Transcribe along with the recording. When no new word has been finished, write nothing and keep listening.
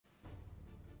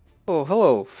Oh,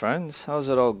 hello friends. How's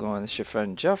it all going? It's your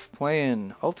friend Jeff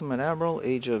playing Ultimate Admiral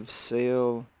Age of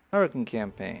Sail American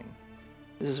Campaign.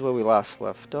 This is where we last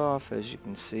left off. As you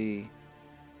can see,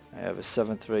 I have a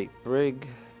 7th rate brig.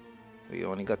 We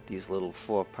only got these little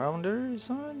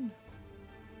 4-pounders on.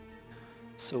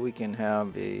 So we can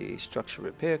have a structure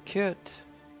repair kit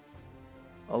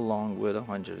along with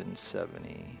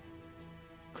 170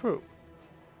 crew.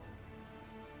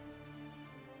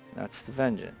 That's the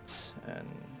Vengeance. And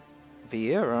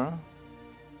Vieira,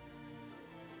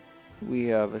 we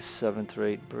have a 7th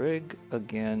rate brig,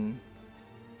 again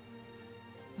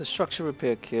the structure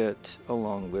repair kit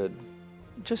along with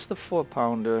just a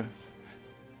 4-pounder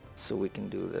so we can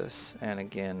do this, and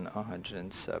again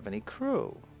 170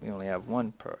 crew. We only have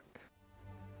one perk.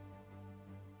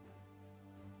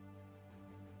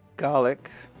 Garlic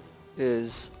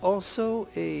is also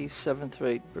a 7th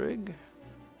rate brig.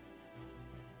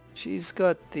 She's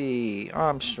got the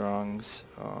Armstrongs.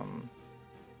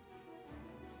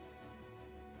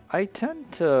 I tend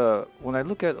to, when I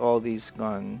look at all these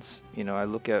guns, you know, I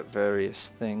look at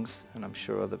various things, and I'm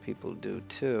sure other people do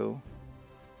too.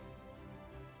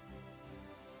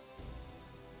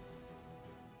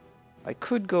 I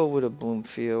could go with a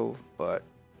Bloomfield, but,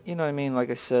 you know what I mean,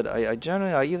 like I said, I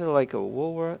generally, I either like a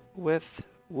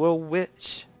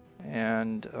Woolwich,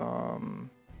 and,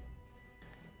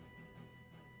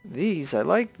 these, I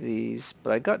like these,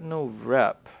 but I got no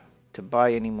rep to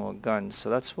buy any more guns, so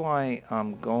that's why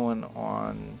I'm going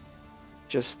on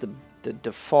just the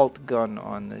default gun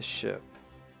on this ship.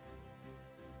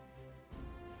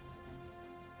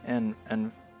 And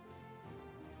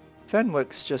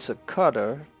Fenwick's just a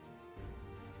cutter,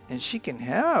 and she can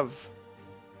have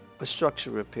a structure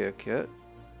repair kit,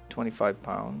 25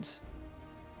 pounds,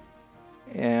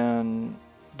 and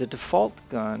the default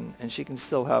gun, and she can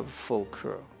still have a full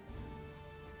crew.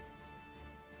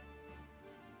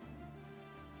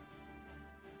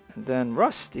 And then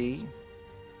Rusty,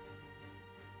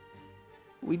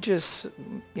 we just,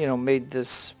 you know, made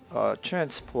this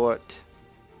transport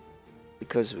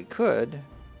because we could,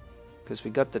 because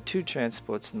we got the 2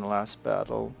 transports in the last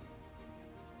battle.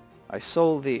 I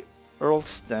sold the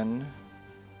Earlston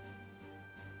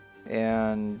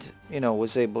and, you know,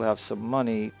 was able to have some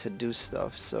money to do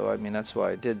stuff. So, I mean, that's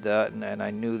why I did that, and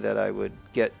I knew that I would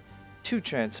get 2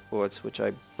 transports, which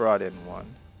I brought in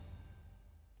 1.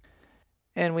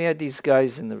 And we had these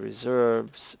guys in the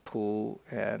reserves pool,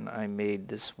 and I made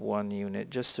this 1 unit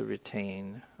just to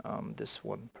retain this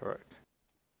 1 perk.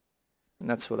 And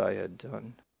that's what I had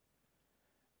done.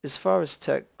 As far as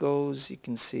tech goes, you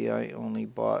can see I only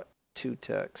bought 2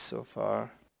 techs so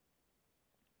far.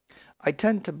 I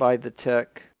tend to buy the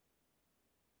tech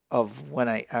of when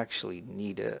I actually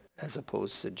need it, as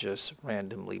opposed to just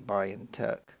randomly buying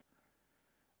tech.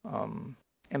 And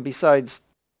besides,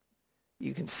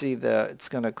 you can see that it's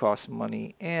going to cost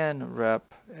money and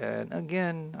rep, and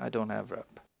again, I don't have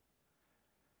rep.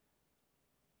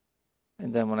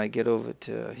 And then when I get over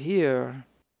to here,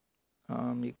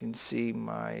 you can see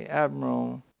my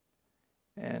Admiral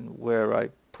and where I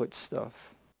put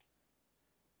stuff.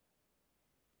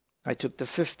 I took the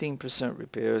 15%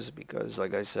 repairs because,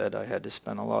 like I said, I had to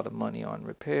spend a lot of money on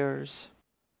repairs.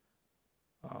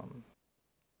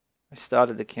 I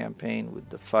started the campaign with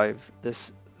the 5,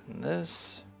 this and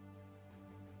this.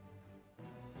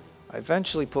 I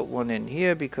eventually put 1 in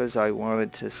here because I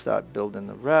wanted to start building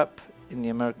the rep in the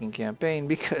American campaign,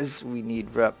 because we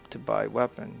need rep to buy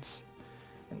weapons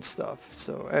and stuff.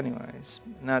 So anyways,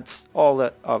 and that's all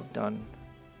that I've done.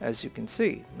 As you can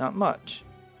see, not much.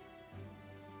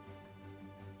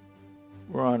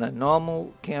 We're on a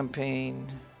normal campaign,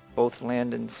 both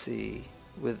land and sea,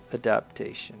 with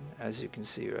adaptation, as you can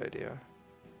see right here.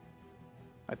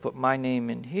 I put my name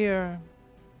in here,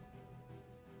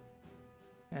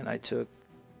 and I took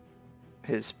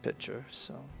his picture,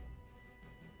 so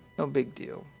no big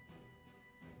deal.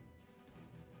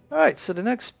 Alright, so the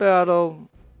next battle,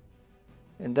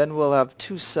 and then we'll have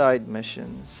 2 side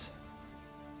missions,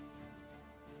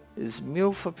 is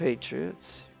Mule for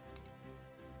Patriots.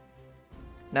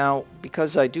 Now,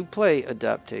 because I do play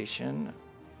adaptation,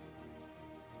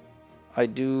 I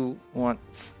do want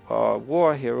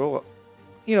War Hero.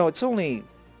 You know, it's only,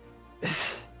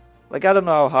 like, I don't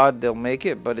know how hard they'll make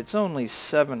it, but it's only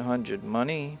 700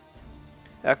 money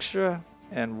extra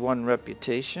and 1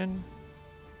 reputation.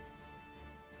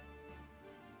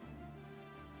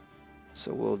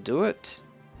 So we'll do it.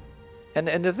 And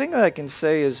the thing that I can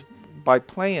say is, by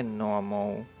playing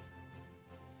normal,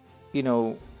 you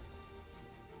know,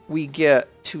 we get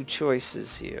 2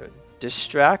 choices here.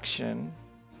 Distraction,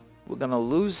 we're going to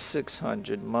lose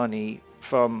 600 money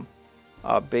from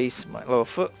base mine. Well,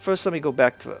 first let me go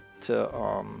back to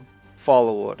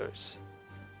follow orders.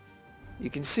 You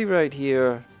can see right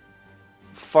here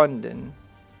funding,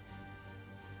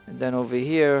 and then over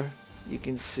here you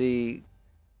can see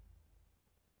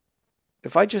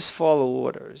if I just follow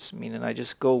orders, meaning I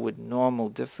just go with normal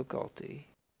difficulty,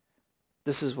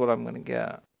 this is what I'm going to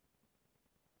get.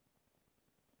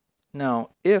 Now,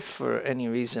 if for any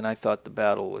reason I thought the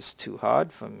battle was too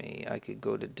hard for me, I could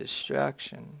go to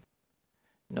distraction.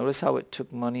 Notice how it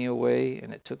took money away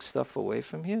and it took stuff away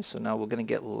from here. So now we're going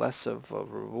to get less of a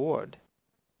reward.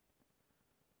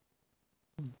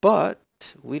 But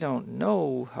we don't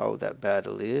know how that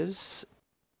battle is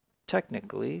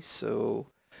technically, so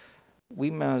we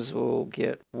might as well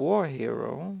get War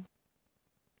Hero.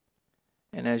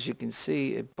 And as you can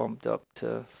see, it bumped up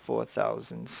to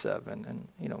 4,007, and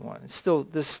you know what?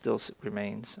 This still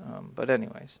remains. But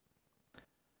anyways,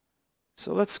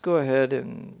 so let's go ahead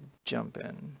and jump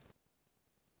in.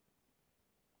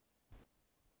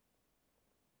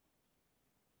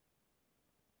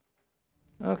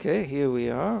 Okay, here we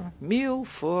are. Meal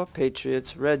for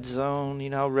Patriots, red zone.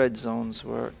 You know how red zones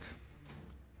work.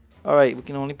 Alright, we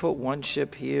can only put one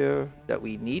ship here that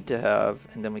we need to have,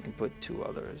 and then we can put 2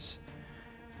 others.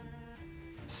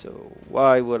 So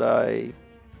why would I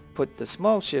put the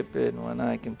small ship in when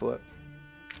I can put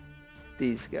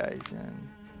these guys in?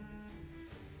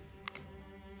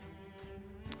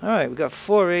 Alright, we got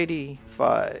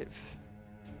 485.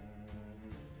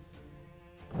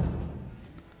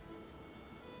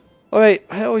 Alright,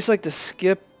 I always like to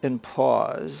skip and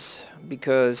pause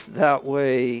because that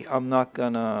way I'm not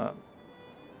gonna,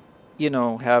 you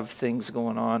know, have things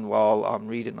going on while I'm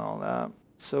reading all that.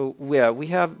 So yeah, we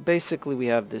have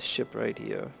this ship right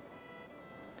here.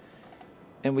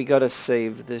 And we gotta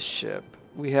save this ship.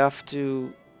 We have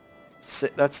to,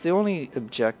 that's the only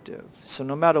objective. So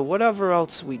no matter whatever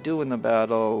else we do in the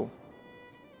battle,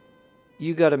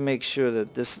 you got to make sure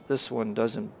that this one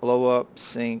doesn't blow up,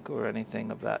 sink, or anything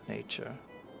of that nature.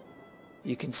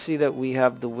 You can see that we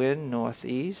have the wind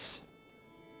northeast,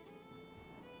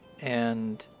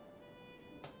 and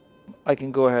I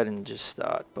can go ahead and just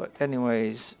start. But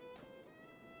anyways,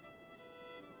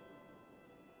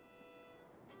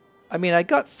 I mean, I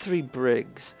got 3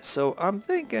 brigs, so I'm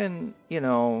thinking, you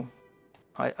know,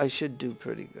 I should do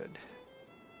pretty good.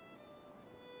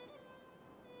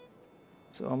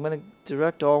 So I'm going to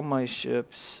direct all my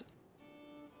ships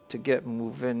to get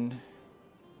moving.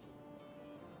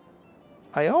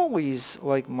 I always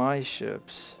like my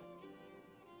ships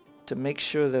to make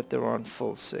sure that they're on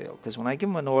full sail, because when I give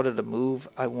them an order to move,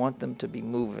 I want them to be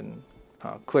moving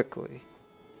quickly.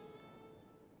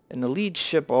 And the lead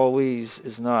ship always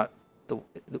is not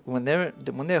when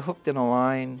they're hooked in a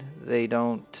line, they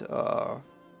don't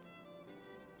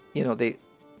you know,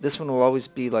 this one will always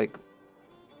be like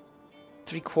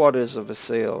 3/4 of a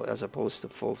sail as opposed to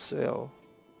full sail.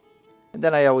 And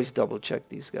then I always double check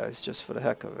these guys just for the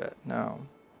heck of it. Now,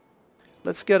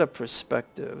 let's get a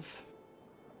perspective.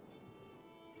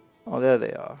 Oh, there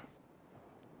they are.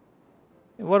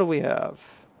 And what do we have?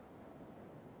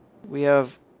 We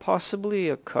have possibly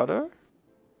a cutter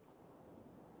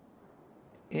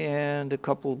and a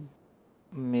couple,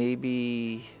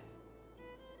 maybe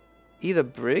either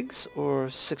brigs or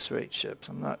 6-rate ships.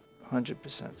 I'm not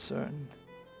 100% certain.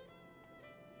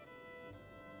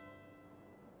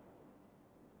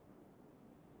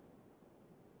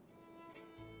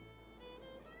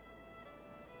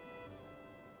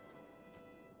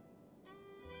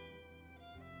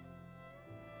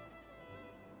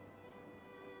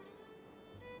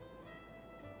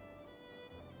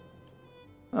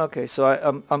 Okay, so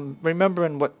I'm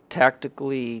remembering what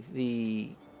tactically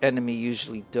the enemy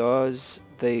usually does.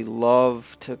 They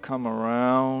love to come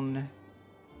around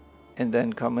and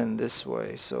then come in this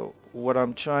way. So what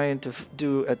I'm trying to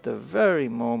do at the very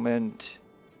moment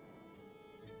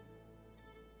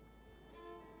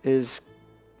is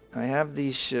I have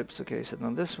these ships. Okay, so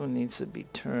now this one needs to be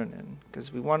turning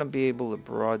because we want to be able to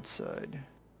broadside.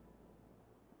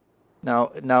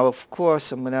 Now of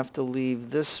course I'm going to have to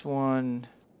leave this one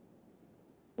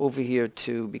over here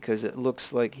too, because it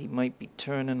looks like he might be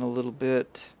turning a little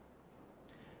bit,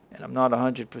 and I'm not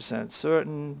 100%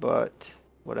 certain, but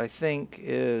what I think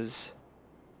is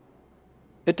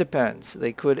it depends.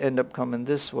 They could end up coming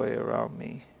this way around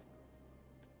me,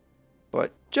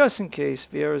 but just in case,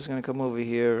 Vieira's going to come over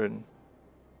here and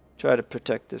try to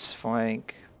protect this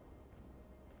flank.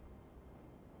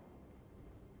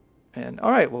 And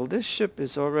alright, well this ship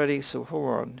is already, so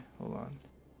hold on.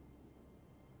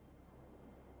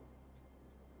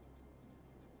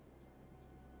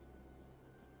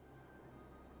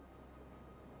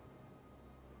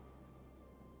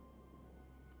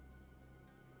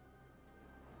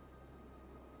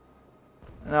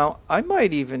 Now, I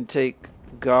might even take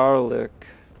garlic.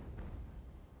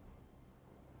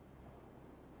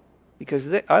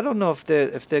 Because I don't know if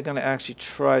they're going to actually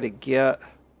try to get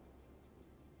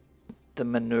the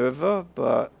Minerva,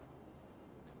 but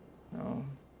no.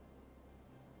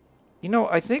 You know,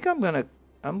 I think I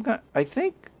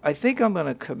think I'm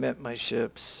gonna commit my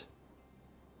ships.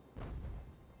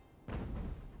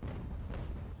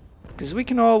 Because we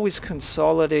can always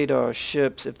consolidate our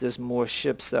ships if there's more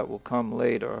ships that will come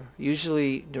later.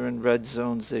 Usually during red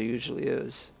zones there usually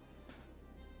is.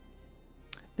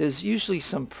 There's usually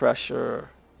some pressure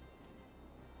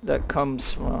that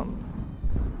comes from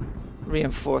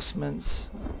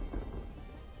reinforcements.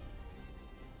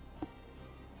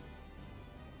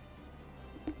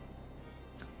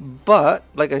 But,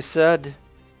 like I said,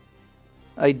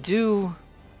 I do...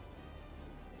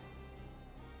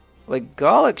 Like,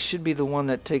 Garlic should be the one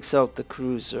that takes out the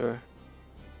cruiser.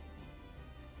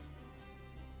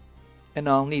 And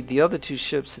I'll need the other two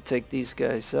ships to take these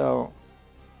guys out.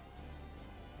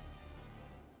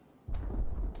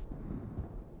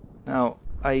 Now,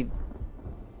 I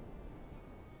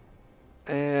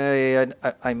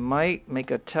might make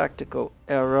a tactical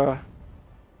error.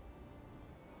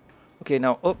 Okay,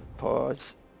 now,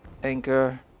 pause.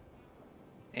 Anchor.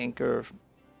 Anchor.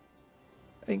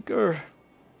 Anchor.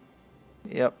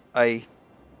 Yep, I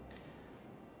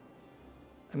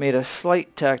made a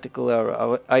slight tactical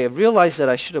error. I realized that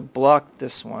I should have blocked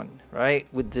this one, right,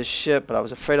 with this ship, but I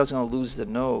was afraid I was going to lose the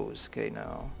nose. Okay,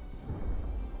 now.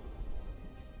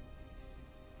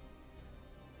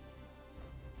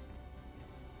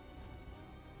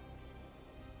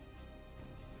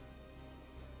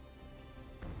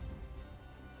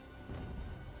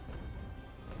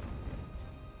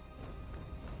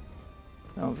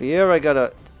 Now,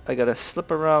 Vieira, I gotta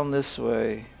slip around this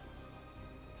way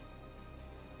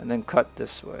and then cut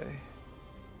this way.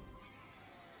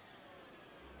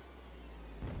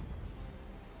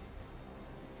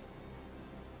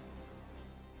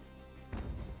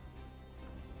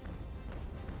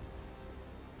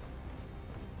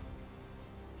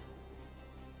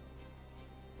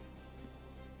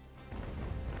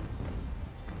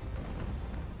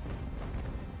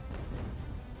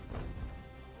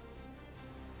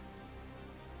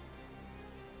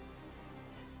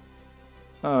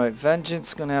 Alright,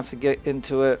 Vengeance gonna have to get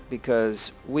into it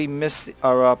because we missed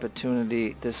our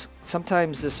opportunity.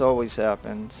 Sometimes this always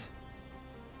happens.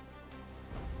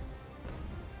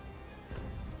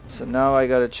 So now I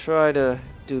gotta try to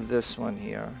do this one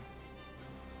here.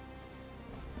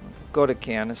 Go to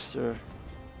canister.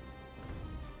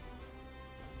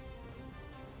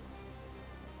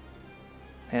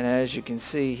 And as you can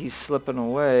see, he's slipping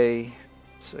away.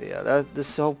 So yeah,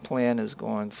 this whole plan is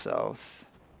going south.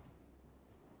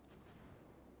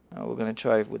 Now we're going to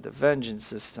try with the Vengeance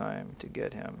this time to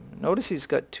get him. Notice he's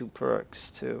got 2 perks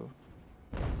too.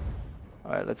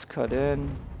 Alright, let's cut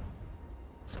in.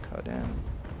 Let's cut in.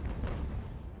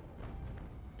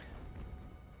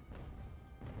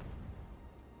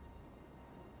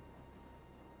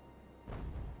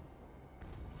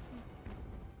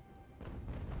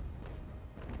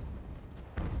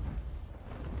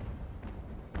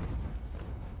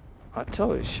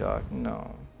 Artillery shock,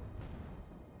 no.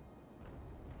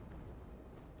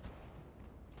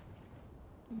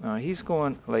 No, he's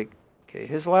going, like, okay,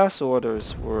 his last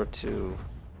orders were to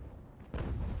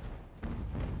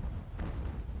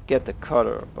get the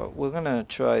cutter, but we're gonna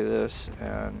try this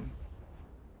and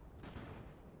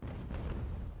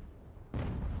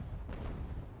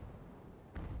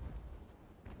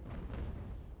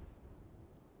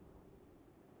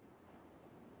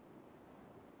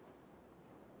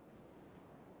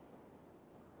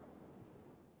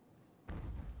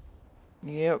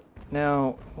yep,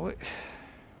 now what?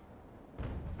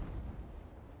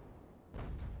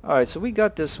 Alright, so we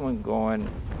got this one going.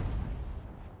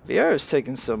 Vieira's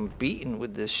taking some beating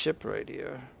with this ship right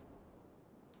here.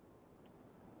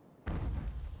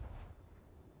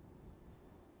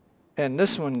 And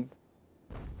this one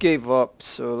gave up,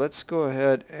 so let's go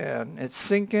ahead and it's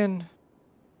sinking.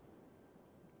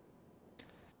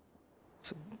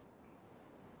 So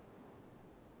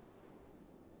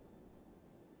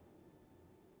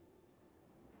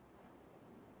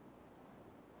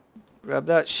grab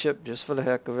that ship just for the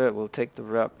heck of it. We'll take the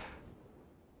rep.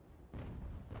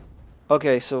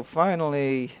 Okay, so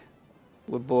finally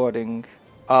we're boarding.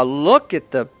 Look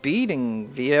at the beating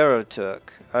Vieira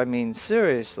took. I mean,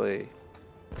 seriously.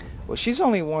 Well, she's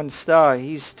only 1 star.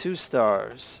 He's 2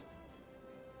 stars.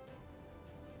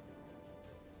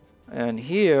 And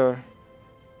here...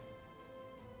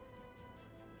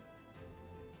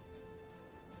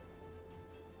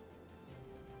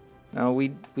 Now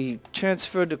we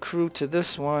transferred the crew to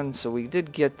this one, so we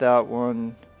did get that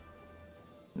one.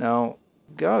 Now,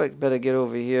 better get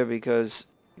over here because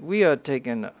we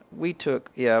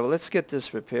took, yeah, well, let's get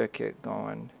this repair kit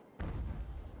going.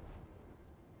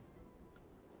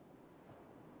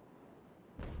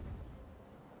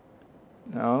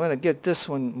 Now I'm going to get this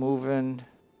one moving.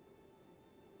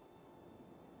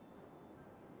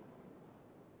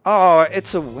 Oh,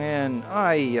 it's a win.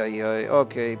 Ay, ay, ay.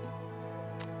 Okay.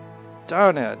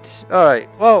 Darn it. Alright.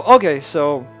 Well, okay,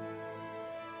 so...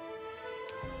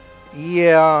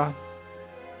 yeah.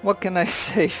 What can I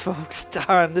say, folks?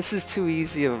 Darn, this is too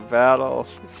easy of a battle.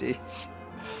 Jeez.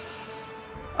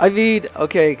 I mean,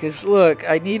 okay, because look,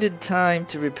 I needed time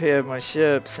to repair my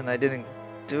ships, and I didn't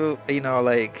do, you know,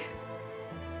 like...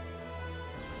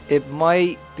 it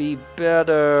might be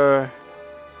better...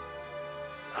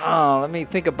 oh, let me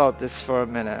think about this for a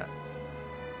minute.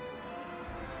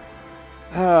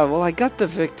 Well, I got the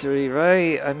victory,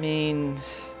 right? I mean...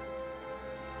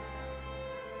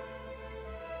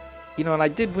 you know, and I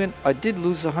did win, I did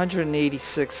lose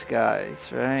 186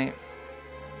 guys, right?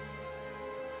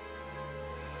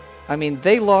 I mean,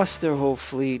 they lost their whole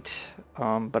fleet,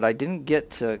 but I didn't get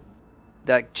to...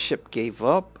 that ship gave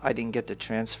up. I didn't get to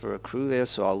transfer a crew there,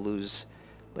 so I'll lose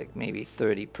like maybe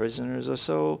 30 prisoners or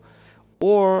so.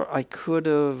 Or I could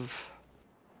have...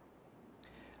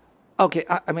 okay,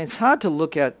 I mean, it's hard to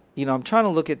look at, you know, I'm trying to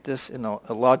look at this in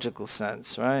a logical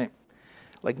sense, right?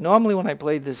 Like, normally when I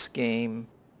play this game,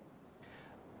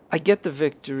 I get the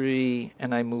victory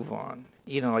and I move on.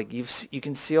 You know, like, you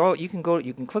can see all, you can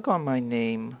click on my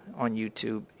name on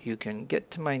YouTube, you can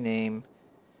get to my name,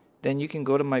 then you can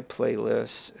go to my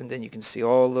playlist, and then you can see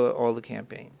all the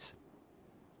campaigns.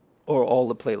 Or all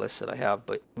the playlists that I have,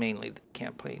 but mainly the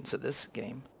campaigns of this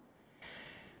game.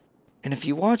 And if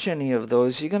you watch any of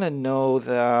those, you're going to know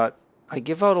that I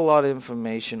give out a lot of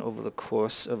information over the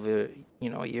course of a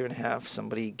year and a half.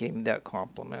 Somebody gave me that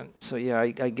compliment. So yeah,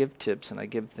 I give tips and I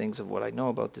give things of what I know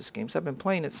about this game. So I've been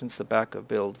playing it since the backer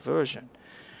build version.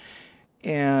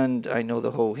 And I know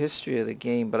the whole history of the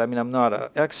game, but I mean, I'm not an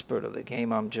expert of the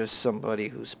game. I'm just somebody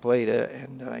who's played it,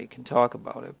 and I can talk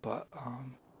about it.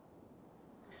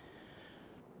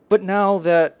 But now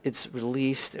that it's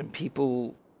released and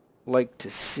people like to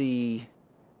see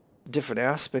different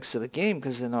aspects of the game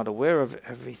because they're not aware of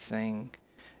everything,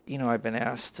 you know, I've been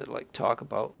asked to like talk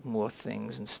about more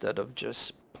things instead of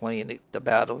just playing the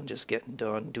battle and just getting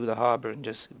done, do the harbor and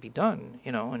just be done,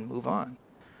 you know, and move on.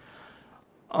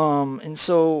 And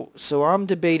so I'm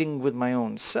debating with my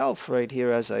own self right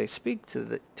here as I speak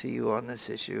to you on this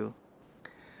issue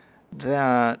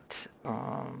that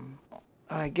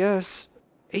I guess,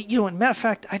 you know, as a matter of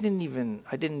fact, I didn't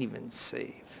even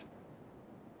save.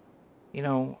 You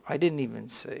know, I didn't even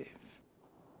save.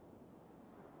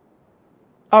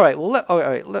 All right, well,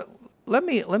 let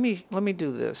me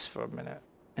do this for a minute,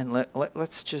 and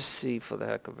let's just see for the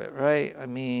heck of it, right? I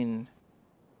mean,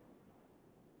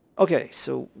 okay,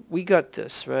 so we got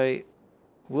this, right?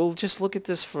 We'll just look at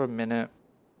this for a minute.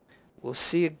 We'll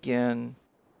see again.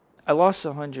 I lost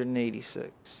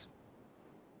 186,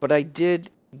 but I did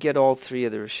get all 3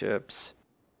 of their ships.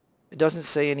 It doesn't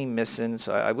say any missing,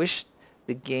 so I wish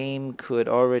the game could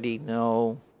already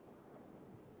know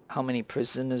how many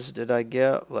prisoners did I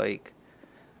get. Like,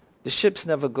 the ships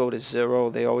never go to 0.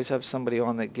 They always have somebody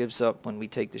on that gives up when we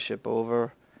take the ship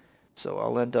over. So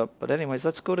I'll end up, but anyways,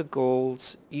 let's go to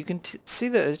golds. You can see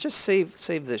that it's just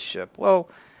save this ship. Well,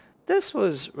 this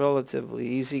was relatively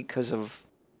easy because of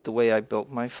the way I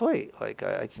built my fleet. Like,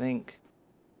 I think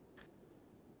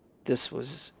this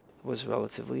was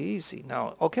relatively easy.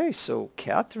 Now, okay, so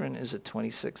Catherine is a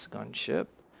 26 gun ship.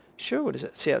 Sure, what is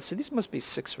it? So yeah, so these must be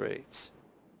 6 rates.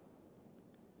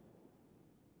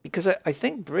 Because I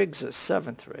think brigs are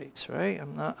 7th rates, right?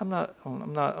 I'm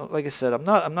not like I said, I'm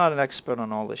not an expert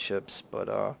on all the ships, but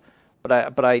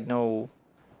I know,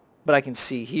 but I can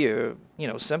see here, you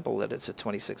know, simple that it's a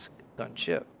 26 gun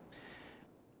ship.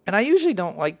 And I usually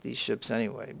don't like these ships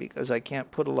anyway because I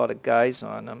can't put a lot of guys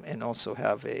on them and also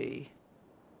have a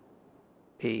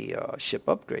ship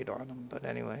upgrade on them. But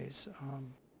anyways,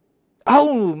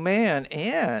 oh man,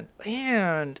 and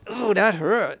oh, that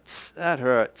hurts. That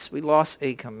hurts. We lost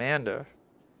a commander.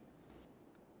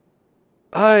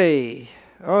 Okay,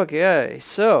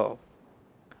 so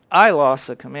I lost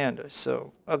a commander.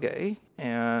 So okay,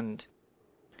 and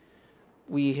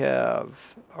we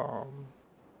have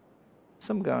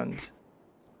some guns.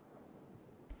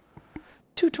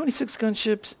 2 26 gun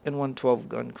ships and 1 12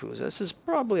 gun cruiser. This is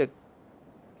probably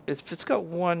if it's got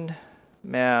 1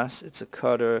 mass, it's a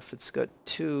cutter. If it's got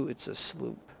 2, it's a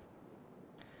sloop.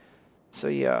 So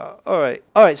yeah, all right.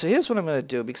 So here's what I'm gonna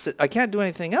do, because I can't do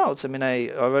anything else. I mean, they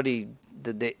already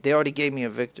gave me a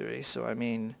victory. So I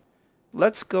mean,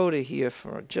 let's go to here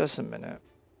for just a minute.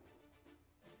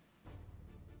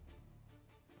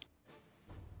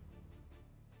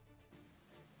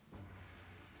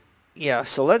 Yeah.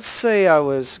 So let's say I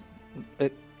was,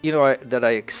 that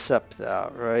I accept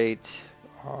that, right?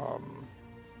 Um,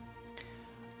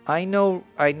 I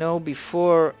know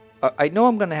before. I know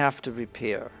I'm gonna have to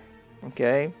repair.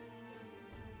 Okay.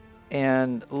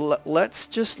 And let's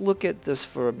just look at this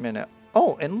for a minute.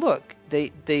 Oh, and look,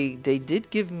 they did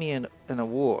give me an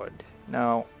award.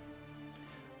 Now,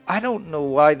 I don't know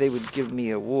why they would give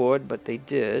me an award, but they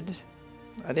did.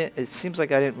 It seems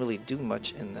like I didn't really do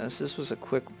much in this. This was a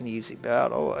quick and easy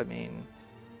battle. I mean,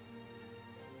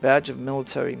 badge of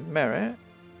military merit.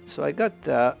 So I got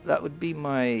that. That would be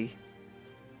my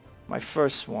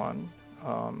first one.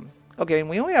 Okay, and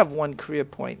we only have one career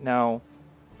point now.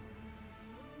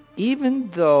 Even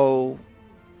though,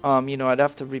 I'd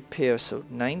have to repair, so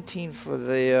 19 for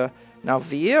there. Now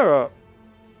Vieira,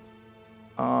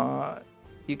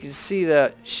 you can see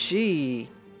that she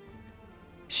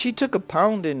took a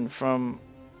pounding from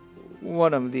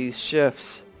one of these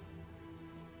ships.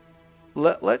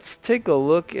 Let's take a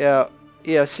look at,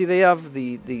 yeah, see they have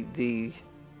the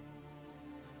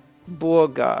bore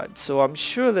guard, so I'm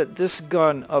sure that this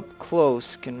gun up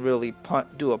close can really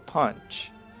do a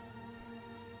punch.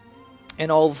 And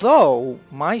although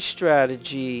my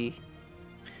strategy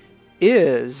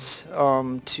is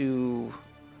to,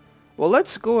 well,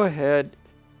 let's go ahead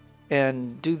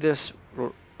and do this.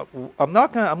 I'm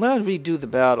gonna redo the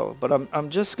battle, but I'm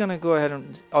just gonna go ahead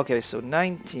and, okay, so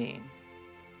 19.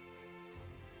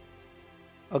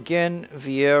 Again,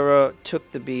 Vieira took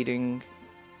the beating,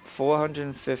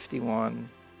 451.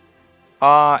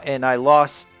 And I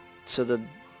lost, so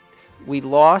we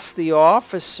lost the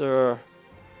officer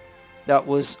that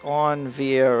was on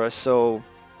Vieira, so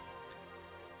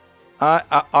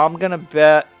I'm gonna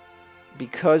bet,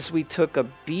 because we took a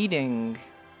beating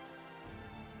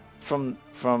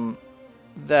from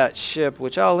that ship,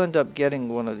 which I'll end up getting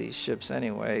one of these ships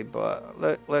anyway, but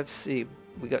let's see.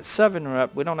 We got 7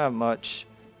 rep. We don't have much,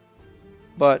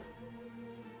 but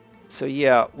so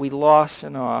yeah, we lost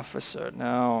an officer.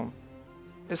 Now,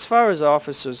 as far as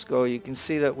officers go, you can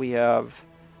see that we have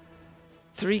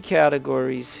 3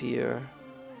 categories here.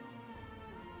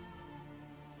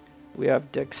 We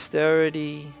have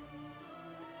dexterity,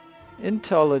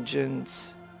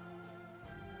 intelligence,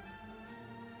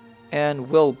 and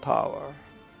willpower.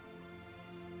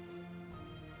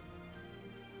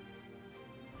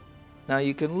 Now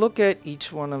you can look at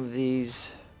each one of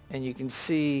these and you can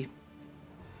see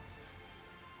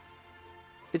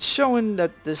it's showing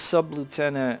that this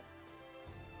sub-lieutenant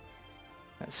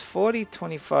has 40,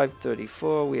 25,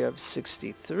 34. We have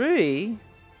 63.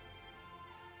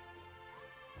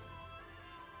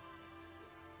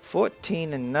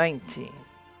 14 and 19.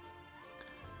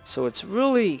 So it's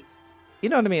really, you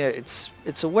know what I mean?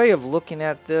 It's a way of looking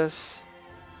at this.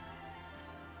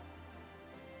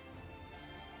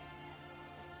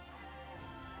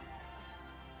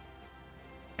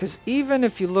 Because even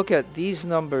if you look at these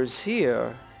numbers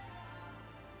here,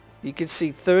 you can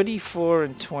see 34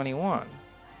 and 21.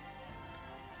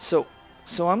 So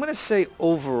I'm going to say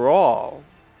overall,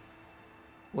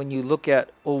 when you look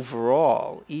at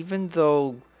overall, even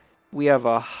though we have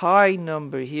a high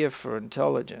number here for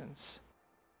intelligence,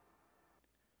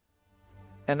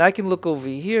 and I can look over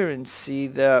here and see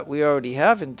that we already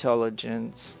have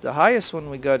intelligence. The highest one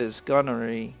we got is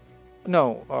gunnery,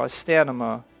 no,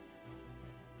 stamina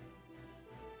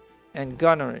and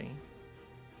gunnery.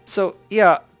 So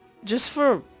yeah, just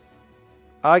for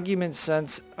argument's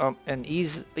sense and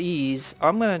ease,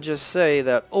 I'm going to just say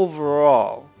that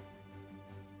overall,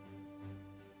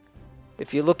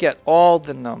 if you look at all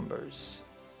the numbers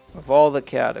of all the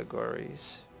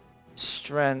categories,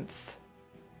 strength,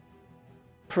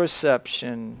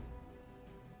 perception,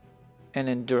 and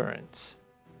endurance,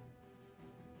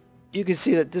 you can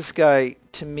see that this guy,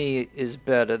 to me, is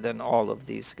better than all of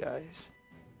these guys.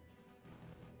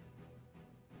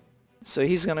 So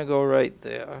he's going to go right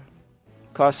there.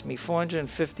 Cost me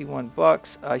 451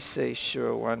 bucks. I say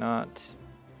sure, why not?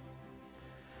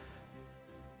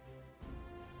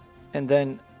 And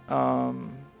then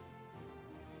and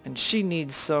she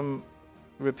needs some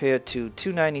repair too,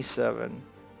 297.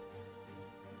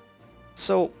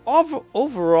 So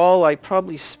overall I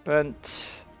probably spent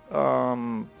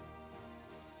probably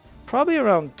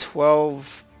around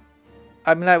 12.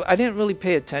 I mean, I didn't really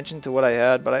pay attention to what I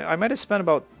had, but I might have spent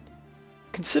about,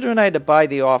 considering I had to buy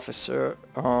the officer,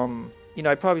 you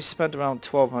know, I probably spent around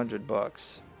 1,200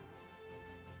 bucks.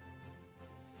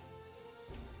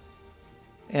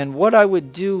 And what I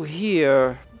would do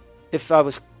here, if I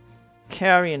was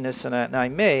carrying this, and I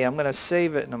may, I'm going to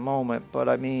save it in a moment, but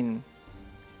I mean,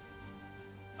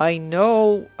 I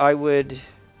know I would.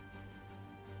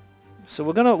 So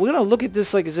we're gonna look at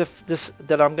this like as if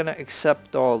that I'm gonna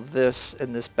accept all this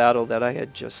in this battle that I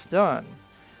had just done,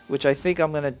 which I think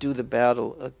I'm gonna do the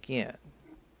battle again.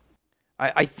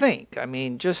 I think, I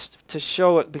mean, just to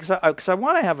show it, because I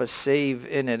want to have a save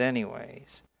in it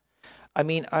anyways. I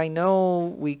mean, I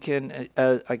know we can,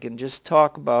 I can just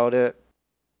talk about it.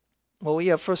 Well,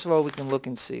 yeah, first of all, we can look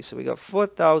and see. So we got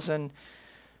 4,000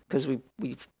 because we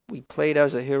played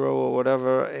as a hero or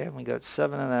whatever, and we got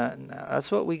 7 of that, and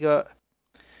that's what we got.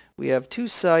 We have 2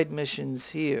 side missions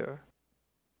here.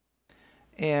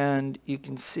 And you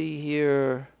can see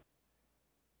here,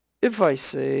 if I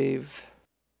save,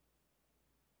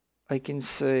 I can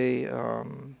say,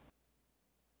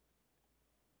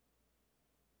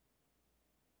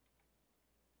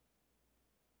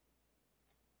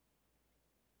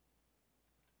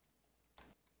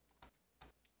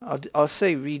 I'll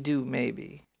say redo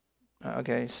maybe.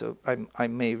 Okay, so I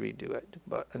may redo it,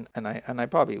 but and I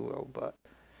probably will, but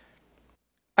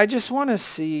I just want to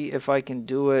see if I can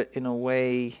do it in a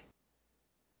way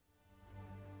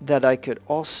that I could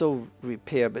also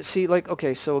repair. But see, like,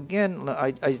 okay, so again,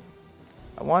 I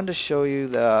wanted to show you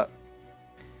that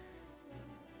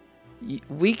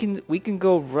we can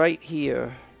go right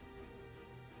here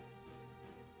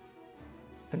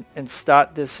and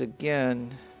start this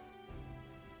again.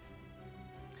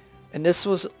 And this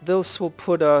will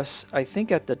put us, I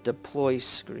think, at the deploy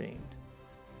screen.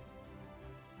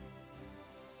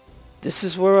 This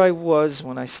is where I was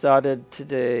when I started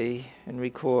today and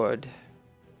record.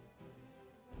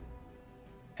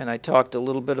 And I talked a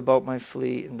little bit about my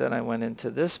fleet, and then I went into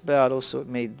this battle, so it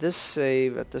made this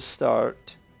save at the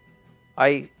start.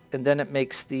 And then it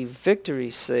makes the victory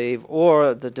save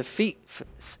or the defeat,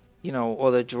 you know,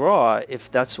 or the draw,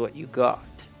 if that's what you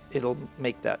got. It'll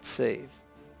make that save.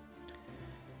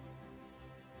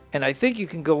 And I think you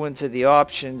can go into the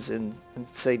options and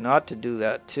say not to do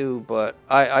that too, but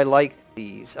I like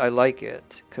these. I like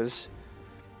it.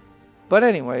 But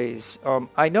anyways,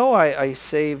 I know I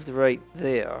saved right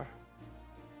there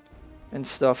and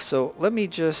stuff. So let me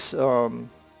just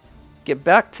get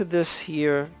back to this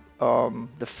here,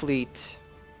 the fleet.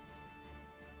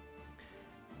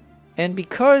 And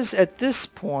because at this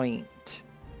point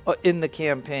in the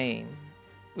campaign,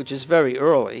 which is very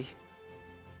early,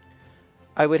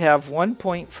 I would have 1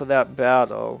 point for that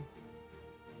battle.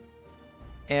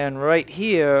 And right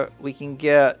here, we can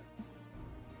get,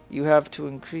 you have to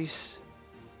increase.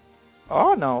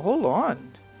 Oh, no, hold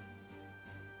on.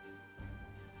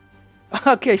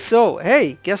 Okay, so,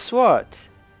 hey, guess what?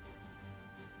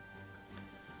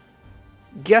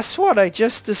 Guess what I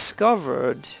just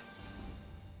discovered?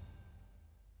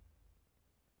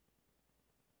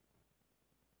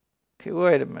 Okay,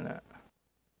 wait a minute.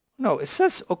 No, it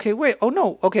says, okay, wait, oh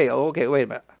no, okay, wait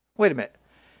a minute.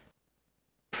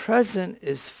 Present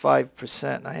is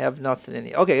 5%, I have nothing in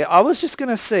here. Okay, I was just going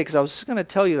to say, because I was just going to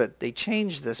tell you that they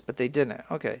changed this, but they didn't.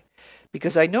 Okay,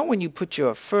 because I know when you put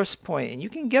your first point, and you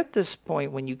can get this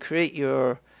point when you create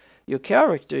your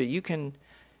character, you can,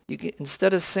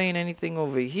 instead of saying anything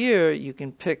over here, you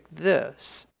can pick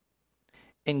this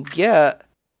and get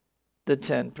the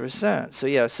 10%. So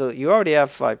yeah, so you already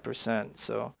have 5%,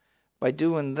 so by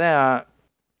doing that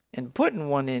and putting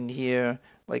one in here,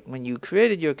 like when you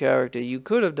created your character, you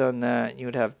could have done that and you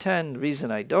would have 10. The reason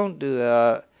I don't do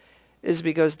that is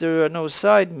because there are no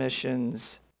side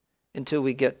missions until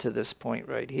we get to this point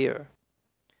right here,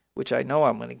 which I know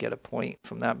I'm going to get a point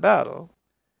from that battle.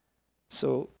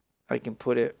 So I can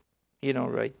put it, you know,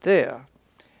 right there.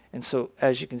 And so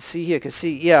as you can see here,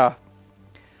 yeah,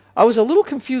 I was a little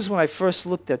confused when I first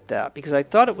looked at that because I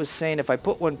thought it was saying if I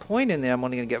put 1 point in there, I'm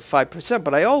only going to get 5%.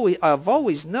 But I've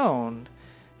always known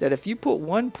that if you put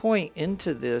 1 point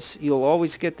into this, you'll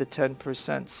always get the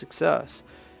 10% success.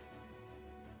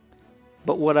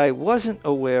 But what I wasn't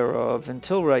aware of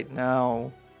until right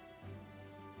now,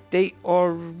 they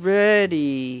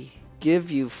already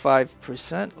give you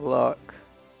 5% luck.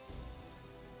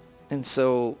 And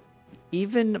so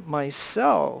even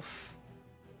myself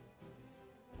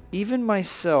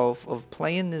of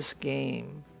playing this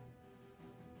game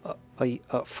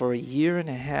for a year and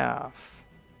a half,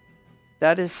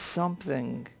 that is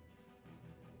something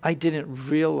I didn't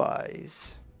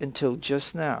realize until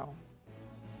just now.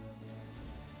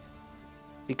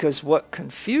 Because what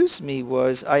confused me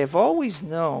was I have always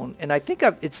known, and I think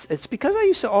it's because I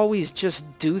used to always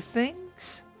just do things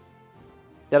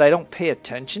that I don't pay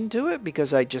attention to it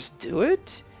because I just do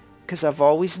it, because I've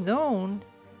always known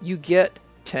you get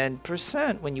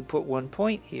 10% when you put 1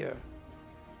 point here.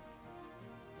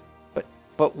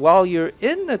 But while you're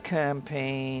in the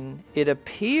campaign, it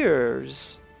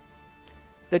appears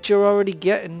that you're already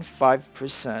getting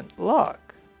 5%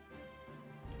 luck.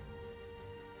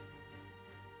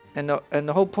 And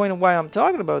the whole point of why I'm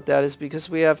talking about that is because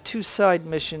we have 2 side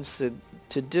missions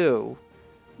to do.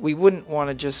 We wouldn't want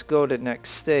to just go to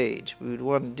next stage. We would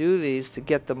want to do these to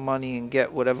get the money and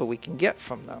get whatever we can get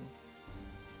from them.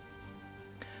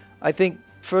 I think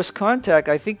First Contact,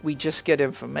 I think we just get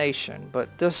information,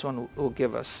 but this one will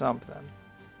give us something.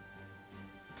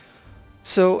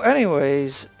 So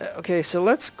anyways, okay, so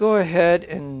let's go ahead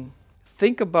and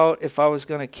think about if I was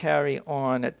going to carry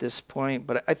on at this point,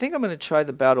 but I think I'm going to try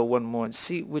the battle one more and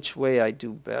see which way I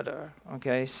do better.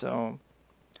 Okay, so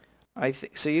I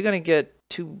think so you're going to get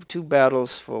two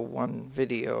battles for one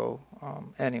video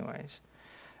anyways.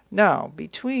 Now,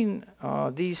 between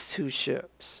these 2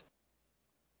 ships,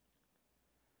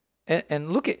 and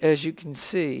look at, as you can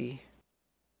see,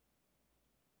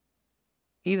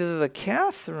 either the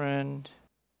Catherine,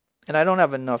 and I don't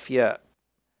have enough yet,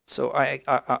 so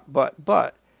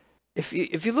but if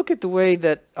you look at the way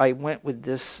that I went with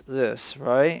this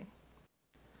right,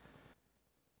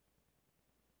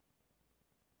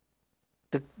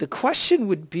 the question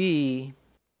would be,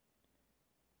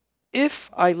 if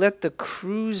I let the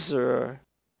cruiser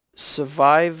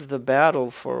survive the battle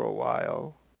for a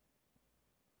while,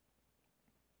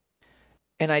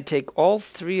 and I take all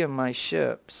 3 of my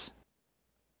ships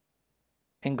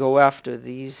and go after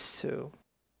these 2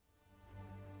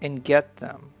 and get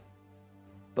them,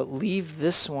 but leave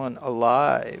this one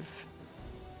alive,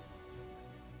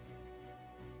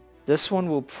 this one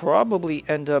will probably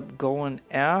end up going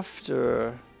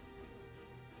after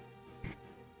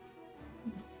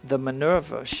the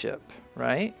Minerva ship,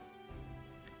 right?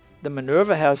 The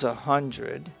Minerva has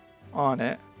 100 on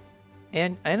it.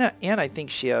 And I think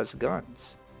she has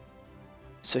guns.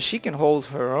 So she can hold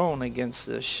her own against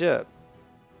this ship.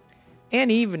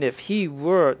 And even if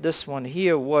this one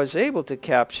here was able to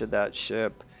capture that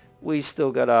ship, we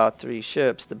still got our 3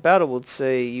 ships. The battle would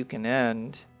say you can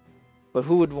end. But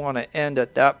who would want to end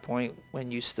at that point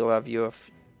when you still have you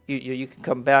can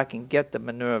come back and get the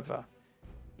Minerva.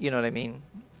 You know what I mean?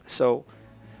 So,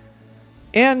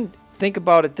 and think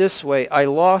about it this way. I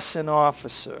lost an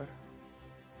officer.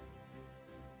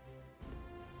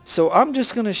 So I'm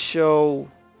just going to show,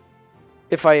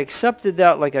 if I accepted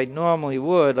that like I normally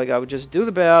would, like I would just do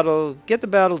the battle, get the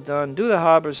battle done, do the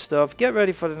harbor stuff, get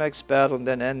ready for the next battle, and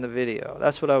then end the video.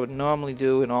 That's what I would normally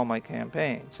do in all my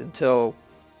campaigns until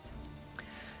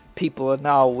people are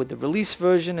now with the release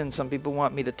version, and some people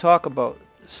want me to talk about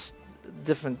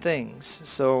different things.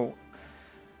 So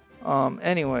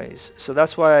anyways, so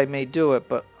that's why I may do it.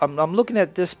 But I'm looking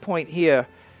at this point here.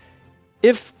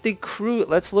 If the crew,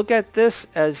 let's look at this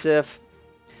as if,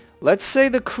 let's say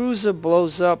the cruiser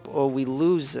blows up or we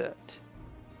lose it.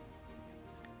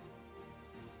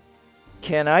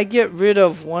 Can I get rid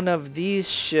of one of these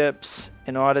ships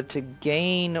in order to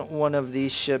gain one of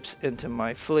these ships into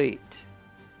my fleet?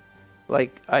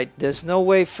 Like, there's no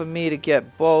way for me to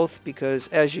get both because,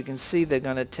 as you can see, they're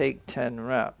going to take 10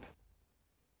 rep.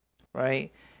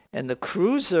 Right? And the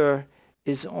cruiser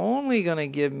is only going to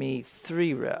give me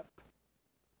 3 rep,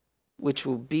 which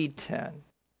will be 10.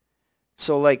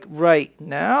 So like right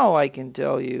now I can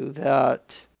tell you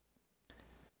that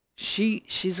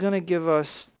she's going to give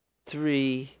us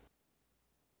 3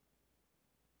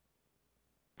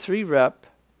 rep.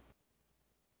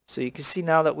 So you can see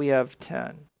now that we have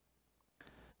 10.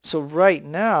 So right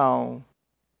now,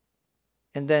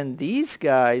 and then these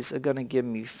guys are going to give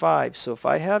me 5. So if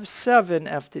I have 7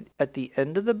 at the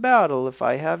end of the battle, if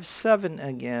I have 7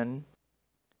 again,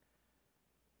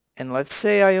 and let's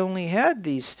say I only had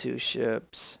these 2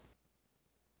 ships.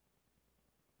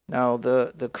 Now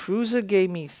the cruiser gave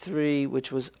me 3,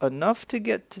 which was enough to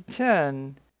get to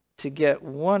 10 to get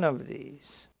one of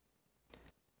these.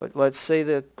 But let's say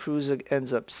the cruiser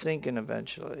ends up sinking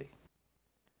eventually.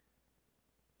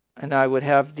 And I would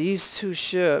have these 2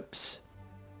 ships.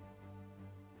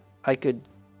 I can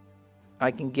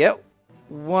get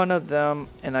one of them,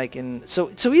 and I can, so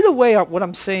either way, what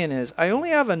I'm saying is I only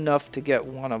have enough to get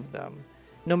one of them.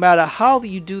 No matter how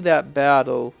you do that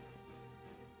battle,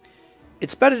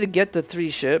 it's better to get the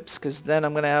 3 ships, because then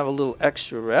I'm going to have a little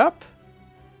extra rep.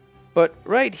 But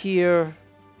right here,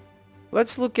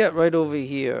 let's look at right over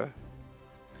here.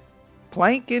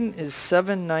 Planking is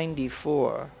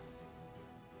 794.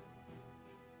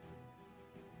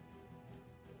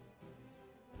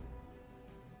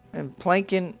 And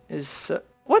planking is...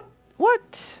 what?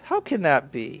 What? How can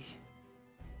that be?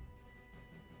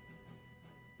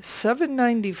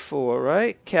 794,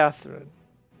 right? Catherine.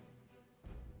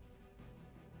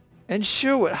 And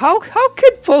Sherwood. How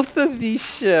could both of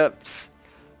these ships...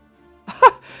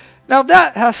 Now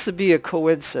that has to be a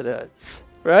coincidence,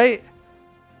 right?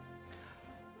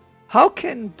 How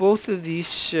can both of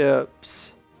these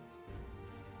ships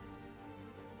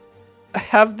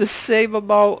have the same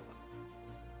amount?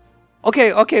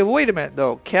 Okay, wait a minute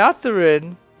though.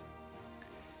 Catherine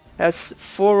has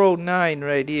 409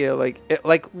 right here. Like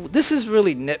this is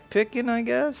really nitpicking, I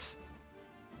guess.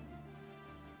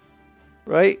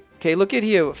 Right? Okay, look at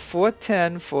here.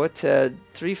 410, 410,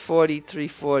 340,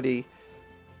 340,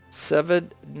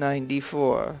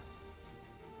 794.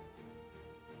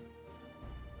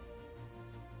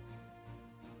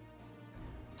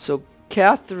 So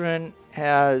Catherine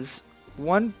has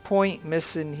 1 point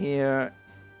missing here,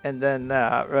 and then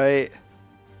that, right?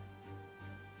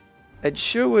 And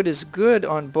Sherwood is good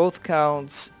on both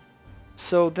counts.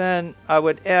 So then I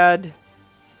would add,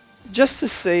 just to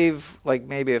save like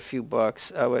maybe a few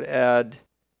bucks, I would add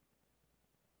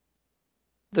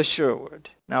the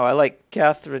Sherwood. Now I like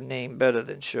Catherine name better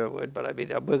than Sherwood, but I mean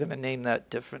we're going to name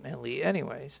that differently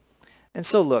anyways. And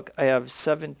so look, I have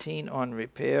 17 on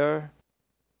repair.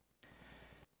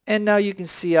 And now you can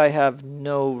see I have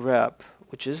no rep,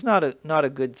 which is not a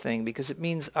good thing, because it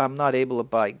means I'm not able to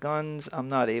buy guns. I'm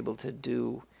not able to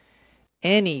do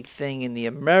anything in the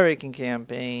American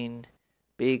campaign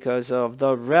because of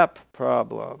the rep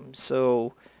problem.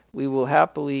 So we will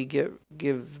happily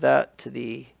give that to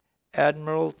the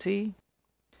Admiralty,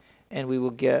 and we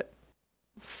will get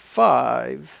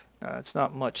 5. Now, it's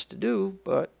not much to do,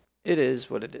 but it is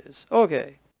what it is.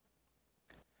 Okay.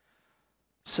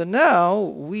 So now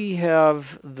we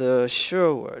have the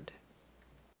Sherwood.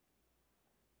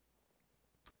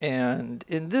 And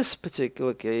in this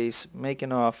particular case,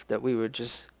 making off that we were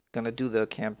just going to do the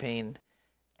campaign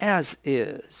as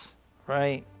is,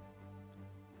 right?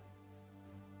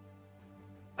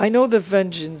 I know the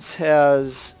Vengeance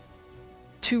has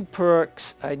 2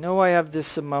 perks. I know I have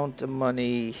this amount of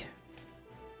money.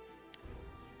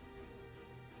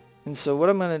 And so what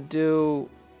I'm going to do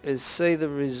is say the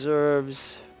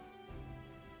reserves.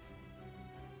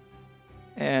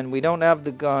 And we don't have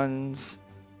the guns.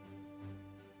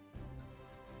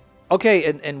 Okay,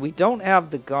 and we don't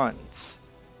have the guns.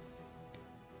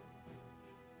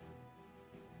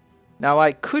 Now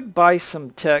I could buy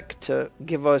some tech to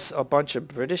give us a bunch of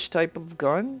British type of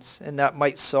guns, and that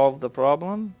might solve the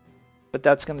problem. But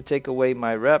that's going to take away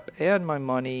my rep and my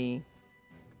money.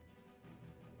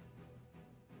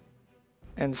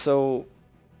 And so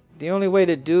the only way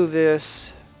to do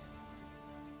this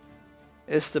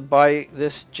is to buy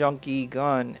this junky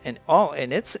gun, and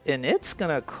it's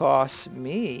gonna cost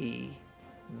me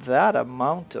that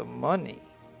amount of money.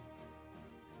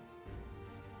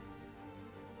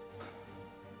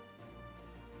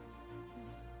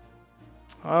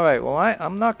 Alright, well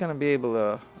I'm not gonna be able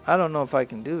to, I don't know if I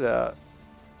can do that.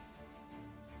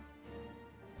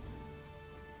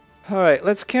 Alright,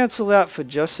 let's cancel that for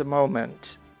just a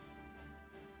moment.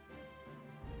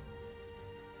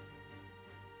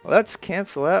 Let's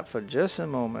cancel that for just a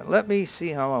moment. Let me see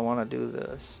how I want to do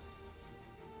this.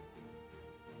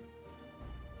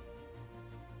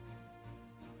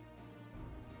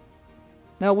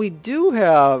 Now we do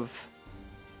have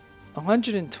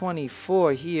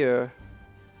 124 here.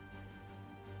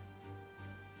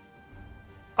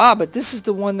 Ah, but this is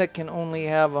the one that can only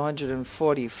have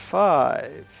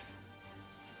 145.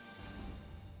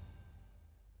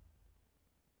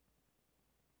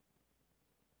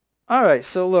 Alright,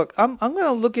 so look, I'm going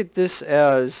to look at this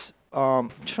as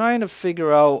trying to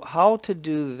figure out how to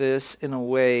do this in a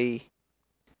way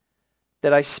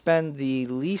that I spend the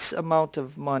least amount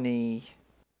of money.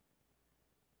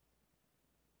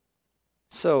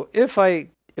 So if I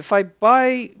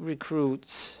buy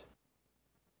recruits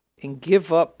and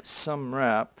give up some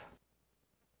rep,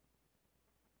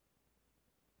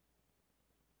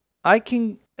 I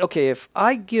can, okay, if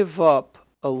I give up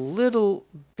a little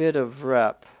bit of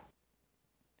rep,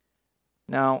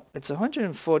 now it's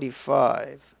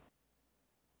 145.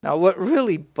 Now what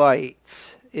really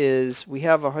bites is we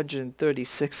have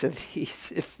 136 of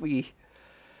these. If we,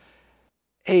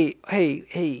 hey,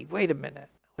 wait a minute.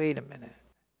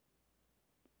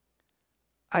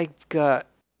 I've got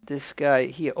this guy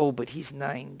here. Oh, but he's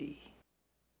 90.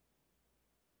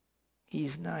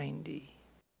 He's 90.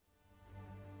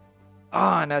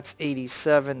 Ah, and that's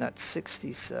 87. That's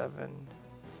 67.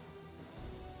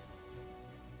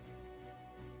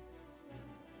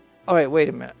 All right, wait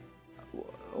a minute.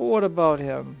 What about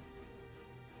him?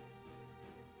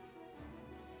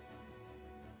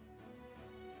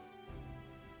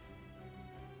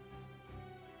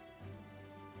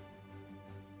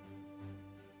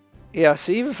 Yeah,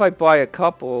 so even if I buy a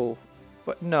couple,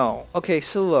 but no. Okay,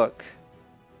 so look.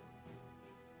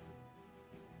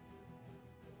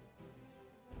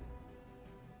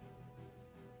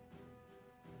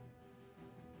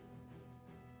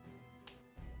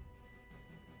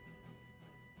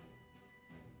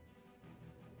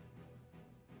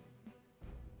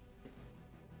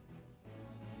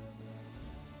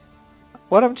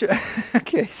 What I'm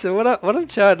okay, so what I'm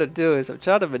trying to do is I'm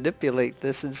trying to manipulate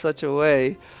this in such a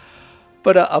way,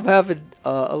 but I'm having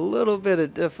a little bit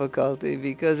of difficulty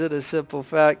because of the simple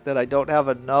fact that I don't have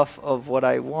enough of what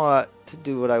I want to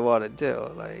do what I want to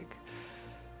do. Like,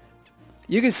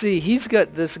 you can see he's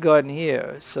got this gun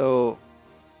here, so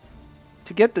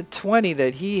to get the 20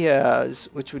 that he has,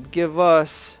 which would give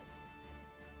us...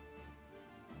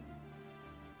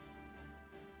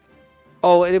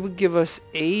 Oh, and it would give us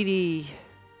 80...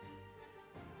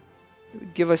 It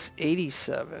would give us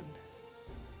 87.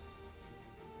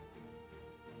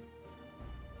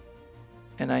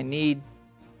 And I need,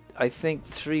 I think,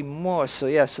 3 more. So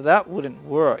yeah, so that wouldn't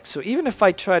work. So even if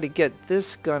I try to get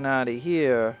this gun out of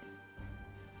here,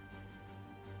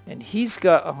 and he's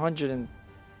got 100 and...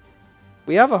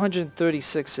 We have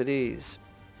 136 of these.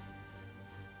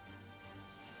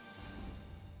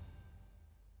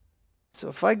 So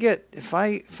if I get, if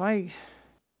I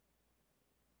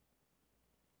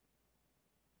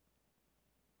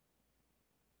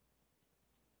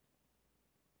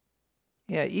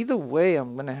yeah, either way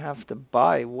I'm going to have to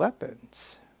buy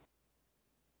weapons,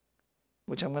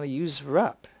 which I'm going to use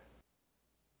rep.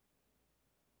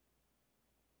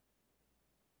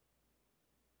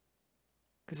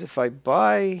 Because if I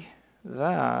buy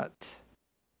that,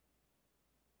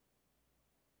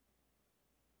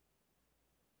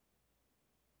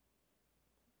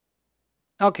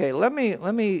 okay, let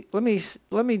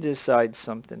me decide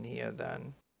something here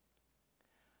then.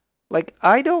 Like,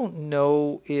 I don't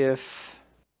know if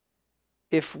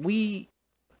we,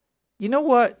 you know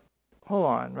what? Hold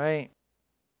on, right?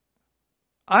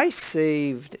 I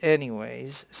saved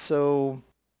anyways, so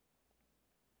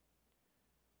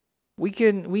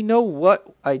we know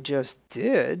what I just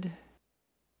did.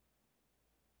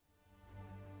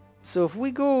 So if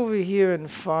we go over here and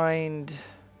find...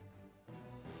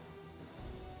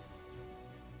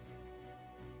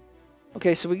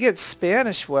 Okay, so we get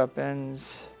Spanish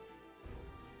weapons,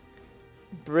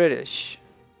 British.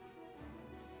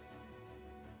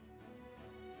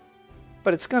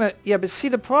 But it's gonna, yeah, but see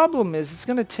the problem is it's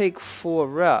gonna take 4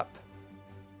 rep.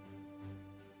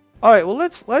 Alright, well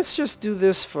let's just do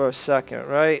this for a second,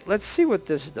 right? Let's see what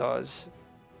this does.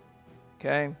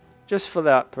 Okay? Just for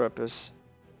that purpose.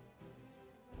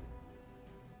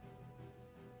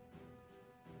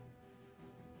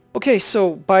 Okay,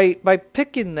 so by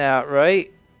picking that,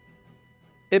 right,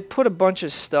 it put a bunch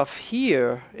of stuff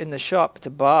here in the shop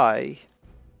to buy,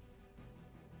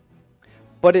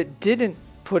 but it didn't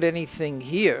put anything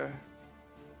here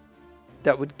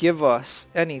that would give us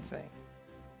anything.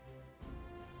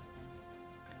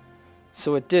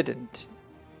 So it didn't.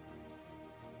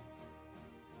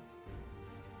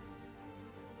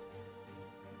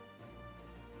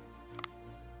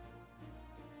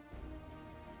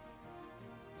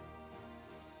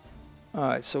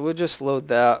 Alright, so we'll just load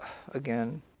that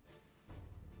again.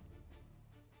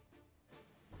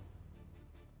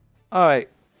 Alright.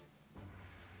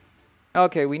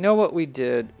 Okay, we know what we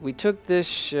did. We took this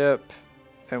ship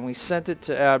and we sent it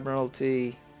to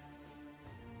Admiralty.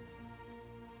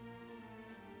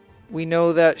 We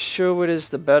know that Sherwood is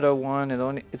the better one.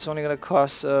 It's only going to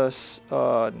cost us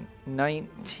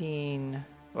 $19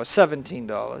 or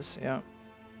 $17, yeah.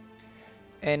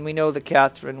 And we know the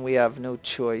Catherine, we have no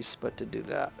choice but to do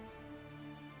that.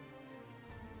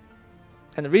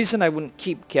 And the reason I wouldn't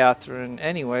keep Catherine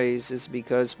anyways is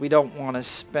because we don't want to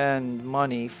spend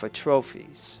money for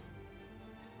trophies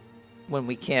when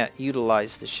we can't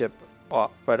utilize the ship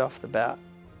right off the bat.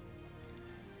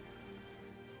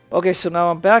 Okay, so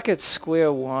now I'm back at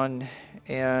square one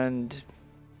and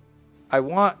I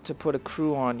want to put a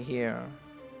crew on here.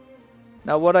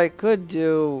 Now what I could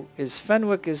do is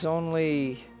Fenwick is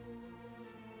only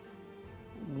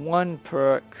 1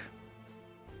 perk.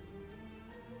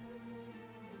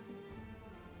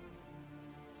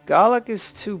 Garlic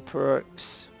is 2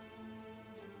 perks.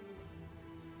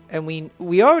 And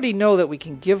we already know that we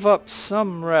can give up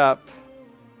some rep.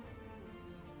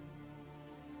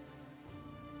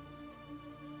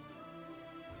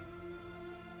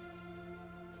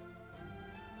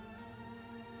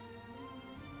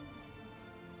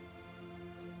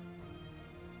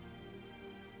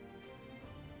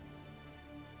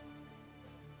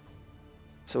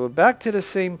 So we're back to the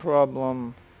same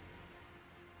problem.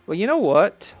 Well, you know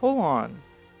what? Hold on.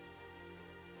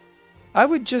 I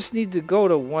would just need to go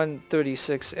to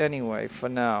 136 anyway for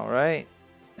now, right?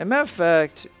 As a matter of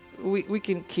fact, we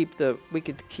could keep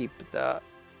that.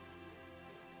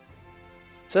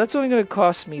 So that's only going to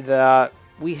cost me that.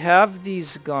 We have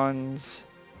these guns.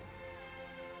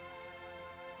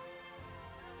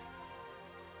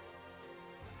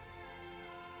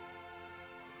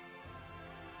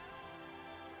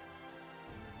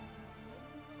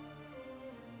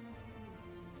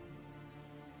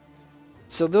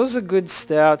 So those are good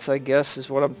stats, I guess, is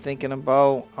what I'm thinking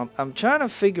about. I'm trying to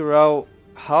figure out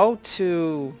how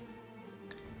to...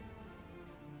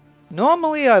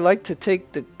 Normally I like to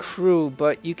take the crew,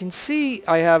 but you can see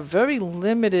I have very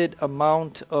limited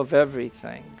amount of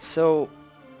everything. So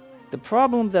the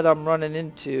problem that I'm running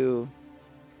into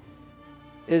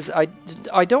is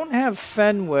I don't have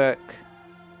Fenwick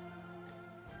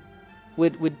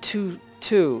with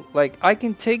 2. Like, I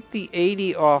can take the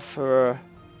 80 off her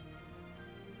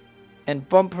and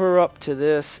bump her up to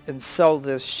this and sell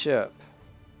this ship.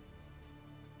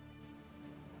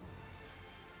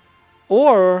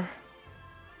 Or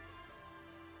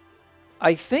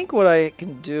I think what I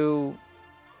can do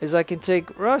is I can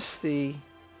take Rusty.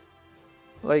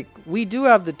 Like, we do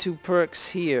have the 2 perks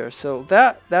here, so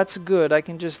that's good. I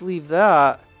can just leave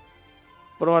that.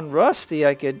 But on Rusty,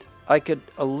 I could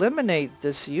eliminate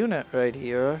this unit right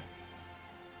here.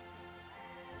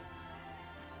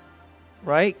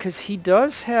 Right? Because he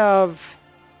does have...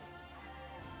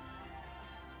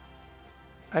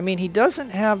 I mean, he doesn't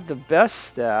have the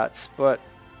best stats, but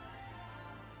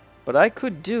I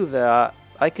could do that.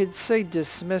 I could say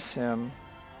dismiss him.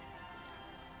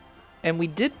 And we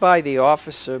did buy the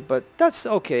officer, but that's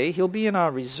okay. He'll be in our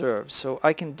reserve. So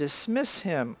I can dismiss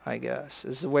him, I guess,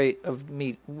 is a way of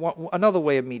me... another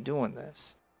way of me doing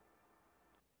this.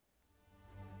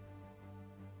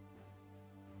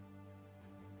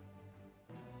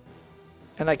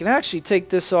 And I can actually take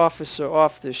this officer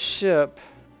off the ship.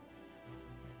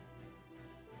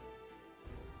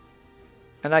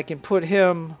 And I can put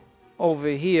him over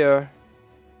here.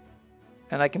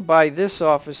 And I can buy this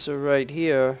officer right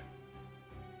here.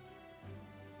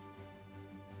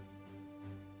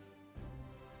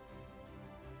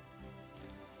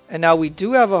 And now we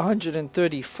do have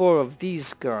 134 of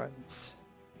these guns.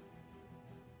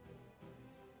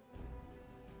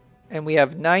 And we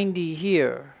have 90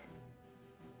 here.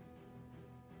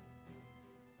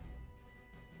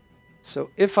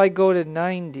 So if I go to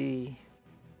 90,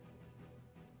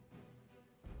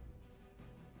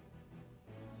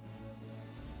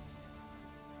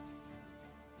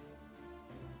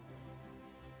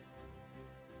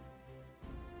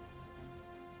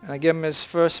 and I give him his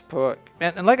first perk,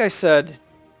 and like I said,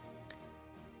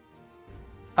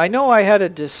 I know I had a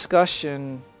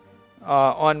discussion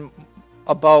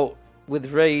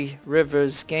with Ray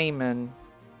Rivers Gaming.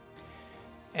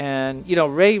 And, you know,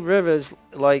 Ray Rivers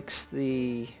likes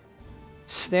the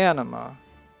stamina.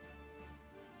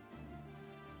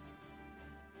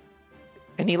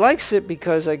 And he likes it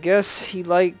because I guess he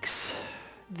likes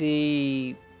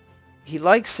it.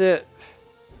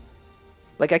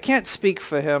 Like, I can't speak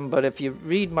for him, but if you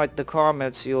read the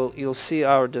comments, you'll see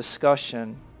our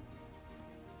discussion.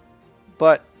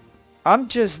 But I'm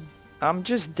just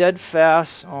dead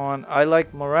fast on I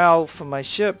like morale for my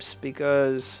ships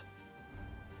because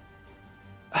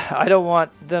I don't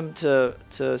want them to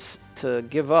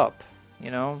give up,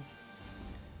 you know.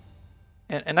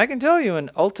 And I can tell you in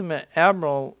Ultimate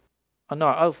Admiral,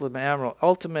 not Ultimate Admiral,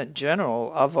 Ultimate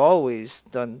General, I've always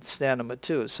done stamina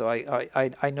too. So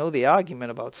I know the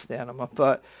argument about stamina,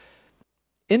 but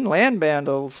in land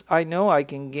battles, I know I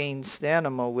can gain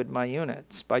stamina with my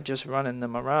units by just running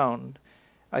them around.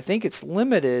 I think it's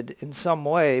limited in some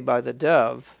way by the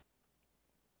dev.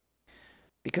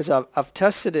 Because I've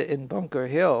tested it in Bunker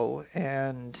Hill,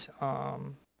 and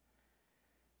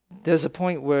there's a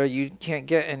point where you can't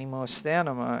get any more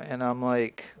stamina, and I'm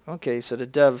like, okay, so the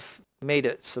dev made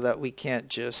it so that we can't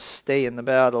just stay in the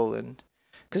battle, and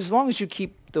because as long as you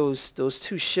keep those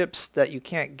 2 ships that you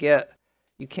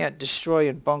can't destroy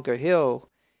in Bunker Hill,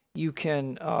 you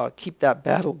can keep that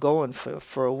battle going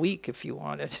for a week if you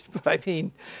wanted. But I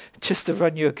mean, just to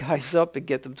run your guys up and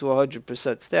get them to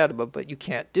 100% stamina, but you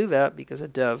can't do that because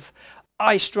of dev.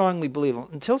 I strongly believe,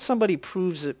 until somebody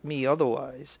proves it me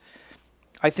otherwise,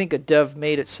 I think a dev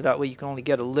made it so that way you can only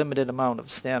get a limited amount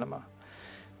of stamina.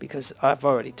 Because I've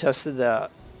already tested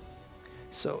that.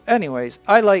 So anyways,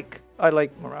 I like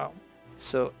morale.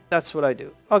 So that's what I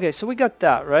do. Okay, so we got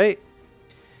that, right?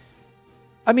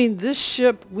 I mean, this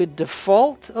ship, with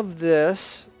default of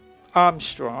this,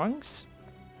 Armstrongs.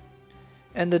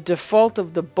 And the default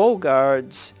of the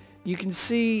Bogards, you can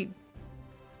see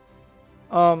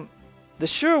the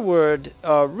Sherwood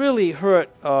really hurt,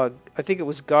 I think it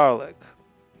was Garlic.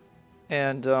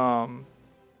 And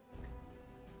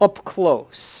up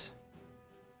close.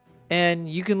 And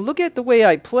you can look at the way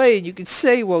I play and you can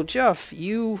say, well, Jeff,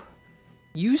 you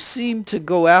seem to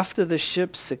go after the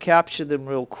ships to capture them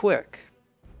real quick.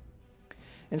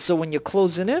 And so when you're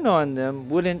closing in on them,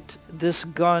 wouldn't this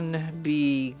gun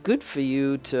be good for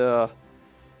you to,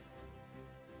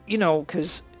 you know,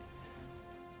 because,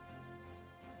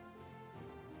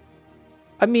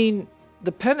 I mean,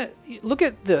 look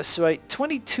at this, right?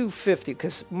 2250,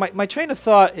 because my train of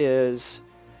thought is,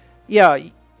 yeah,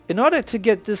 in order to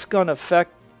get this gun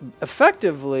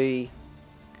effectively,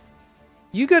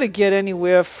 you got to get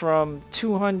anywhere from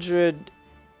 200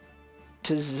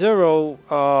 to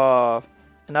 0,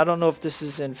 and I don't know if this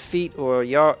is in feet or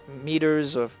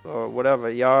meters or whatever,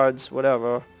 yards,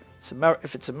 whatever.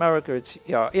 If it's America, it's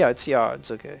yeah, it's yards,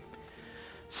 okay.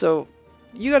 So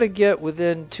you got to get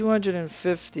within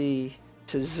 250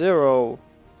 to 0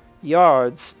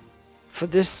 yards for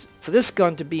this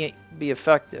gun to be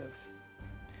effective.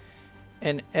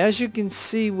 And as you can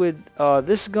see with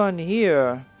this gun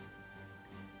here,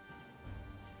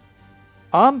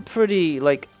 I'm pretty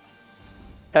like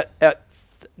at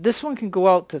this one can go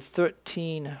out to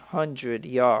 1,300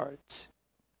 yards.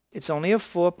 It's only a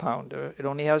 4-pounder. It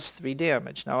only has 3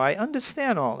 damage. Now I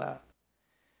understand all that,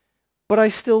 but I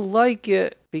still like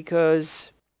it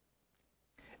because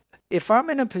if I'm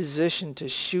in a position to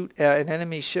shoot at an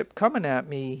enemy ship coming at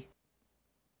me,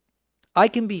 I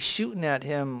can be shooting at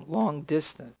him long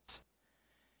distance,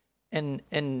 and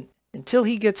until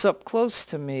he gets up close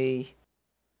to me,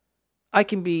 I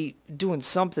can be doing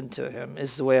something to him,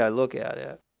 is the way I look at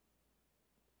it.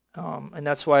 And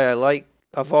that's why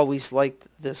I've always liked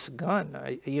this gun,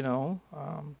 to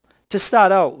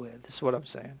start out with, is what I'm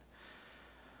saying.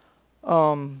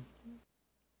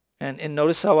 And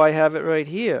notice how I have it right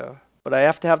here. But I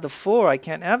have to have the 4. I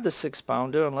can't have the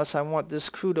 6-pounder unless I want this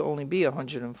crew to only be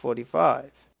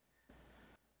 145.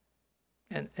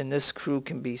 And this crew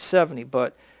can be 70.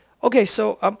 But, okay,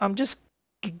 so I'm just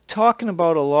talking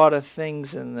about a lot of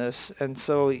things in this. And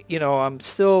so, you know, I'm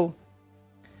still...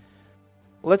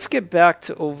 Let's get back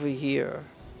to over here.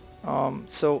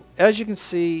 So, as you can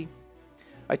see,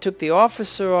 I took the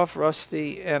officer off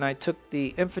Rusty, and I took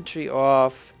the infantry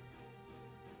off,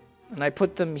 and I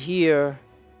put them here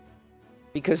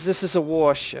because this is a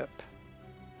warship.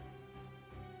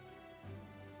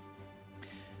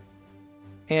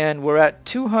 And we're at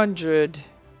 200,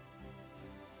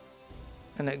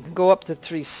 and it can go up to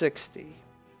 360.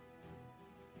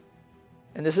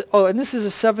 And this is, and this is a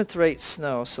 7th rate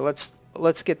snow, so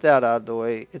let's get that out of the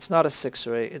way. It's not a 6th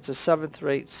rate, it's a 7th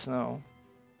rate snow.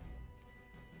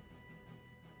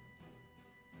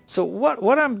 So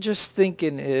what I'm just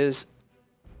thinking is,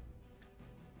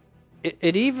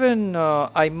 it even,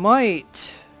 I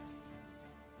might,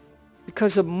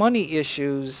 because of money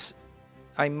issues,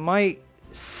 I might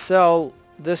sell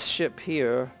this ship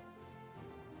here.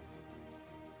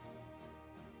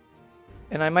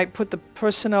 And I might put the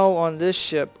personnel on this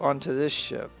ship onto this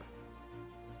ship.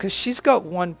 Because she's got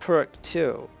 1 perk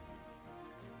too.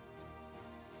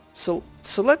 So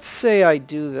let's say I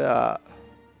do that.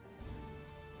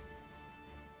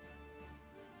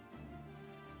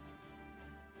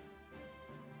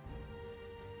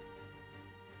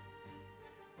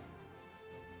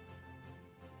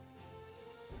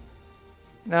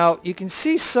 Now you can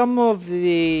see some of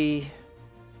the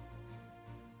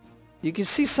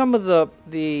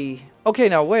okay,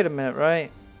 now wait a minute, right?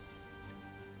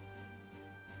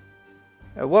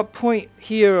 At what point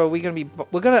here are we going to be...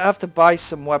 We're going to have to buy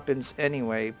some weapons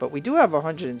anyway, but we do have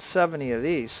 170 of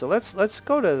these, so let's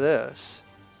go to this.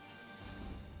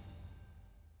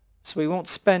 So we won't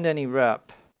spend any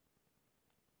rep.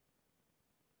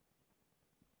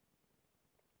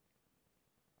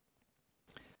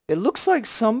 It looks like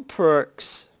some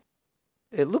perks...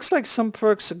 It looks like some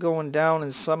perks are going down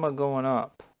and some are going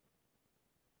up.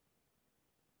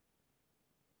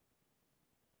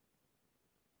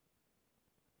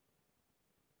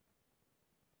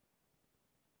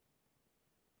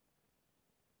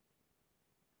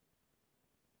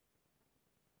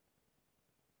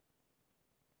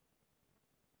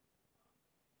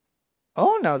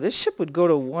 Oh, now this ship would go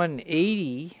to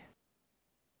 180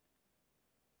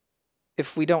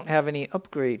 if we don't have any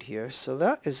upgrade here. So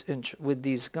that is with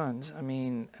these guns. I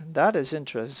mean, that is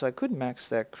interesting. So I could max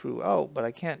that crew out, but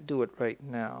I can't do it right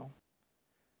now.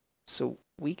 So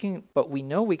we can, but we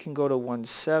know we can go to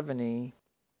 170.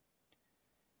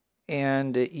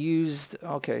 and it used,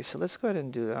 okay, so let's go ahead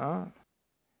and do that.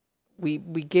 We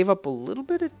gave up a little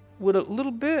bit with a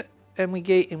little bit, and we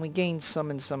gained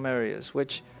some in some areas,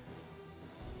 which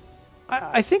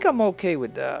I think I'm okay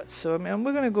with that. So I mean,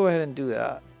 we're gonna go ahead and do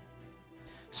that.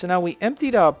 So now we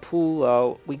emptied our pool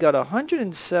out. We got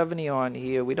 170 on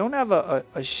here. We don't have a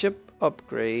ship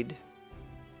upgrade.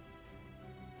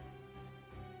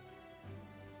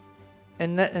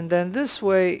 And then this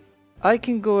way, I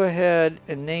can go ahead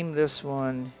and name this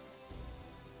one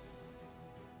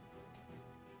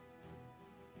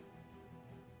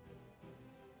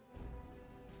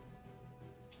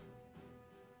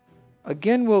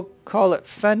again. We'll call it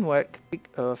Fenwick.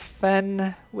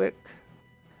 Fenwick.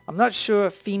 I'm not sure.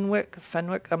 Fenwick.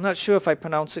 I'm not sure if I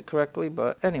pronounce it correctly,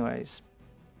 but anyways.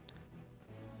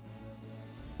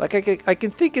 Like I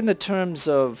can think in the terms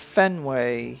of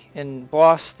Fenway in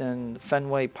Boston.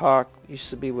 Fenway Park used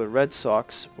to be where Red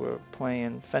Sox were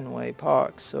playing, Fenway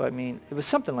Park. So I mean, it was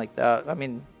something like that. I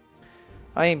mean,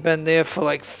 I ain't been there for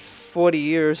like 40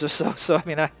 years or so. So I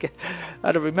mean, I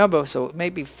don't remember. So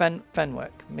maybe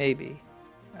Fenwick, maybe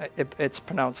it's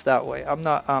pronounced that way. I'm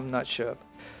not sure.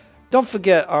 Don't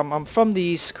forget, I'm from the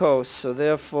East Coast, so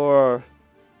therefore,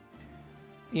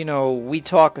 you know, we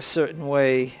talk a certain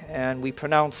way and we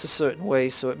pronounce a certain way,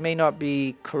 so it may not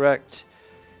be correct.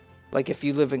 Like if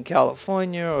you live in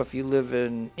California or if you live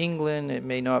in England, it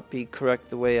may not be correct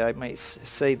the way I might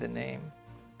say the name.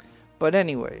 But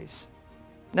anyways,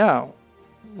 now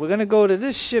we're going to go to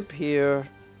this ship here.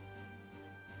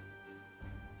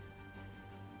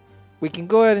 We can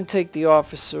go ahead and take the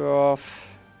officer off.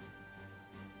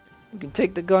 We can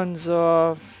take the guns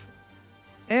off.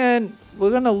 And we're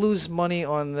going to lose money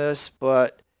on this,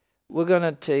 but we're going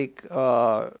to take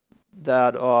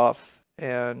that off.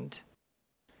 But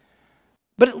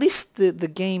at least the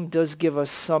game does give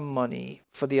us some money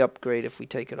for the upgrade if we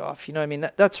take it off. You know what I mean?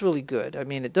 That's really good. I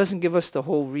mean, it doesn't give us the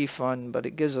whole refund, but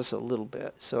it gives us a little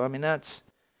bit. So, I mean, that's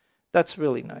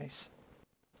really nice.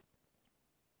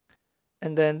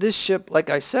 And then this ship, like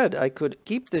I said, I could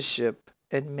keep this ship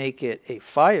and make it a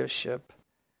fire ship.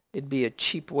 It'd be a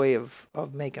cheap way of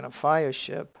making a fire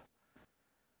ship.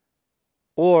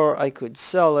 Or I could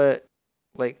sell it.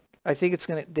 Like, I think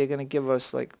they're gonna give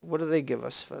us, like, what do they give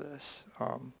us for this?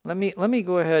 Let me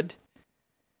go ahead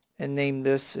and name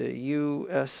this a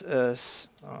USS.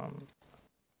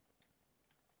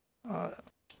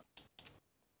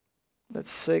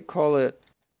 Let's say call it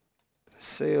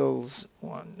Sales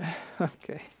 1.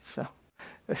 Okay, so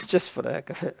it's just for the heck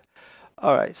of it.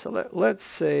 All right, so let's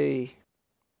say,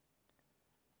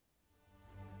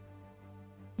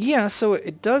 yeah, so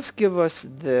it does give us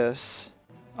this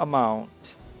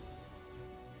amount.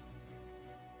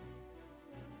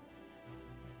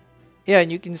 Yeah,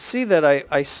 and you can see that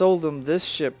I sold them this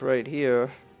ship right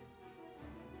here.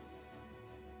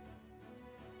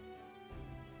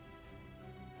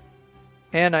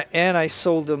 And I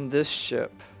sold them this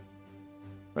ship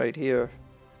right here.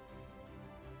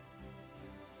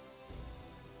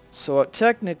 So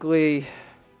technically,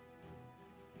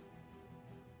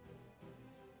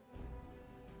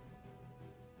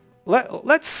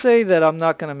 let's say that I'm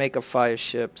not going to make a fire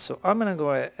ship. So I'm going to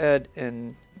go ahead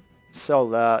and sell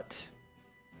that.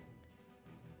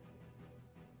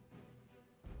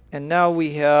 And now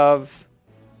we have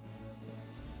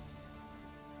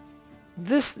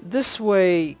this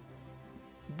way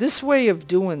of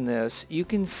doing this. You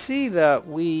can see that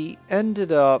we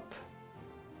ended up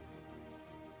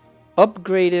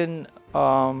upgrading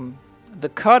the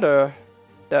cutter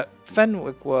that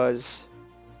Fenwick was,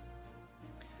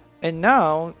 and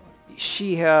now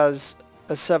she has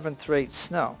a 7th rate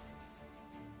snow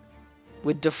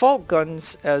with default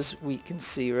guns, as we can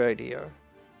see right here.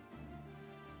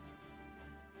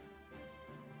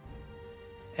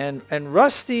 And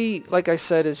Rusty, like I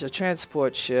said, is a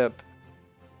transport ship.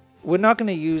 We're not going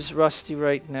to use Rusty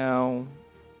right now.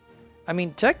 I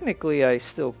mean, technically I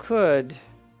still could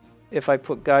if I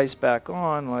put guys back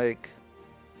on. Like,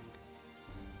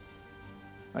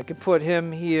 I could put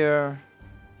him here.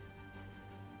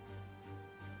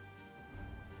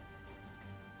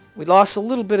 We lost a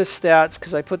little bit of stats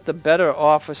because I put the better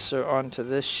officer onto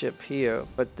this ship here.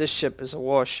 But this ship is a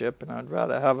warship, and I'd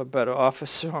rather have a better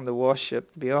officer on the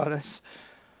warship, to be honest.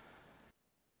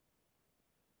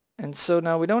 And so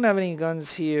now we don't have any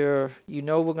guns here. You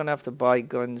know we're going to have to buy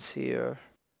guns here.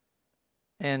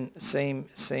 And same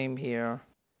here.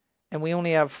 And we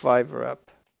only have 5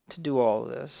 rep to do all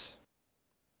this.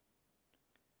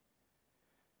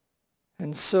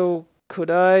 And so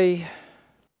could I...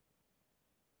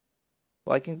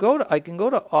 Well, I can go to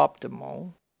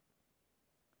optimal,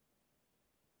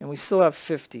 And we still have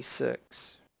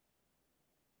 56.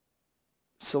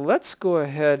 So let's go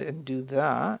ahead and do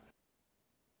that.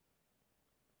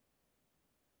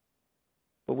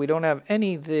 But we don't have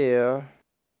any there.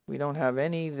 We don't have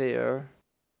any there.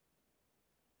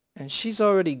 And she's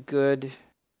already good.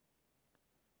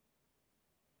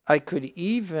 I could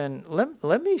even,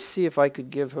 let me see if I could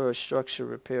give her a structure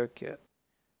repair kit.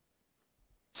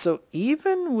 So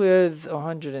even with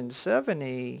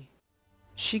 170,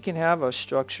 she can have a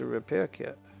structure repair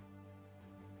kit.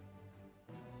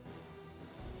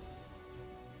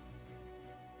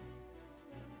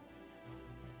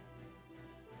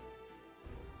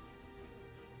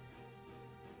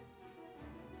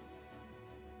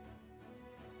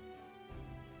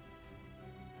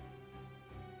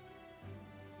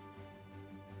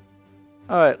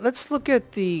 All right, let's look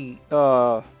at the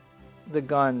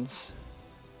guns.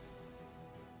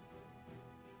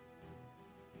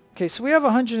 Okay, so we have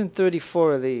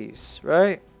 134 of these,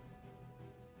 right?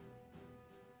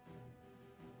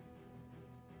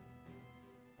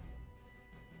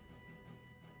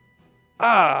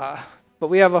 But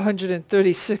we have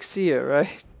 136 here,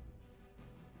 right?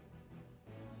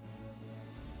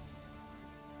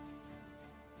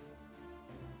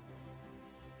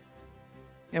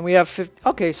 And we have 50.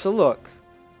 Okay, so look.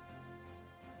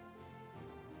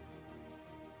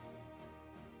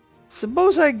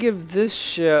 Suppose I give this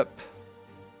ship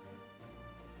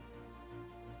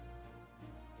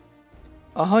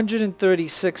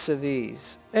 136 of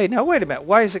these. Hey, now wait a minute.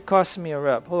 Why is it costing me a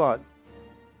rep? Hold on.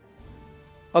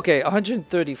 Okay,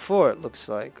 134 it looks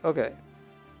like. Okay.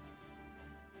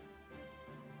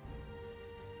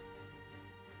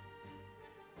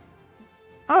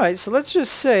 Alright, so let's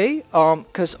just say,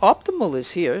 because optimal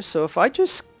is here, so if I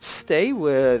just stay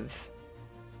with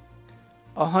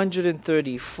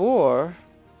 134,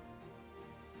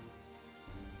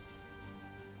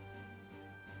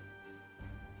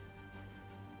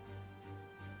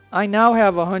 I now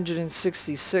have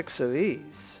 166 of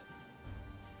these.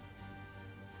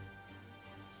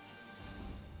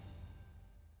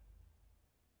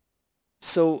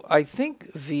 So I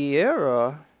think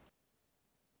Vieira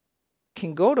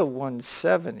can go to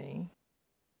 170.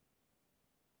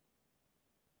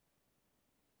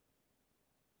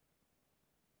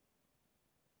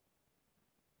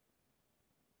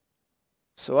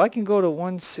 So I can go to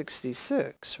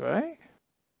 166, right?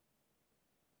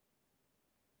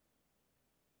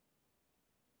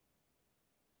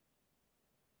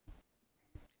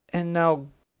 And now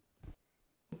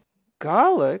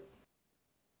Garlic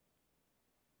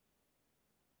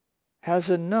has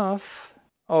enough.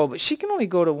 Oh, but she can only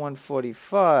go to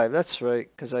 145. That's right,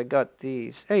 because I got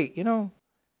these. Hey, you know,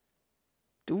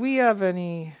 do we have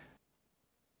any?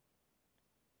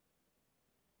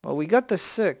 Well, we got the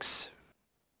 6.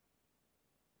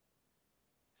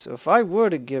 So if I were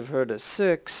to give her the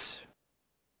 6,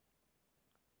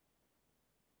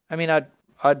 I mean,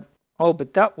 oh,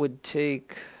 but that would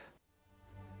take.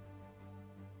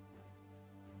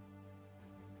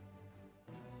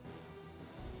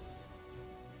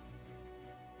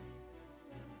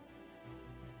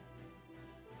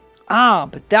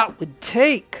 But that would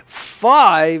take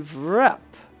 5 rep.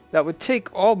 That would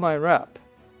take all my rep.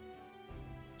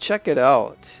 Check it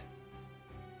out.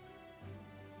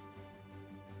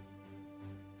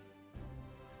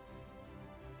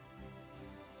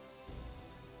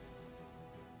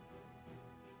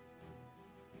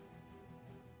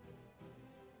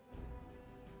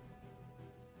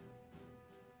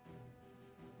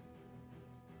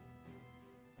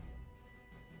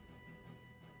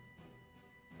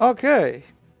 Okay.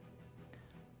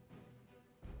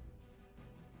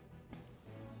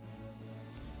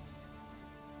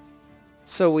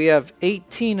 So we have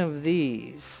 18 of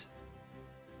these.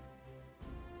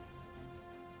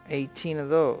 18 of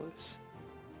those.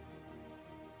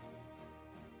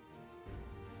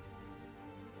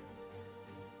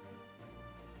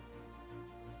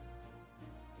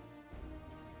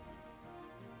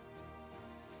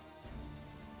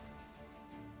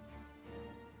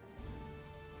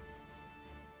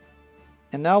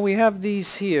 And now we have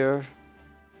these here.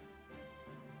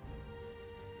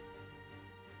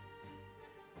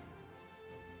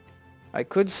 I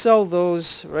could sell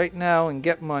those right now and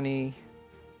get money.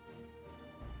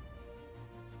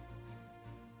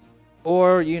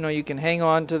 Or, you know, you can hang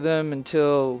on to them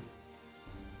until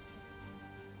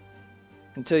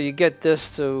you get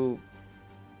this to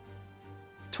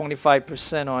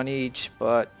 25% on each.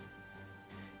 But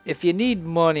if you need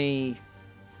money,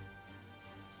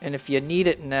 and if you need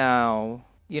it now,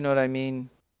 you know what I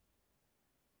mean?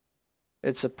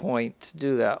 it's a point to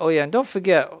do that. Oh yeah, and don't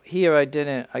forget, here I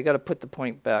got to put the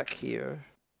point back here.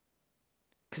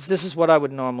 Because this is what I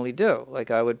would normally do. Like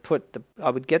I would get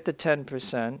the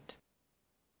 10%.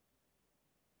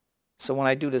 So when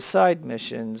I do the side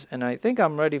missions, and I think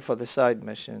I'm ready for the side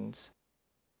missions.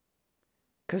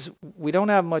 Because we don't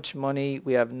have much money,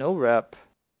 we have no rep.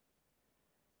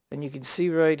 And you can see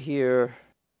right here,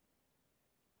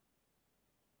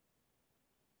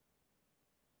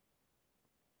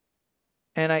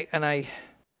 and I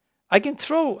can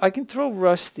throw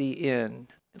Rusty in.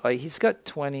 Like he's got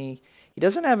 20. He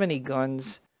doesn't have any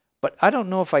guns, but I don't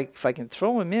know if I can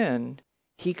throw him in,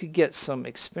 he could get some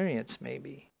experience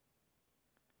maybe.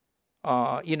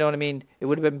 You know what I mean? It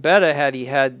would have been better had he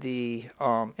had the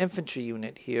infantry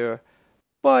unit here,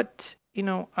 but you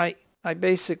know, I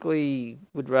basically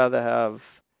would rather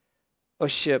have a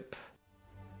ship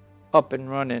up and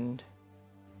running.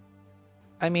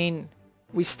 I mean,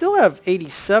 we still have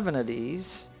 87 of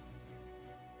these,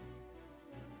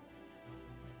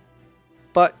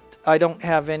 but I don't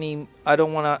have any. I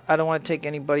don't want to take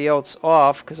anybody else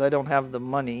off because I don't have the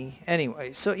money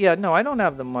anyway. So yeah, no, I don't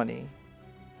have the money.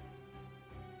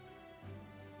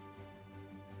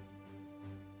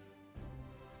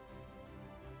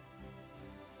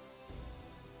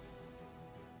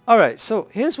 All right, so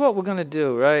here's what we're gonna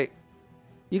do, right?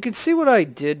 You can see what I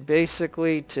did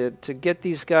basically to get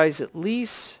these guys at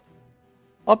least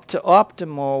up to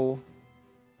optimal.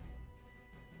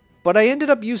 But I ended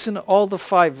up using all the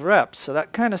 5 reps, so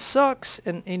that kind of sucks.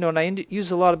 And you know, and I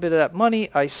used a lot of bit of that money.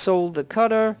 I sold the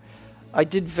cutter. I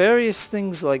did various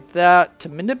things like that to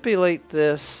manipulate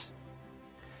this.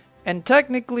 And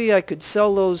technically, I could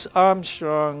sell those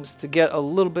Armstrongs to get a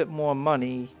little bit more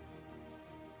money.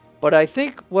 But I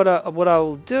think what I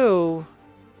will do.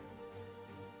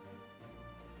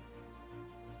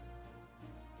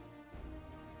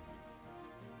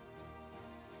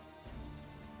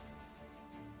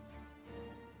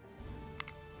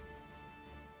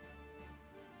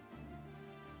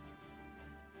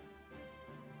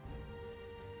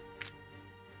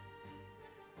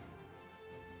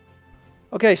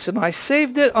 Okay, so now I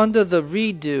saved it under the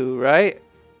redo, right?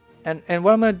 And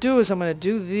what I'm going to do is I'm going to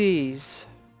do these.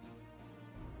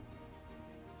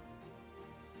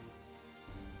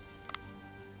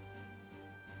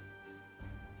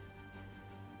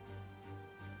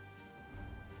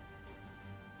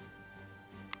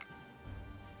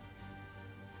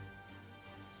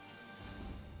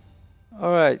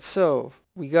 Alright, so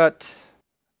we got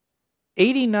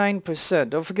 89%.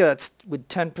 Don't forget that's with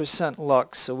 10%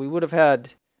 luck, so we would have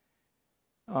had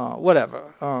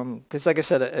whatever. Because like I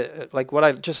said, like what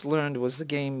I just learned was the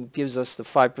game gives us the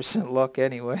 5% luck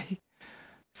anyway.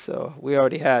 So we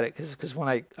already had it because when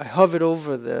I hovered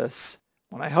over this,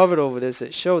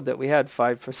 it showed that we had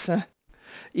 5%.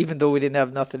 Even though we didn't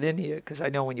have nothing in here, because I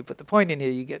know when you put the point in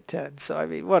here, you get 10. So I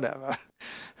mean, whatever.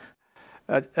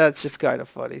 That's just kind of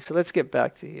funny. So let's get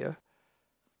back to here.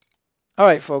 All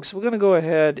right, folks, we're going to go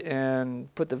ahead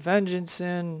and put the Vengeance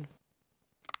in.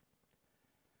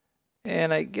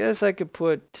 And I guess I could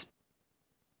put...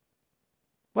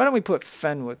 Why don't we put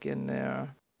Fenwick in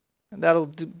there? And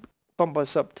that'll bump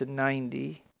us up to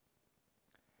 90.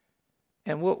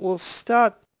 And we'll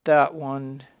start that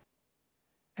one.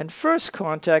 And first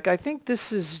contact, I think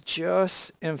this is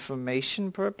just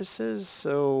information purposes.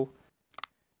 So...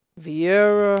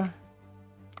 Vieira,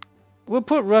 we'll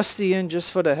put Rusty in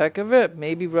just for the heck of it.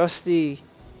 Maybe Rusty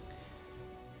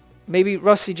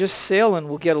just sailing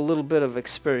will get a little bit of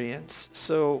experience.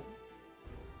 So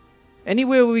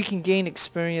anywhere we can gain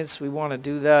experience, we want to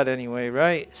do that anyway,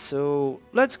 right? So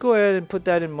let's go ahead and put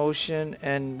that in motion,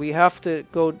 and we have to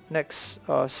go next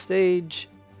stage.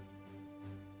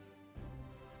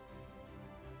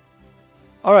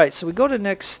 Alright, so we go to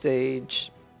next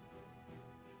stage.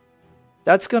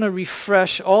 That's going to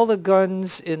refresh all the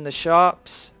guns in the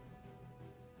shops.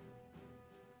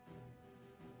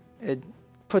 It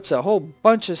puts a whole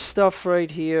bunch of stuff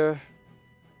right here.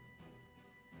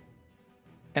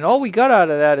 And all we got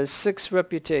out of that is 6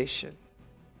 reputation.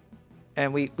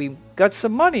 And we got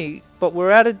some money, but we're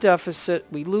at a deficit.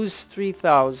 We lose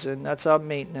 3,000. That's our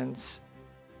maintenance.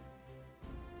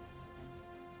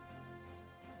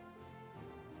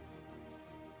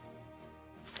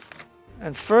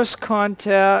 And first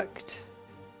contact.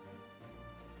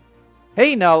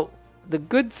 Hey, now, the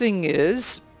good thing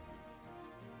is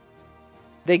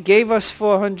they gave us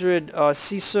 400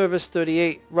 Sea Service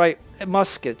 38 right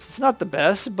muskets. It's not the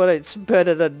best, but it's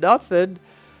better than nothing.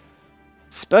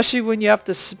 Especially when you have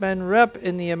to spend rep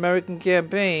in the American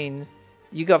campaign.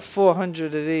 You got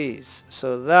 400 of these.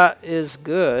 So that is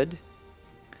good.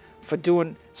 for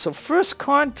doing, so First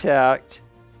Contact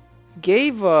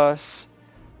gave us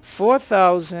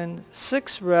 4,000,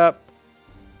 6 rep,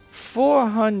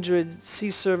 400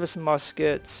 sea service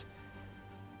muskets,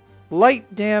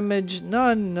 light damage,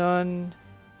 none.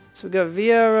 So we got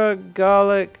Vieira,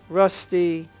 Garlic,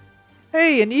 Rusty.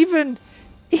 Hey, and even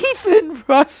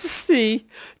Rusty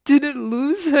didn't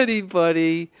lose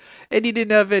anybody, and he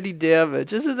didn't have any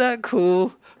damage. Isn't that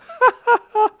cool?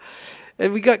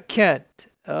 And we got Kent.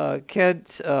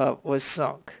 Kent was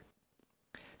sunk.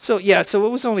 So yeah, so it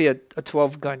was only a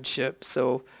 12 gun ship.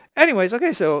 So anyways,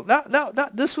 okay, so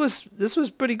this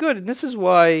was pretty good, and this is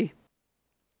why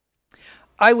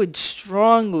I would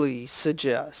strongly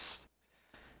suggest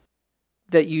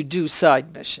that you do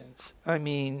side missions. I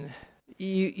mean,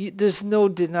 there's no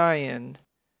denying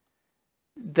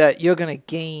that you're going to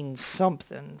gain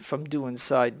something from doing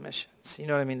side missions. You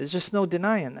know what I mean? There's just no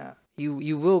denying that.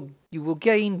 You will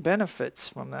gain benefits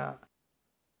from that.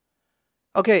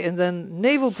 Okay, and then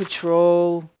Naval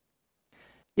Patrol.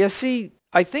 Yeah, see,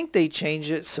 I think they changed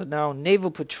it, so now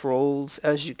Naval Patrols,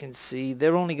 as you can see,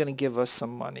 they're only going to give us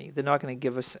some money. They're not going to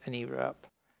give us any rep.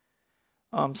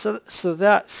 So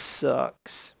that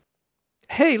sucks.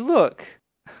 Hey, look.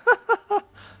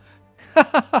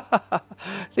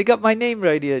 They got my name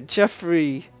right here,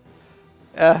 Jeffrey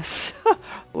S.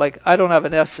 Like, I don't have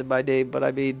an S in my name, but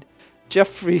I mean,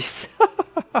 Jeffrey's.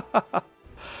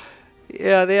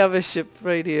 Yeah, they have a ship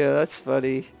right here. That's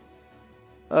funny.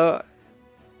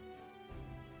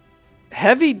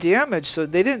 Heavy damage, so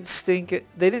they didn't sink it.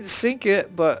 They didn't sink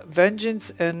it, but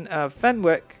Vengeance and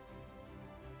Fenwick,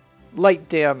 light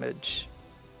damage.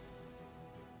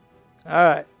 All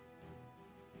right.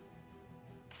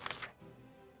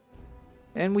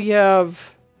 And we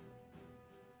have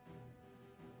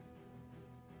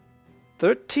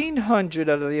 1,300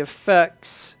 out of the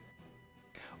effects.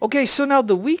 Okay, so now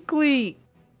the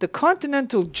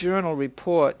Continental Journal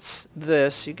reports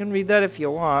this. You can read that if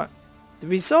you want. The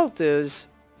result is,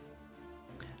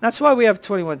 that's why we have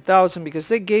 21,000, because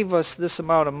they gave us this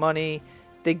amount of money.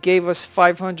 They gave us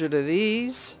 500 of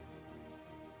these.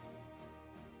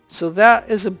 So that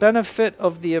is a benefit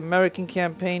of the American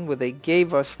campaign where they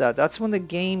gave us that. That's when the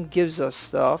game gives us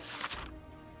stuff.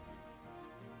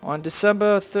 On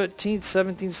December 13th,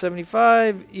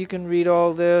 1775, you can read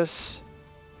all this.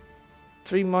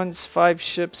 3 months, 5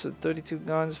 ships with 32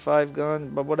 guns, 5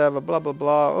 guns, but whatever, blah, blah,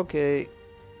 blah. Okay.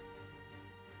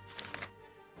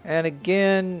 And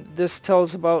again, this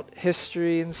tells about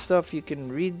history and stuff. You can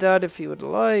read that if you would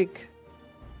like.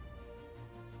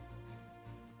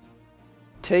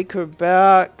 Take her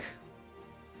back.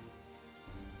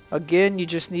 Again, you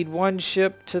just need 1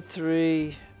 ship to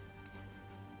 3.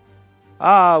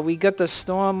 Ah, we got the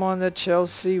storm on the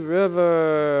Chelsea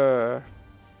River.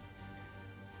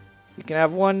 You can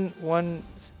have one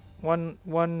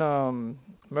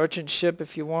merchant ship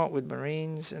if you want with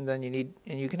Marines, and then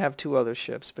you can have 2 other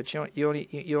ships, but you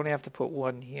only have to put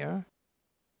 1 here.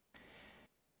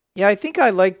 Yeah, I think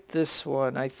I like this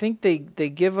one. I think they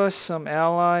give us some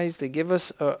allies. They give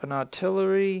us an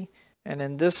artillery, and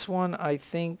in this one, I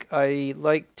think I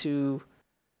like to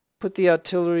put the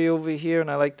artillery over here,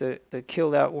 and I like to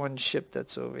kill that 1 ship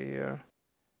that's over here.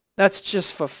 That's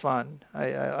just for fun.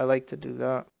 I like to do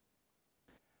that.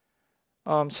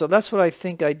 So that's what I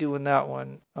think I do in that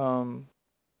one.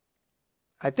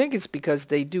 I think it's because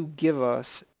they do give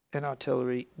us an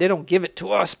artillery. They don't give it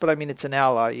to us, but I mean it's an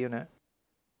ally unit.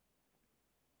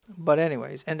 But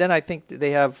anyways, and then I think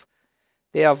they have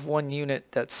 1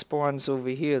 unit that spawns over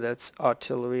here that's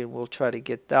artillery, and we'll try to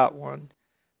get that one,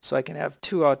 so I can have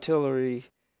 2 artillery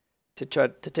to try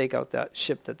to take out that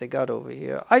ship that they got over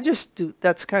here. I just do,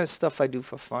 that's kind of stuff I do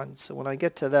for fun. So when I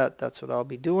get to that, that's what I'll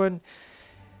be doing.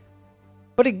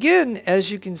 But again,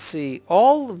 as you can see,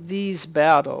 all of these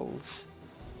battles,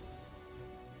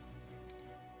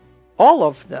 all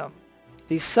of them,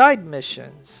 these side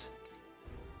missions,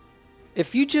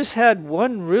 if you just had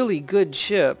 1 really good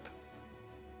ship,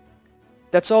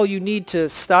 that's all you need to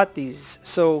start these.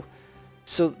 So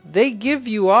they give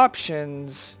you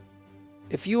options.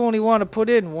 If you only want to put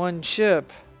in 1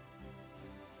 ship,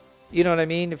 you know what I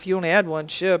mean? If you only had 1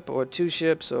 ship or 2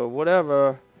 ships or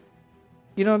whatever,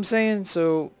 you know what I'm saying?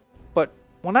 So, but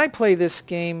when I play this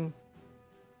game,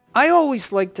 I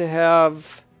always like to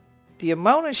have the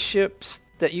amount of ships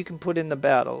that you can put in the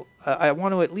battle. I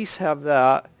want to at least have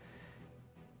that.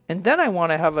 And then I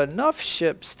want to have enough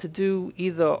ships to do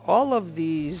either all of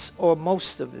these or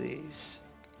most of these.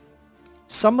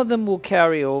 Some of them will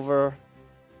carry over,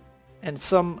 and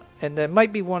there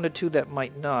might be 1 or 2 that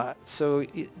might not. So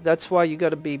that's why you got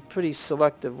to be pretty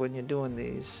selective when you're doing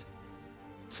these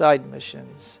side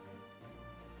missions.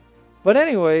 But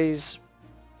anyways,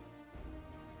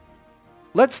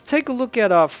 let's take a look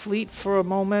at our fleet for a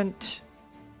moment.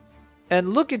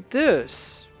 And look at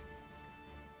this.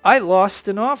 I lost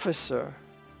an officer.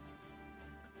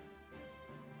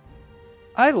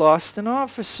 I lost an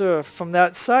officer from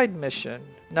that side mission.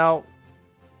 Now,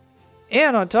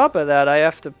 and on top of that, I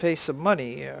have to pay some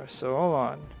money here. So hold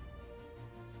on.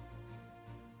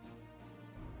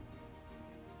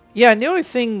 Yeah, and the only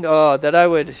thing that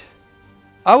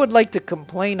I would like to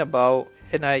complain about,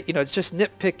 and it's just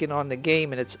nitpicking on the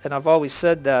game, and I've always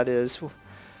said that, is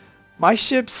my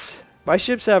ships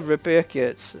have repair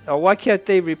kits. Why can't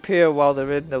they repair while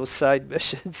they're in those side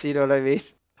missions? You know what I mean?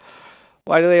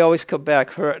 Why do they always come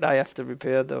back hurt and I have to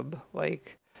repair them?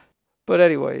 Like, but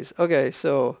anyways, okay,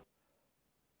 so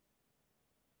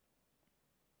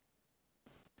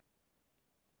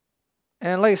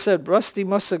and like I said, Rusty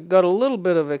must have got a little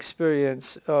bit of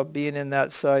experience being in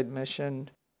that side mission.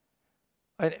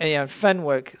 And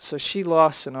Fenwick, so she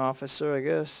lost an officer, I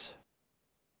guess.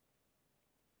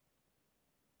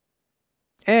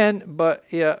 But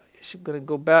yeah, she's gonna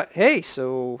go back. Hey,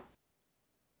 so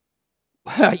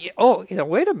oh,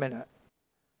 wait a minute.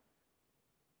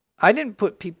 I didn't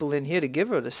put people in here to give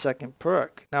her the second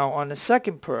perk. Now on the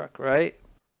second perk, right?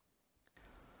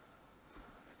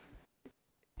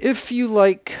 If you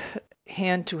like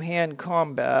hand-to-hand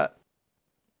combat,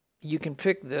 you can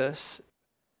pick this.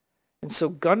 And so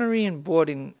gunnery and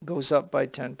boarding goes up by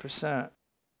 10%.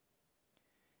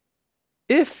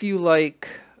 If you like,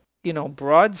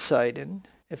 broadsiding,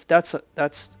 if that's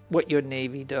what your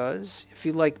Navy does, if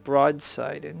you like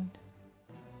broadsiding,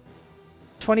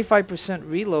 25%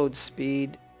 reload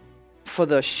speed for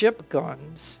the ship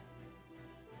guns,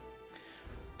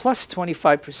 plus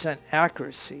 25%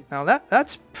 accuracy. Now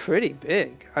that's pretty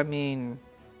big. I mean,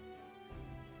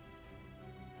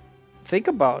 think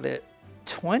about it.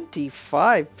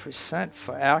 25%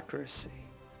 for accuracy.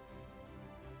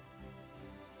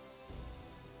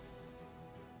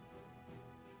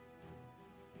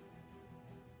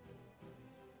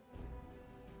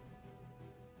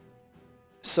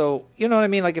 So, you know what I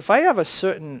mean? Like if I have a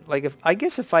certain,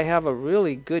 if I have a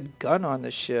really good gun on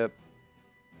the ship,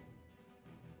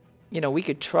 we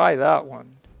could try that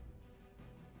one.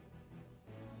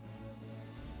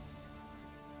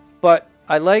 But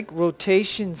I like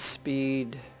rotation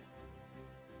speed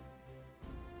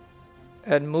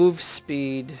and move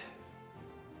speed.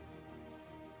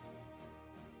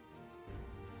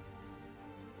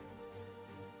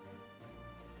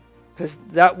 Because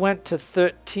that went to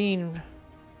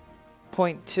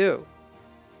 13.2.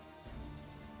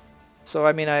 So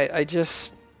I mean, I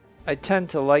tend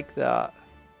to like that.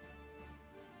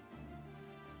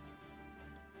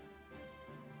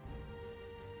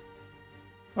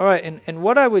 Alright, and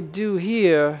what I would do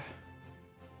here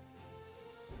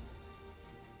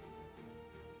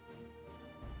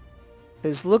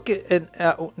is look at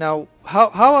now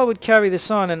how I would carry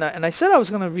this on, and I said I was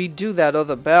going to redo that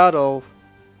other battle.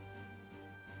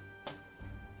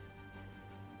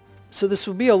 So this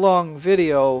will be a long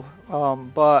video,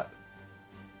 but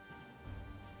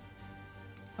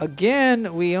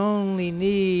again, we only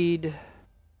need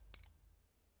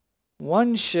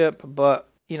one ship, but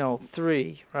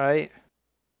 3, right?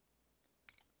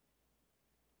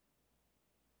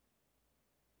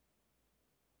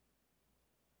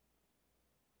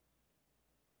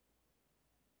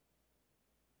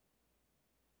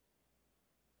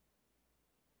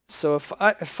 So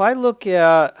if I look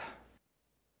at,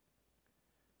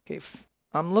 okay,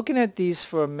 I'm looking at these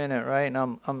for a minute, right?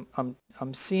 And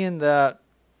I'm seeing that,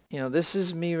 this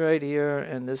is me right here,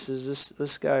 and this is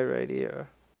this guy right here.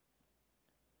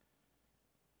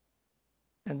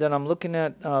 And then I'm looking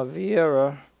at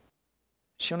Vieira.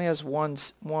 She only has one.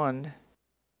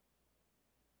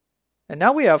 And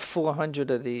now we have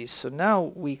 400 of these. So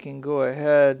now we can go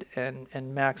ahead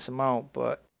and max them out.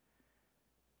 But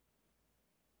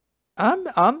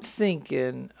I'm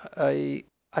thinking I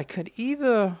could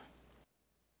either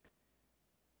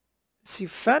see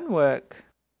Fenwick.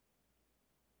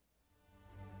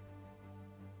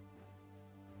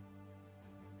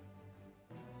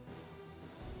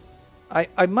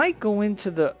 I might go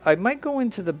into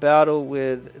the battle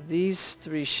with these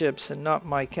 3 ships and not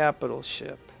my capital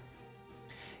ship.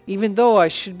 Even though I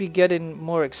should be getting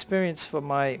more experience for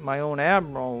my own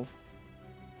Admiral.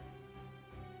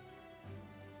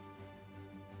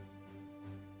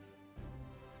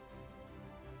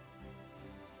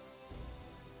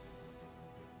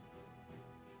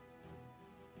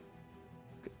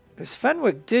 Because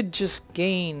Fenwick did just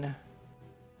gained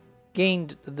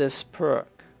this perk.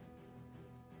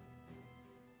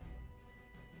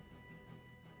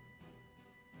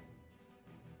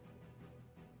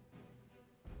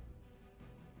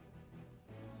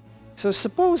 So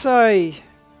suppose I...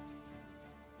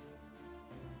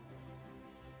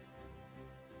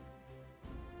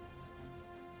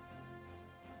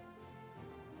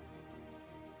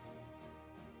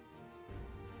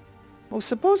 Well,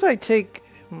 suppose I take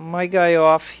my guy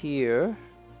off here.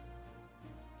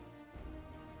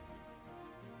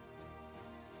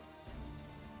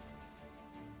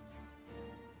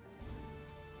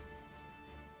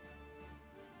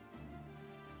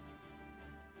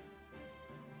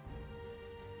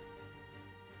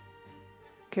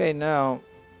 Okay, now,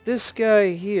 this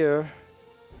guy here,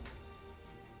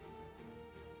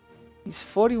 he's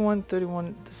 41,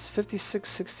 31, this is 56,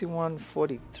 61,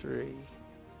 43.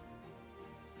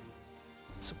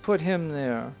 So put him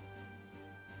there.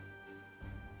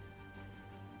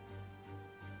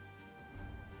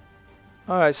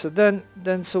 Alright, so then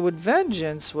so with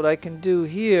vengeance, what I can do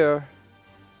here,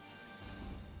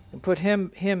 and put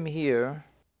him here.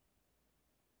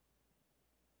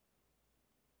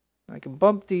 I can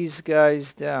bump these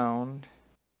guys down.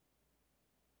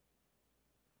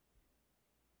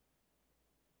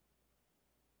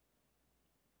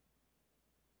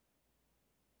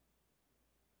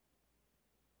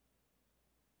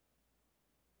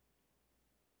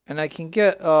 And I can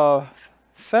get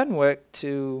Fenwick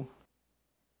to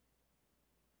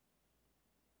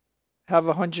have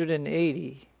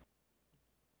 180.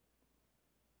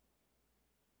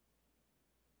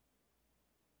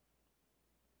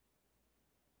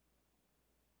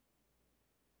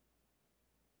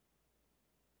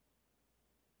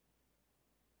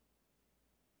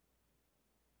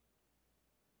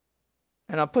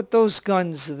 And I'll put those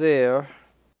guns there.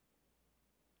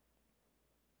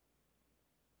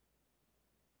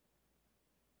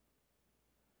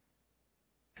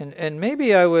 And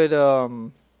maybe I would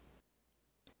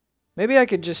maybe I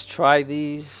could just try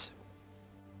these.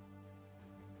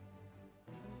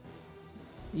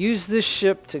 Use this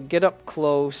ship to get up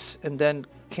close and then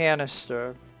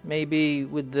canister. Maybe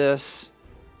with this.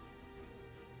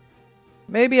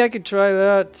 Maybe I could try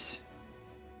that.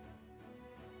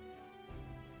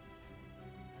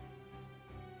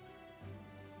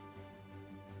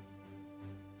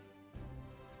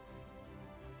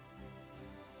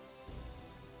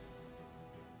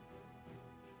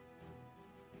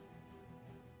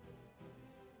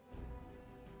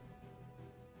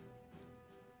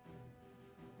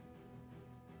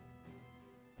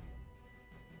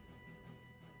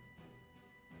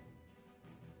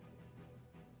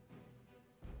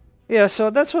 Yeah, so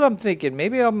that's what I'm thinking.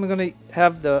 Maybe I'm going to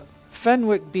have the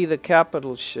Fenwick be the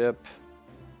capital ship.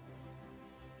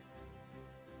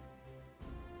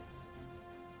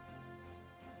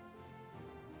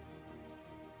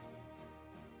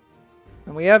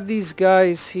 And we have these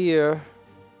guys here.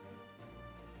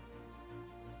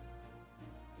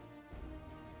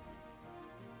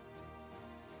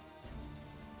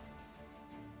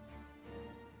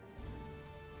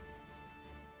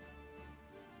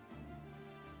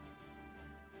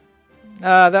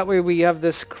 That way we have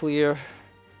this clear.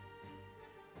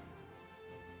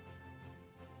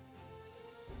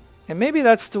 And maybe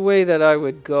that's the way that I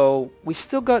would go. We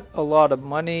still got a lot of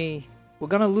money. We're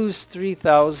gonna lose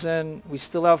 3,000. We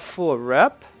still have 4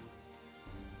 rep.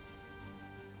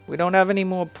 We don't have any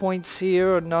more points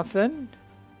here or nothing.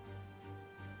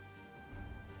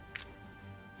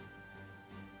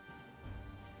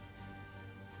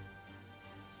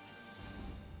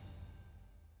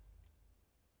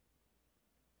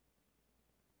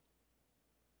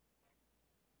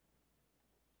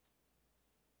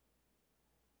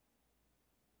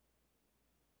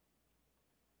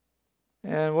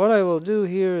 And what I will do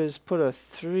here is put a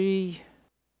 3.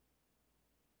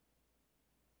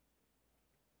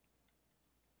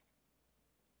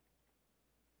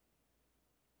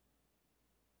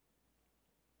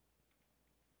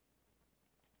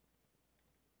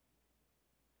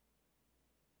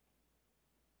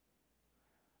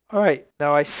 All right,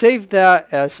 now I saved that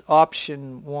as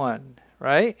option 1,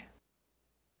 right?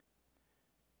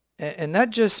 And that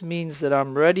just means that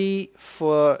I'm ready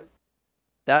for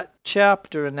that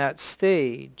chapter and that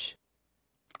stage.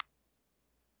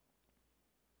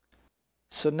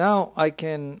 So now I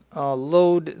can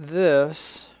load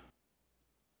this,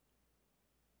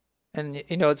 and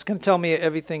you know it's going to tell me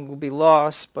everything will be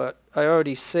lost, but I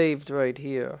already saved right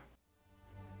here.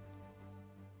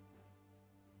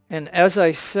 And as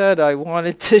I said, I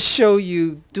wanted to show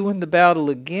you doing the battle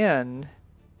again,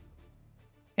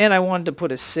 and I wanted to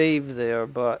put a save there,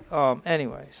 but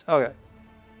anyways, okay.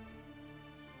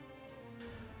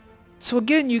 So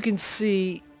again, you can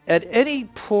see at any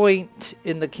point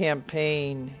in the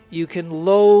campaign, you can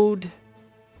load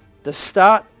the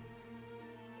start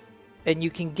and you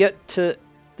can get to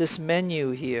this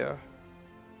menu here.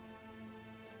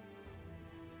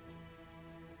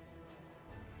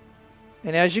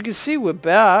 And as you can see, we're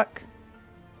back,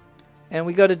 and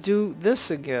we got to do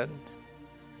this again.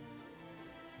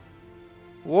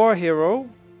 War hero.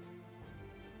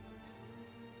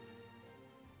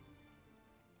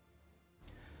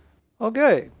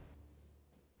 Okay.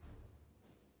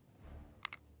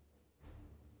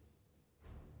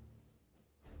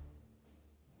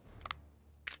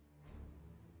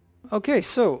 Okay,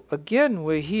 so again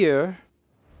we're here,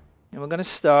 and we're going to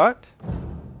start.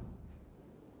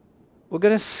 We're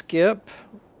going to skip.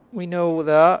 We know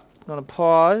that. I'm going to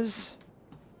pause.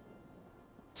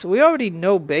 So we already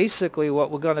know basically what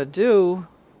we're going to do,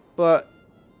 but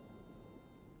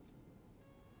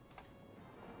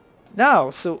now,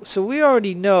 so we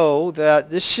already know that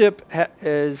this ship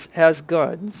has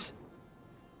guns.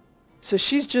 So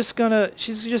she's just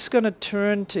gonna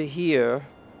turn to here.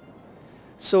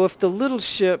 So if the little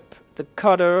ship, the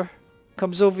cutter,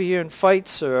 comes over here and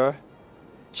fights her,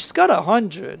 she's got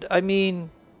 100. I mean,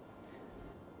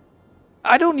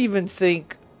 I don't even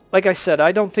think, like I said,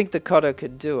 I don't think the cutter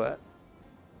could do it.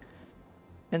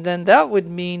 And then that would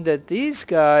mean that these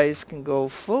guys can go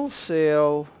full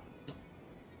sail.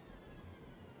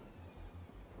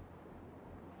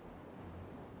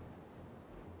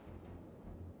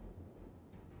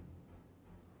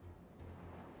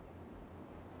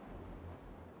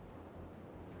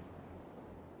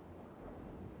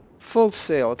 Full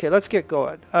sail. Okay, let's get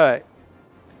going. All right.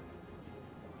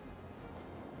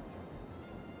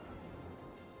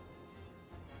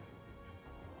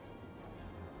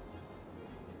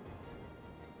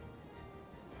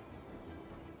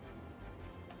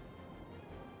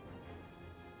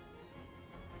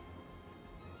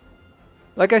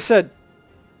 Like I said,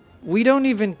 we don't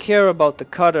even care about the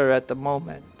cutter at the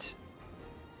moment.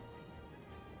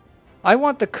 I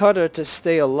want the cutter to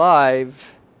stay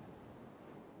alive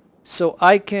so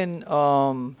I can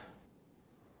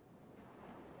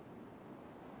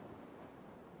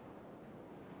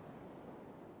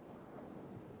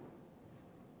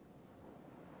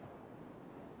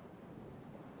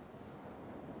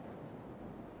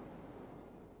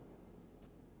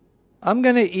I'm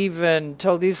gonna even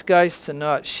tell these guys to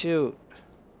not shoot.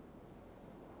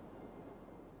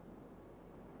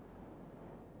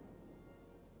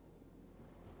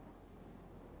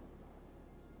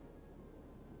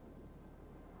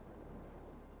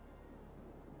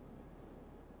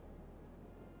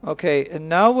 Okay, and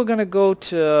now we're gonna go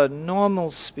to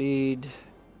normal speed.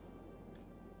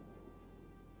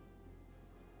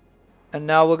 And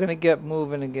now we're gonna get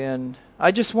moving again.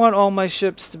 I just want all my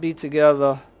ships to be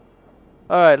together.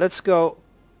 Alright, let's go.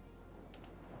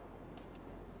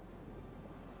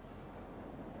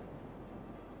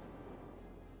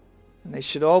 And they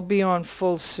should all be on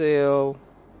full sail.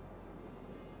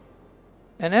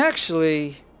 And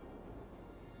actually,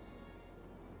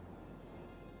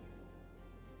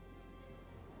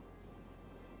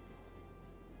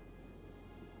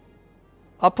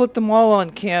 I'll put them all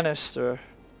on canister.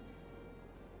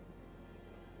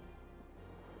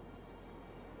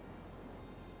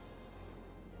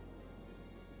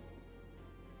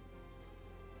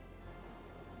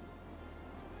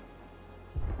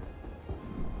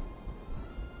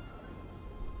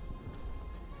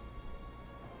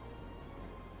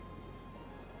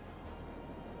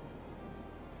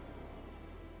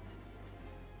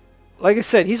 Like I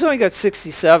said, he's only got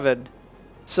 67.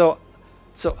 So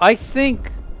I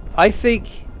think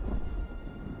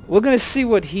we're going to see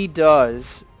what he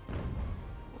does.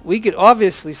 We could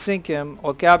obviously sink him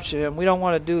or capture him. We don't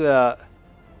want to do that.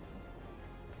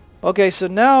 Okay, so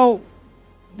now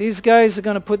these guys are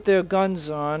going to put their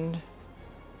guns on.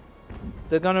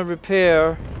 They're going to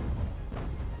repair.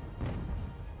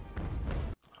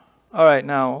 Alright,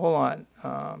 now, hold on.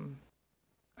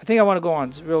 I think I want to go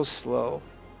on real slow.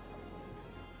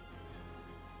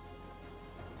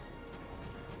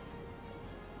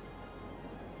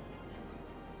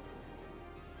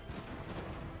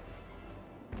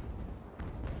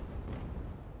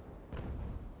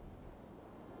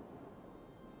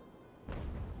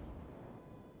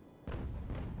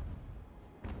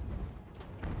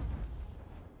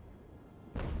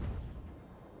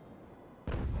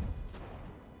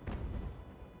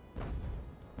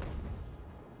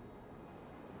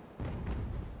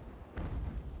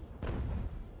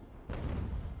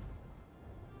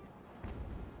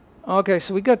 Okay,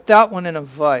 so we got that one in a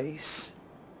vice.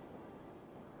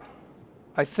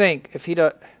 I think if he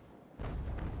does.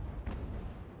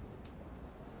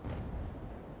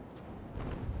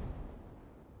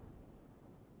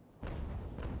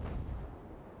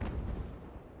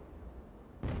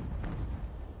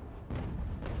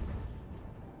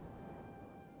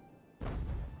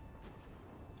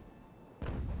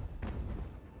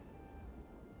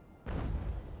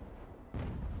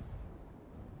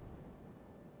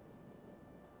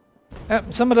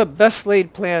 Some of the best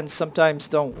laid plans sometimes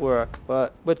don't work,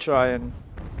 but we're trying.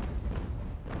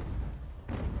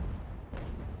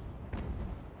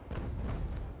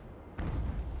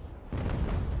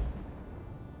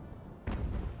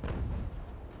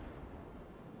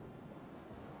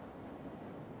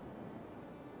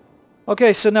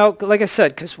 Okay, so now, like I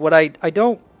said, because what I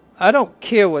don't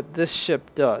care what this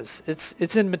ship does.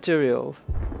 It's immaterial.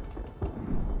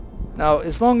 Now,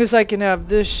 as long as I can have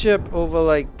this ship over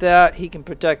like that, he can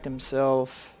protect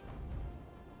himself.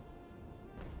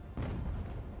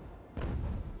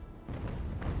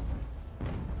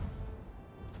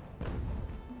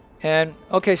 And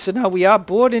okay, so now we are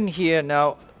boarding here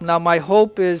now. Now my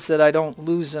hope is that I don't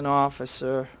lose an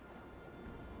officer.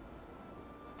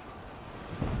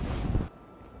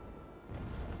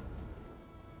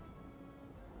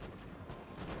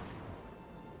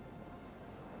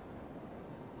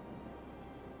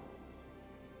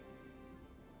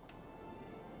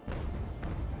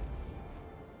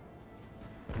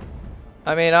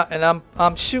 I mean,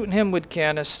 I'm shooting him with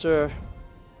canister.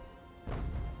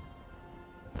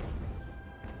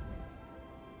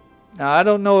 Now I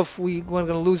don't know if we're going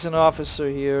to lose an officer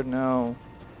here. No.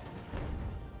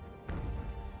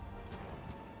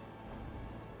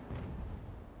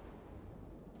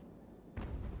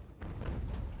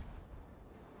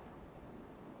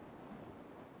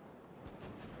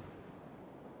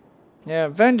 Yeah,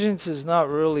 vengeance is not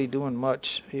really doing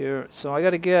much here, so I got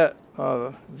to get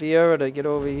Vieira to get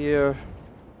over here.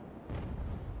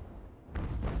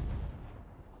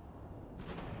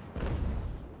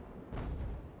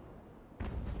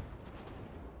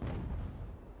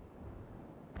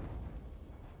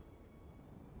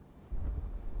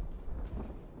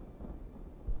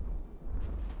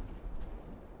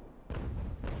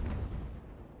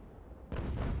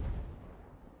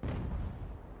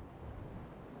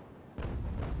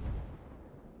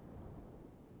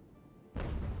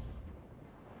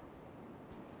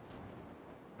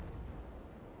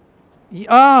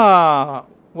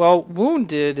 Well,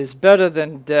 wounded is better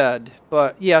than dead,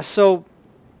 but yeah, so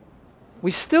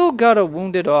we still got a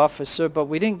wounded officer, but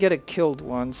we didn't get a killed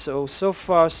one, so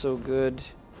far so good.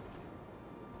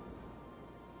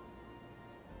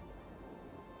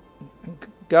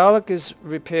 Garlic is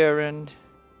repairing.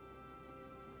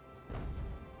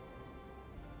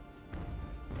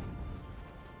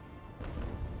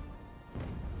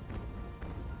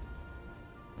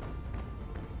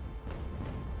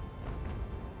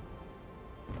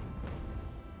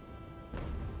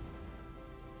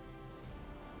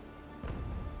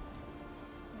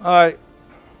 Alright.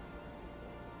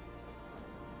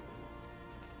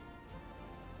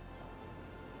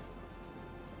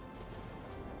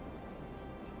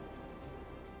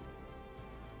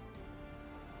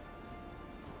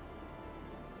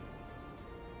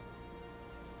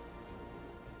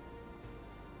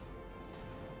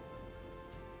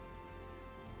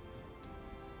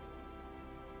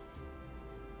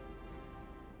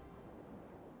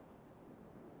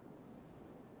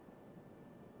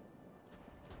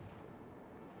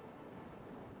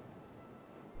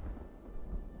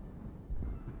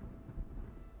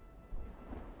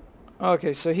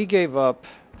 Okay, so he gave up.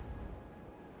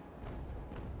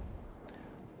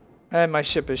 And my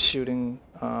ship is shooting.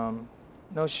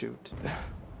 No shoot.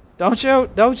 Don't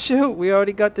shoot! Don't shoot! We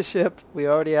already got the ship. We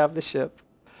already have the ship.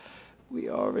 We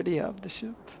already have the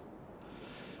ship.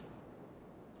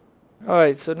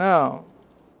 Alright, so now.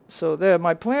 So there,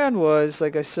 my plan was,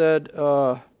 like I said,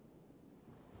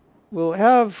 we'll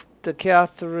have the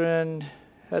Catherine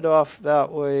head off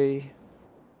that way.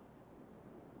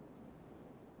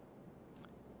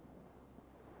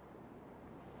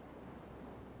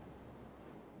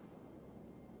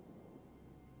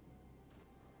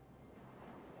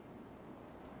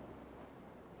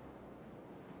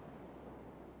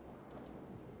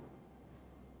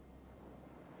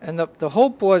 And the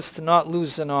hope was to not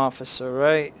lose an officer,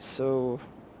 right? So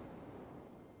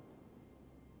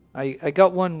I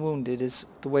got one wounded is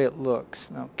the way it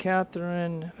looks. Now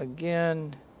Catherine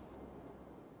again.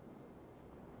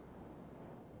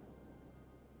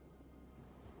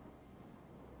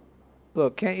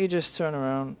 Look, can't you just turn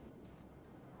around?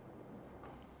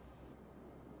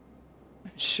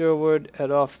 Sherwood,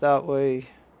 head off that way.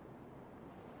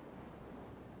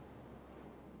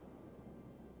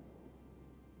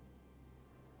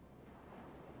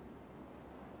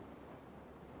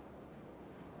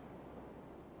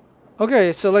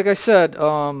 Okay, so like I said,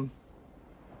 I'll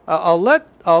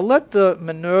let the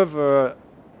Minerva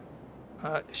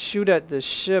shoot at the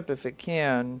ship if it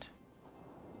can.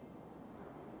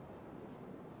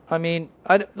 I mean,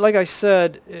 like I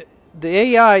said, the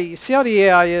AI, you see how the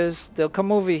AI is? They'll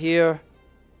come over here,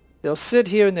 they'll sit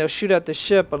here and they'll shoot at the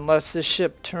ship unless the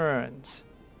ship turns.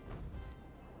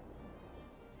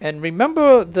 And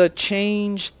remember the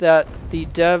change that the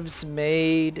devs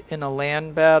made in a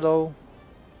land battle?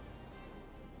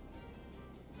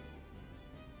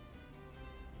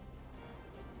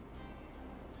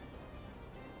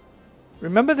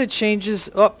 Remember the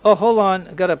changes? Oh, hold on.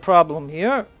 I got a problem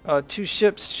here. Two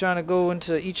ships trying to go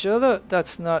into each other.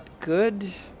 That's not good.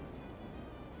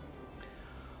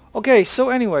 Okay, so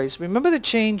anyways, remember the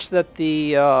change that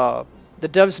the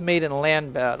devs made in a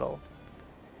land battle.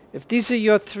 If these are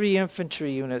your 3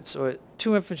 infantry units or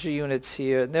 2 infantry units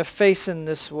here, and they're facing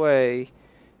this way,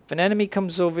 if an enemy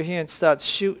comes over here and starts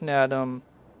shooting at them,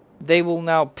 they will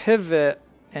now pivot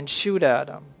and shoot at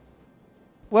them.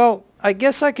 Well, I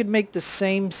guess I could make the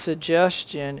same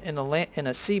suggestion in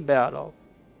a sea battle.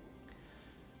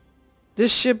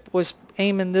 This ship was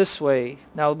aiming this way.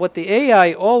 Now, what the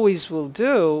AI always will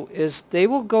do is they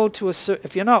will go to a certain...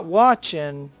 If you're not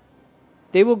watching,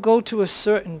 they will go to a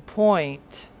certain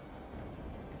point,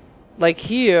 like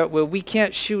here, where we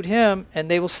can't shoot him,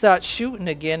 and they will start shooting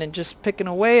again and just picking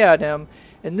away at him.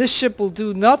 And this ship will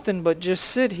do nothing but just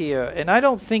sit here. And I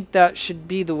don't think that should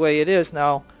be the way it is.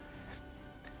 Now,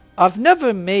 I've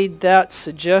never made that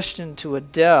suggestion to a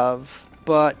dev,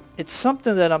 but it's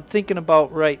something that I'm thinking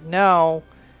about right now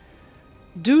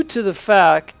due to the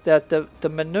fact that the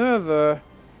Minerva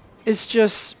is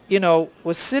just, you know,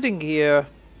 was sitting here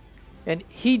and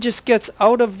he just gets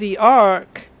out of the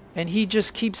arc and he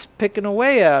just keeps picking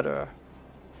away at her.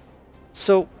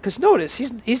 So, because notice,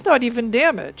 he's not even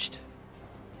damaged.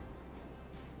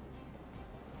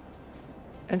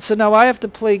 And so now I have to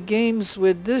play games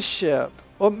with this ship.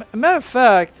 Well, matter of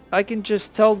fact, I can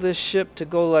just tell this ship to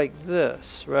go like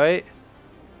this, right?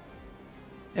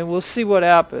 And we'll see what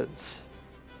happens.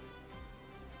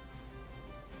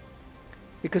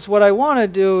 Because what I want to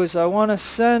do is I want to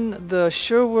send the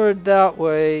Sherwood that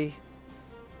way,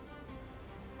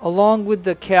 along with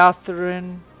the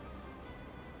Catherine.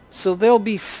 So they'll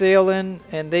be sailing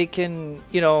and they can,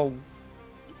 you know,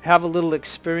 have a little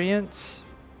experience.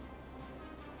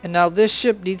 And now this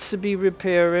ship needs to be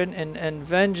repairing, and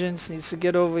Vengeance needs to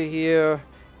get over here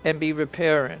and be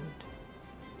repairing.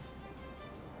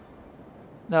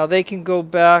 Now they can go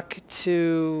back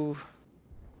to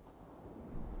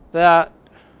that.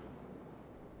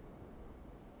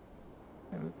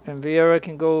 And Vieira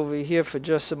can go over here for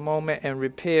just a moment and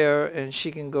repair, and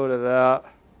she can go to that.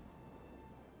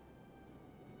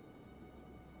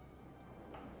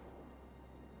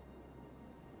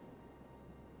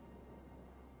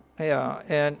 Yeah,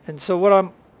 and so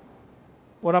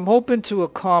what I'm hoping to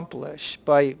accomplish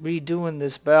by redoing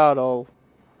this battle,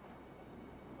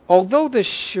 although the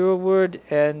Sherwood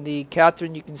and the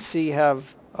Catherine you can see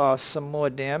have some more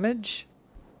damage,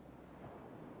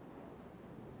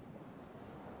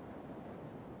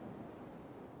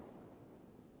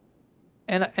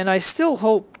 and I still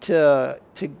hope to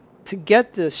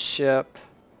get this ship.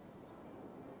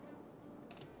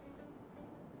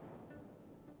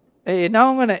 Hey, now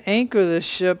I'm going to anchor this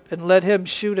ship and let him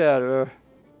shoot at her.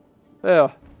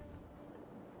 Yeah.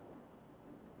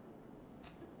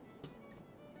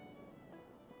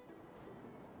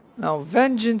 Now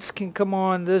Vengeance can come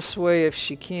on this way if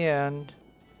she can.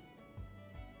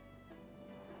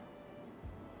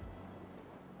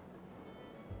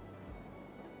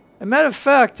 As a matter of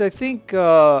fact, I think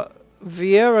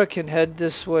Vieira can head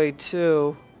this way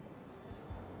too.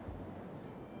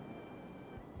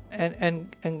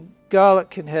 And Garlic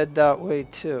can head that way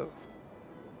too.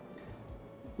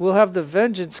 We'll have the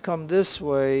Vengeance come this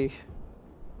way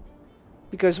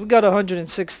because we got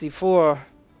 164.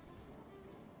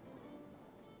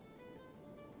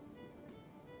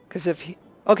 Because if he,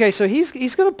 okay, so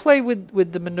he's gonna play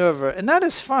with the Minerva, and that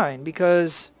is fine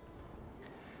because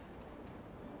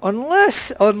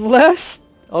unless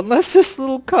this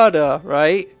little cutter,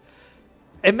 right?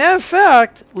 As a matter of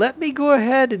fact, let me go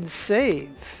ahead and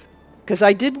save. Because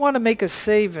I did want to make a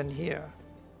save in here.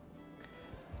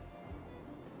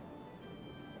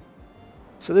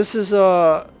 So this is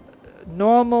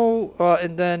normal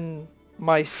and then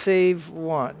my save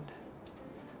 1.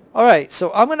 Alright,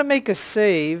 so I'm going to make a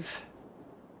save.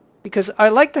 Because I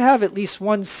like to have at least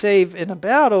one save in a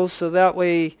battle so that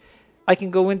way I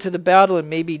can go into the battle and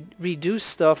maybe redo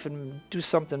stuff and do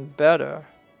something better.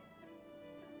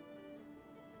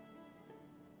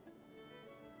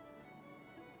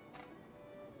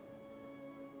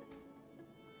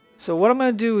 So what I'm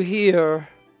going to do here,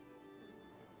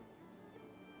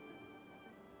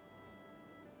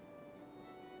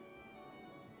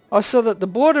 also that the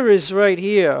border is right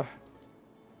here.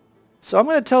 So I'm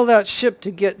going to tell that ship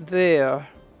to get there.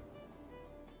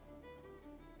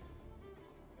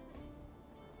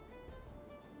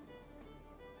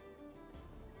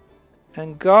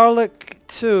 And garlic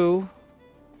too.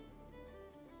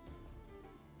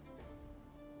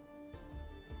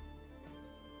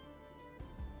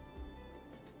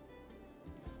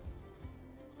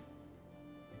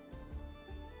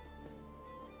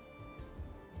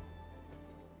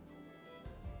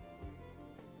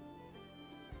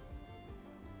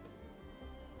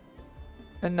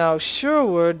 And now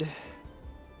Sherwood.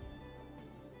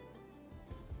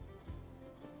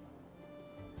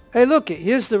 Hey, look,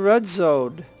 here's the red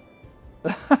zone.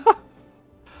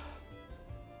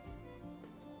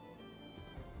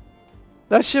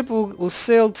 That ship will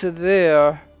sail to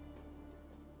there.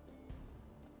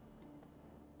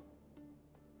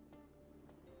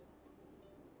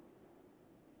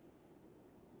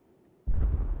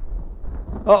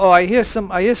 Uh-oh, I hear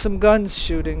some guns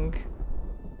shooting.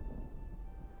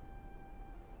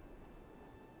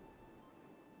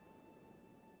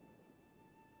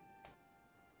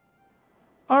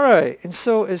 Alright, and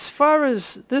so as far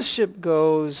as this ship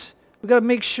goes, we gotta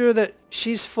make sure that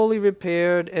she's fully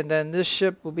repaired, and then this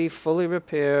ship will be fully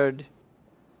repaired.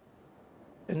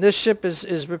 And this ship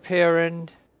is repairing.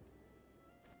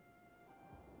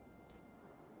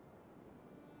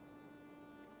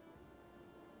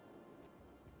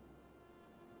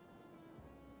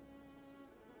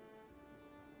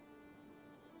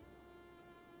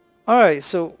 Alright,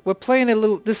 so we're playing a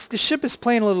little, the ship is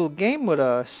playing a little game with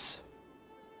us.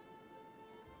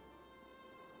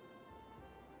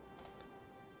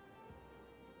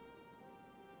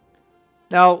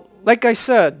 Now, like I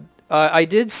said, I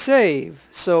did save,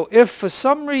 so if for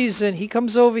some reason he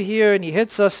comes over here and he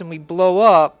hits us and we blow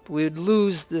up, we'd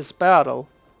lose this battle.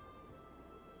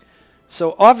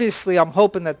 So obviously I'm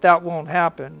hoping that that won't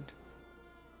happen.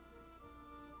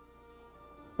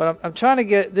 But I'm trying to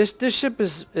get, this ship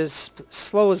is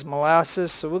slow as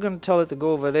molasses, so we're going to tell it to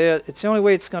go over there. It's the only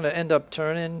way it's going to end up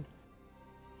turning.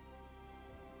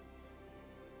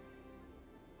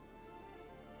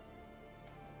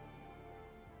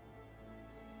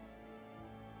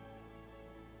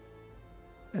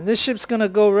 And this ship's going to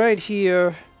go right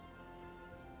here.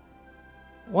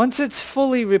 Once it's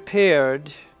fully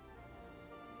repaired,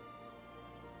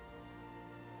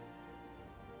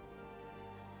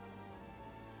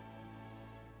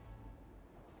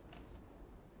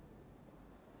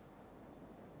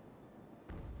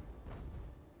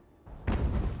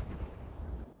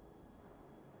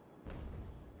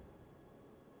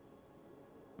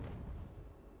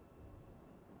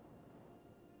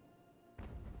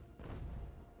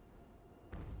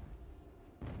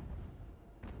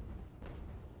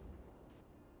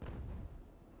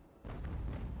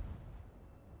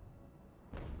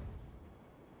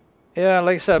 yeah,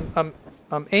 like I said, I'm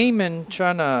aiming,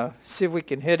 trying to see if we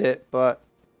can hit it, but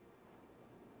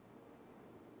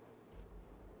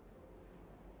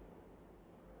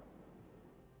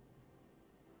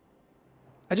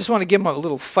I just want to give him a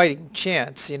little fighting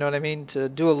chance, you know what I mean, to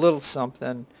do a little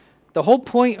something. The whole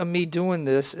point of me doing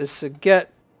this is to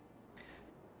get,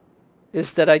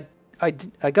 is that I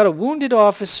got a wounded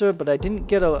officer, but I didn't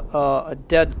get a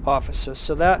dead officer,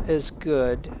 so that is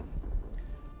good.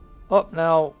 Oh,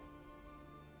 now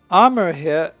armor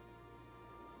hit,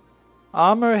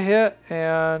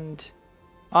 and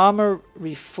armor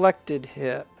reflected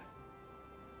hit.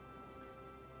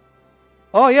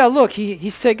 Oh yeah, look,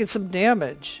 he's taking some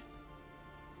damage.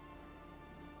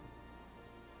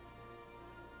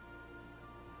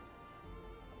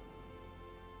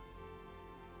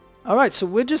 Alright, so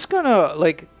we're just gonna,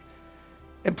 like,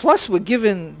 and plus we're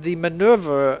giving the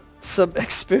Minerva some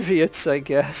experience, I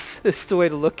guess, is the way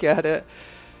to look at it.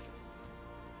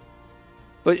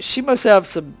 But she must have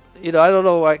some, you know, I don't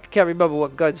know, I can't remember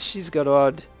what guns she's got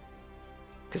on.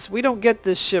 Because we don't get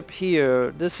this ship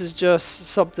here. This is just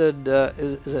something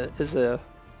is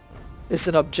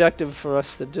an objective for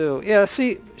us to do. Yeah,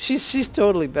 see, she's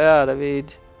totally bad. I mean,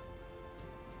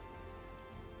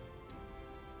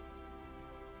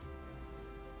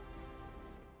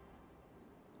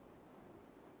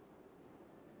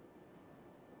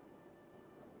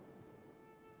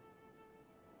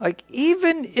 like,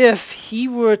 even if he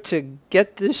were to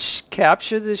get this,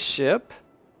 capture this ship,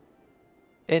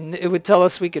 and it would tell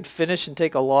us we could finish and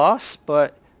take a loss,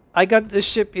 but I got this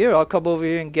ship here, I'll come over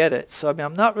here and get it. So I mean,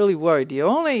 I'm not really worried. The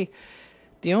only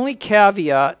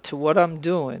caveat to what I'm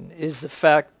doing is the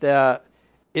fact that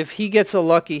if he gets a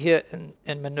lucky hit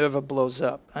and Minerva blows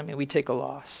up, I mean, we take a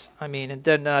loss. I mean, and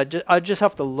then I just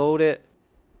have to load it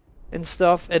and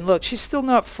stuff. And look, she's still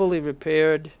not fully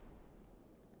repaired.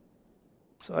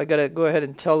 So I gotta go ahead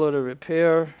and tell her to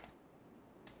repair.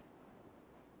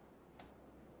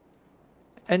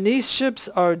 And these ships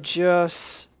are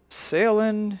just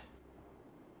sailing.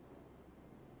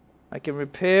 I can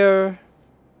repair.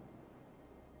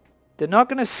 They're not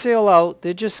gonna sail out.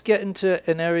 They're just getting to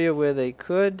an area where they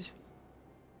could.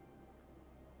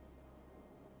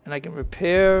 And I can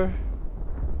repair.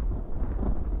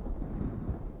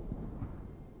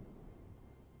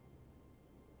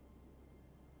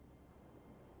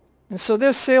 And so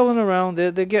they're sailing around.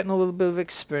 They're getting a little bit of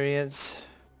experience.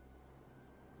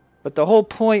 But the whole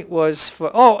point was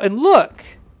for... Oh, and look!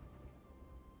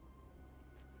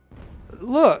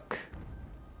 Look!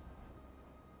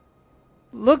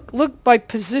 Look, by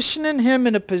positioning him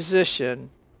in a position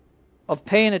of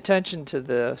paying attention to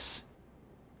this.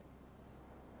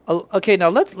 Okay, now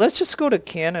let's just go to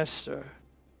canister.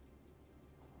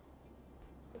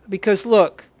 Because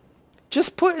look,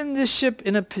 just putting this ship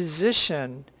in a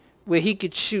position where he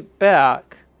could shoot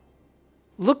back.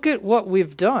 Look at what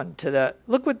we've done to that.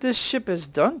 Look what this ship has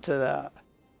done to that.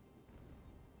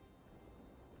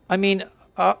 I mean,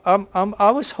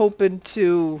 I was hoping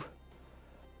to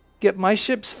get my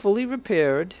ships fully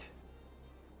repaired.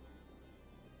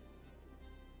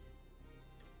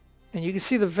 And you can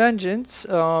see the Vengeance.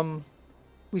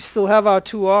 We still have our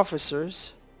 2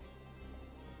 officers.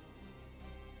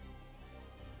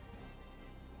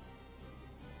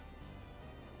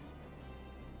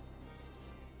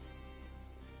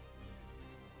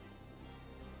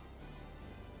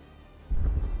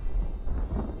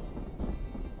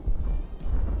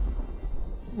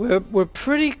 We're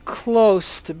pretty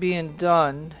close to being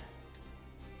done.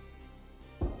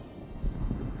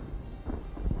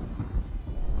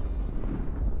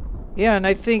 Yeah, and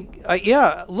I think,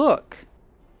 yeah, look.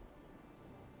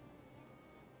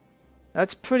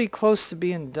 That's pretty close to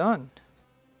being done.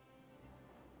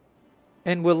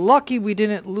 And we're lucky we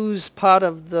didn't lose part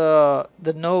of the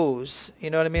nose. You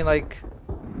know what I mean?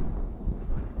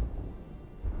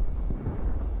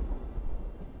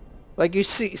 Like you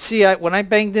see, when I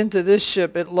banged into this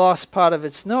ship, it lost part of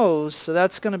its nose, so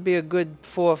that's going to be a good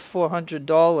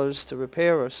 $400 to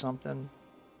repair or something.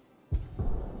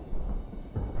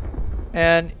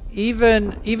 And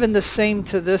even the same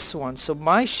to this one. So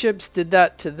my ships did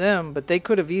that to them, but they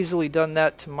could have easily done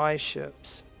that to my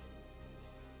ships.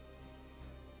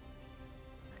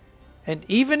 And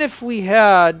even if we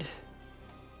had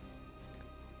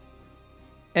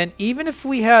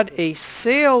a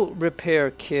sail repair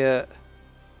kit,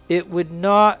 it would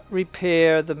not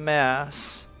repair the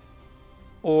mast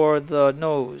or the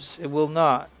nose. It will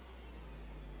not.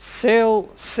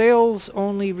 Sails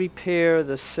only repair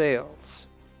the sails.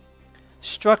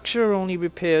 Structure only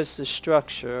repairs the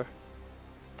structure.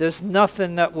 There's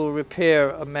nothing that will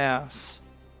repair a mast.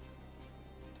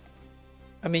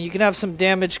 I mean, you can have some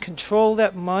damage control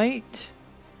that might,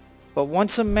 but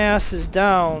once a mast is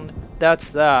down, that's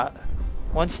that.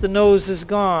 Once the nose is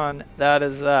gone, that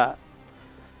is that.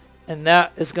 And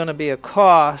that is going to be a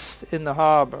cost in the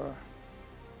harbor.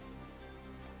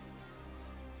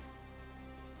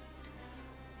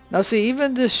 Now see,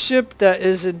 even this ship that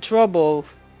is in trouble,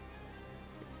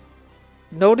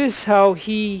 notice how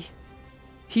he's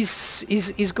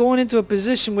going into a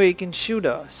position where he can shoot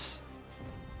us.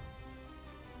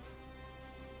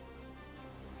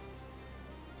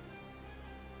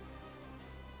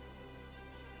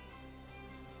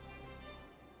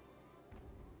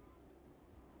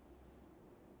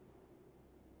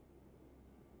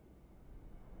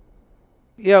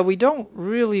 Yeah, we don't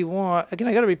really want... Again,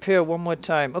 I got to repair one more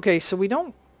time. Okay, so we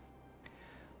don't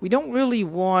really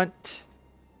want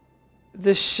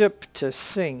this ship to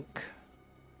sink.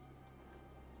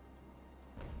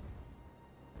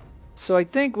 So I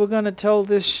think we're going to tell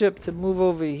this ship to move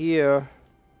over here.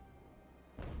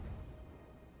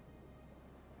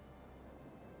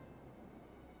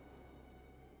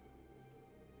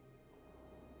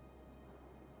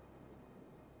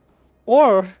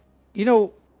 Or, you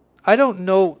know... I don't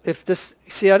know if this...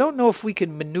 See, I don't know if we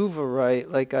can maneuver right.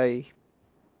 As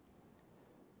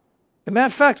a matter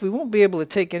of fact, we won't be able to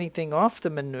take anything off the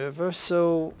Minerva.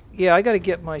 So, yeah, I got to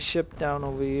get my ship down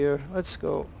over here. Let's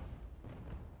go.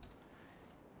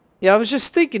 Yeah, I was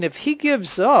just thinking, if he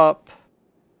gives up,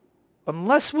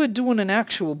 unless we're doing an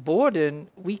actual boarding,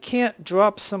 we can't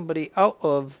drop somebody out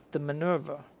of the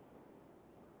Minerva.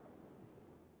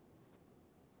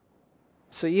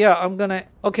 So yeah, I'm gonna...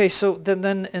 Okay, so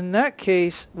then in that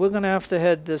case, we're gonna have to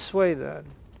head this way then.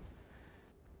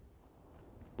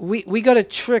 We gotta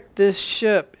trick this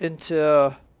ship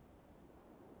into...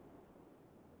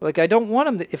 Like, I don't want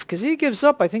him to... Because he gives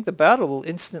up, I think the battle will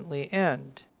instantly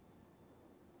end.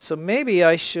 So maybe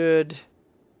I should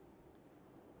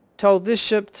tell this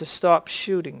ship to stop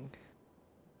shooting.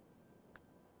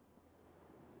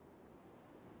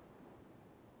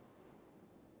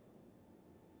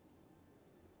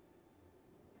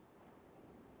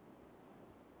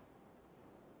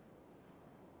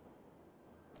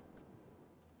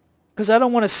 Because I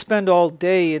don't want to spend all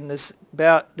day in this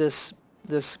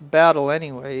battle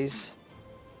anyways.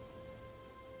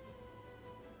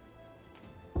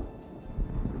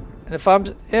 And if I'm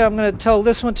going to tell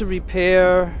this one to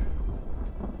repair.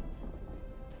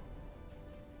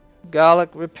 Gallic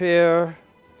repair.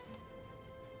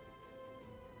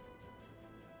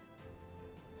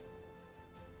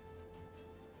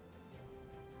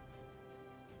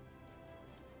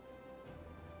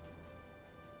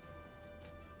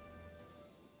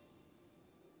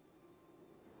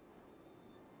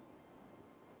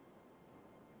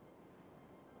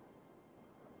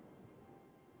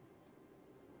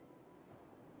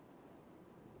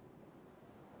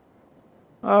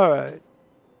 All right.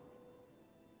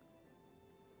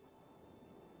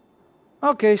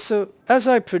 Okay, so as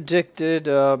I predicted,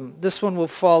 this one will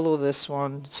follow this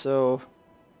one, so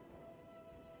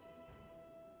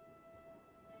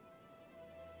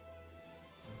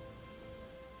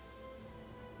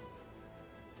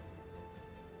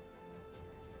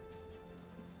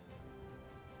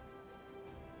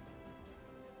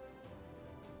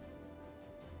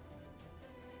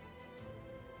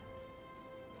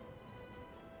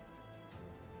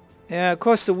yeah, of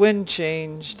course the wind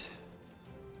changed.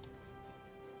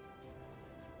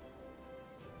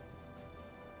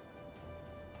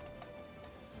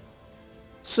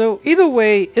 So either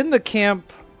way, in the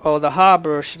camp, or the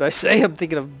harbor, should I say, I'm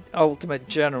thinking of Ultimate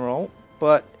General,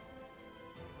 but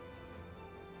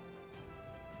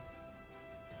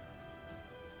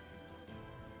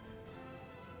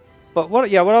what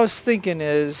I was thinking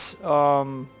is,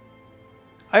 I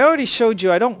already showed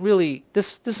you I don't really,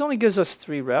 this only gives us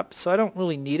 3 reps, so I don't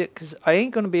really need it, because I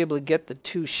ain't going to be able to get the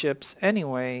 2 ships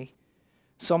anyway,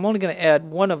 so I'm only going to add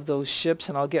 1 of those ships,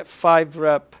 and I'll get 5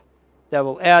 rep. That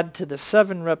will add to the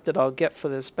 7 rep that I'll get for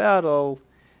this battle,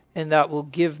 and that will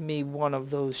give me 1 of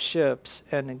those ships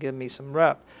and give me some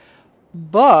rep.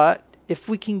 But if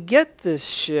we can get this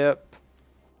ship,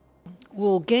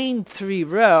 we'll gain 3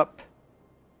 rep,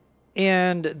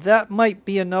 and that might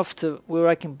be enough to where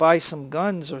I can buy some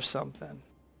guns or something.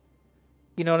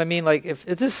 You know what I mean? Like if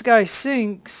this guy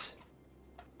sinks,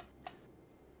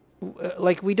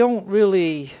 like we don't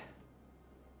really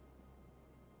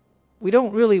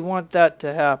want that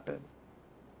to happen.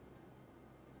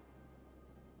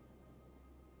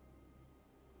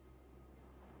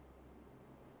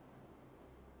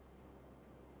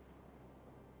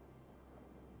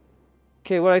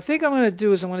 Okay, what I think I'm going to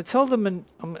do is I'm going to tell them, I'm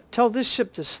going to tell this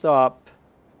ship to stop.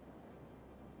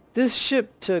 This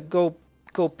ship to go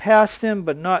past him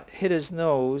but not hit his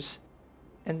nose.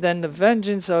 And then the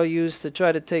vengeance I'll use to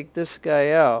try to take this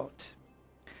guy out.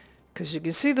 Because you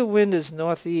can see the wind is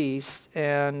northeast,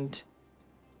 and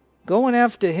going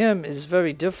after him is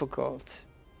very difficult.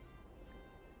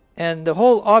 And the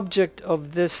whole object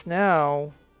of this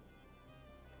now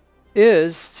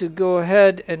is to go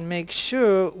ahead and make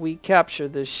sure we capture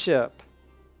this ship.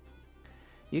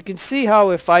 You can see how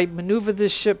if I maneuver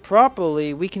this ship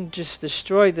properly, we can just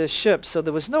destroy this ship. So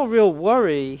there was no real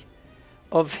worry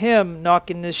of him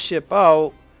knocking this ship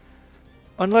out,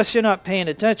 unless you're not paying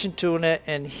attention to it,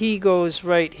 and he goes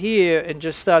right here and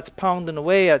just starts pounding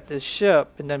away at this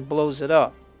ship and then blows it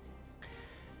up.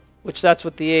 Which that's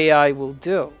what the AI will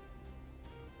do.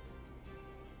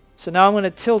 So now I'm going to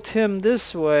tilt him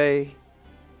this way.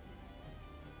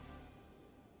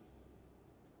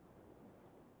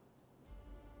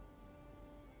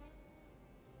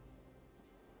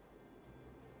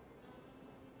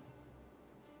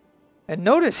 And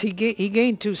notice he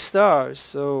gained 2 stars,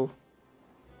 so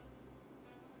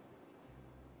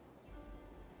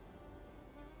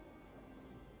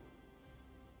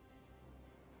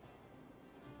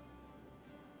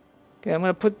okay, I'm going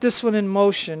to put this one in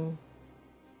motion.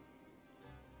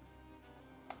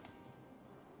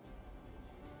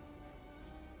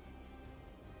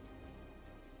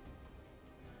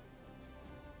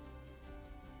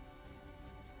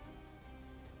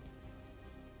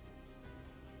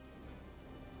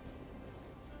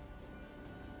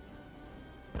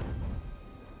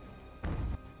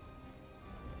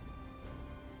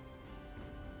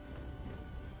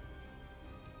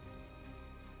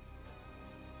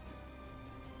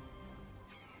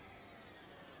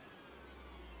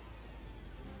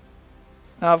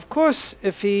 Now, of course,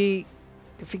 if he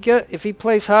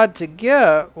plays hard to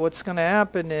get, what's going to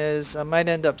happen is I might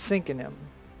end up sinking him.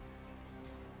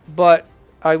 But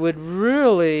I would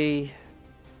really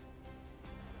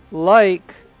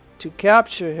like to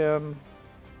capture him.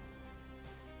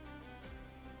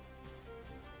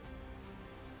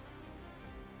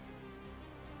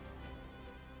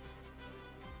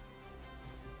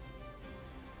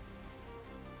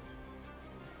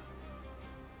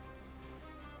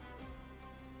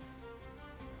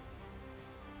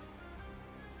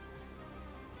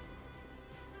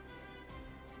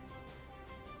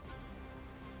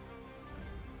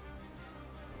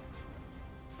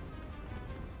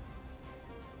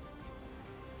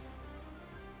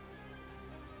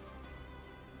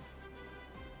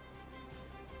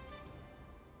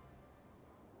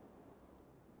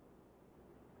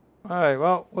 Alright,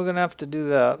 well, we're going to have to do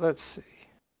that. Let's see.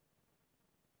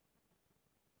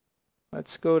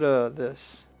 Let's go to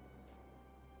this.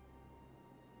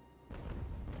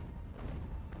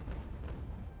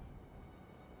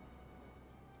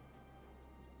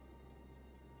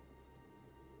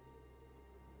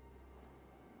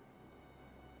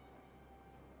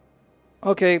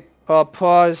 Okay,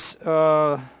 pause.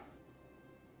 Let's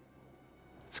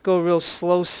go real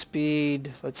slow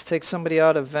speed. Let's take somebody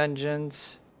out of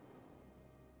vengeance.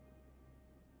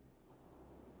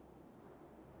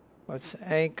 Let's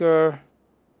anchor.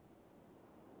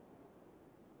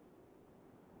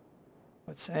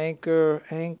 Let's anchor,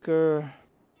 anchor,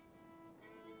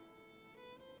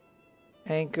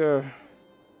 anchor.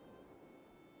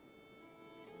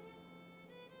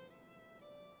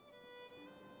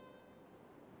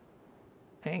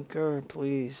 Anchor,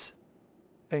 please.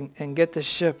 And get the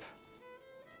ship.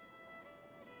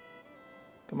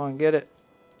 Come on, get it.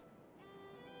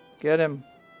 Get him.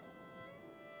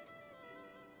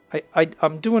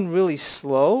 I'm doing really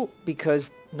slow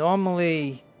because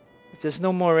normally if there's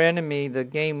no more enemy, the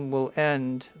game will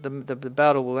end. The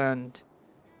battle will end.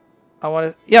 I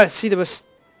want to... Yeah, see, there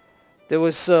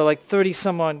was like 30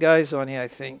 some odd guys on here, I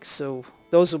think. So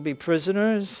those will be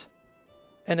prisoners.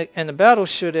 And the battle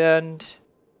should end.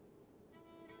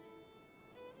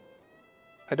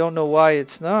 I don't know why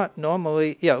it's not.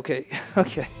 Normally... Yeah, okay.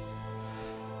 Okay.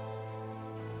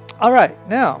 Alright,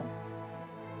 now...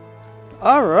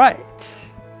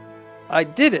 Alright. I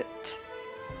did it.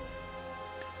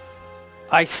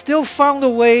 I still found a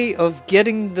way of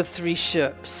getting the 3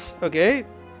 ships, okay?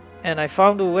 And I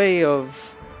found a way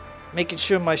of making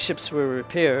sure my ships were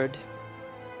repaired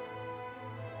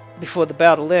before the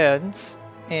battle ends.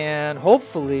 And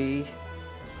hopefully...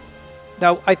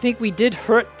 Now, I think we did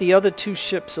hurt the other 2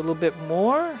 ships a little bit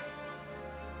more.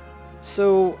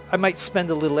 So I might spend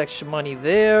a little extra money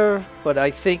there. But I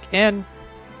think... And...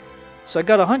 So I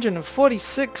got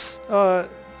 146,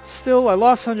 still I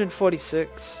lost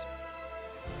 146.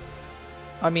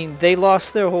 I mean, they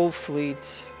lost their whole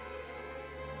fleet.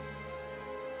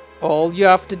 All you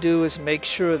have to do is make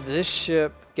sure this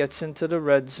ship gets into the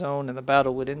red zone and the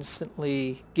battle would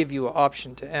instantly give you an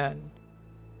option to end.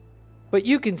 But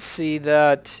you can see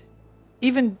that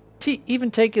even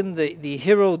taking the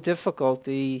hero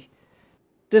difficulty,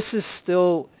 this is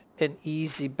still an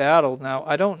easy battle. Now,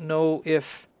 I don't know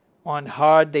if... On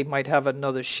hard, they might have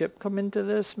another ship come into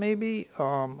this, maybe.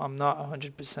 I'm not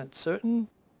 100% certain.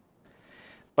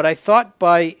 But I thought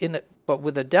but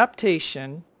with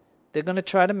adaptation, they're going to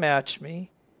try to match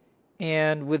me.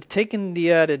 And with taking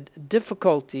the added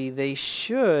difficulty, they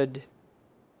should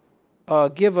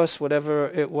give us whatever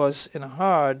it was in a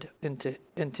hard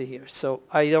into here. So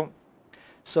I don't...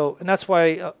 So, and that's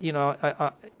why, you know,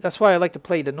 that's why I like to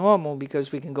play the normal,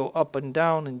 because we can go up and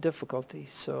down in difficulty.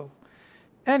 So...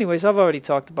 Anyways, I've already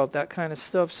talked about that kind of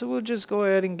stuff, so we'll just go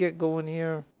ahead and get going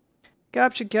here.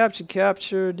 Captured, captured,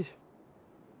 captured.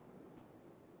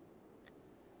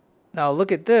 Now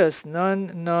look at this.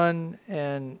 None, none,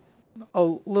 and a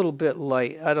little bit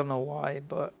light. I don't know why,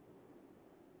 but...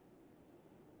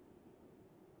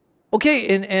 Okay,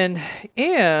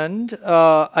 and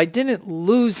I didn't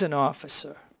lose an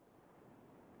officer.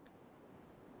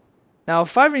 Now,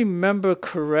 if I remember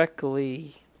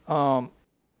correctly...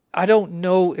 I don't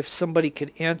know if somebody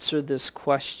could answer this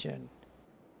question,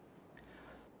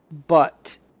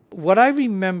 but what I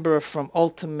remember from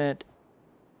Ultimate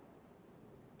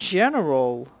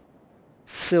General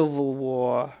Civil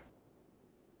War,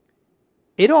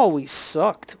 it always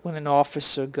sucked when an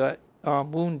officer got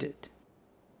wounded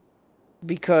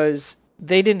because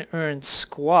they didn't earn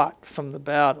squat from the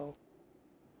battle.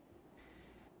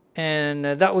 And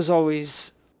that was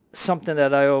always something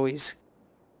that I always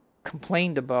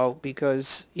complained about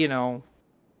because, you know,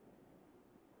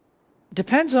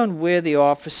 depends on where the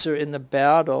officer in the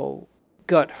battle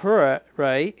got hurt,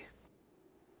 right?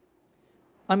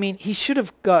 I mean, he should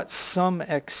have got some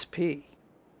XP.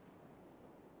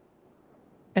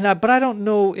 but I don't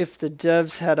know if the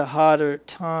devs had a harder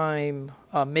time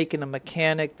making a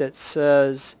mechanic that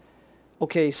says,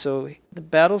 okay, so the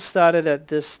battle started at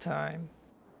this time,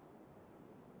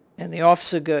 and the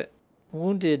officer got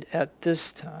wounded at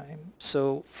this time.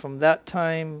 So from that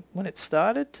time when it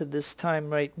started to this time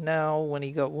right now when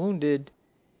he got wounded,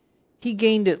 he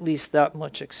gained at least that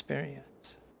much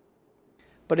experience.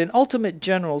 But in Ultimate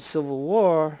General Civil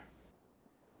War,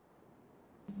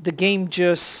 the game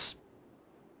just,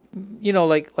 you know,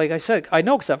 like I said, I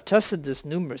know because I've tested this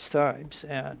numerous times,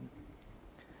 and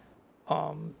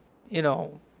you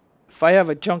know, if I have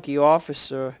a junkie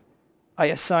officer, I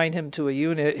assign him to a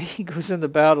unit, he goes in the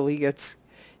battle, he gets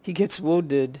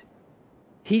wounded.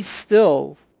 He's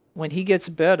still, when he gets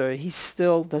better, he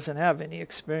still doesn't have any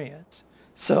experience.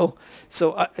 So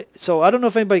I don't know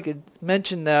if anybody could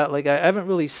mention that. Like, I haven't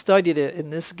really studied it in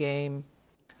this game.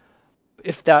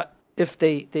 If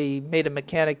they made a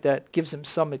mechanic that gives him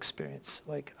some experience,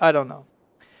 like, I don't know.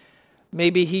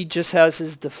 Maybe he just has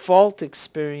his default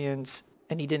experience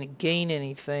and he didn't gain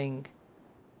anything,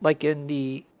 like in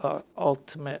the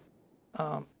Ultimate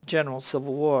General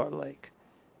Civil War, like,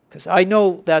 because I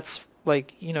know that's,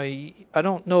 like, you know, I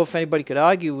don't know if anybody could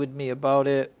argue with me about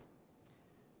it.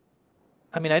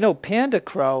 I mean, I know Panda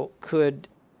Kraut could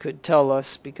tell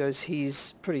us because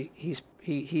he's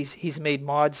made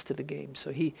mods to the game,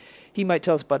 so he might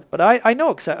tell us. But I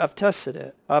know because I've tested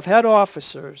it. I've had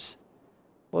officers.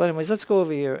 Well, anyways, let's go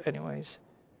over here anyways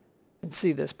and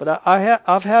see this. But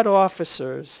I've had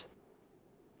officers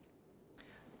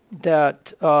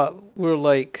that were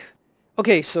like,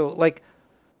 okay, so like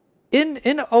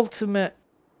in Ultimate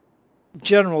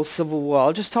General Civil War,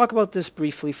 I'll just talk about this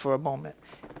briefly for a moment.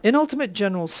 In Ultimate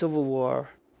General Civil War,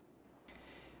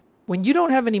 when you don't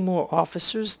have any more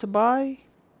officers to buy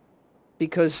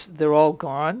because they're all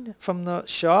gone from the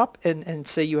shop, and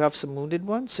say you have some wounded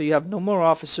ones, so you have no more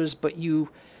officers, but you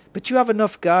have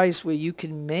enough guys where you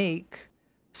can make,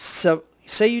 so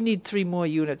say you need 3 more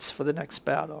units for the next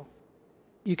battle.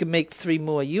 You can make 3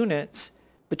 more units,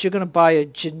 but you're going to buy a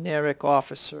generic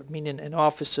officer, meaning an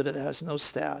officer that has no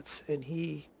stats, and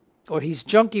he's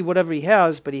junky, whatever he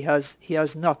has, but he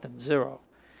has nothing, 0.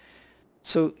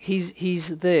 So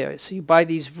he's there. So you buy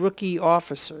these rookie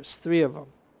officers, 3 of them.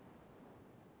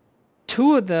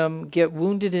 2 of them get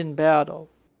wounded in battle,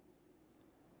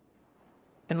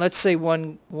 and let's say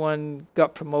one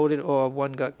got promoted or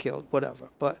one got killed, whatever.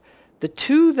 But the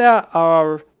 2 that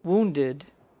are wounded,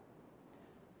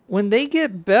 when they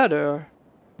get better,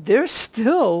 they're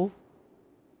still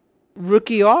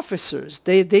rookie officers.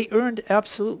 They earned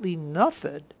absolutely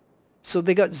nothing. So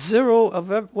they got 0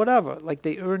 of whatever. Like,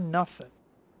 they earned nothing.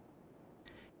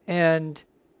 And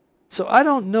so I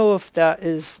don't know if that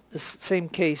is the same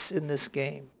case in this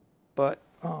game. But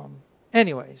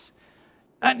anyways,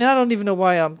 I don't even know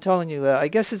why I'm telling you that. I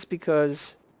guess it's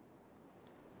because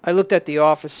I looked at the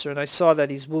officer and I saw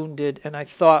that he's wounded, and I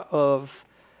thought of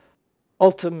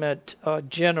Ultimate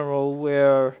General,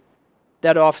 where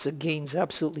that officer gains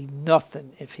absolutely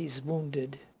nothing if he's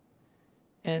wounded.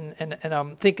 And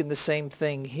I'm thinking the same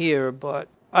thing here, but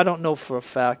I don't know for a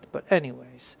fact. But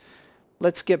anyways,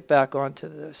 let's get back onto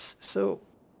this. So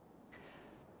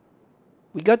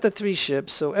we got the 3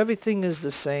 ships, so everything is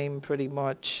the same pretty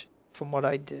much from what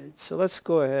I did. So let's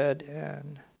go ahead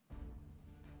and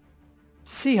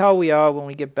see how we are when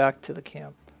we get back to the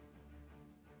camp.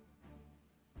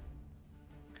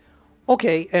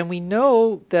 Okay, and we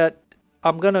know that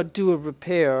I'm going to do a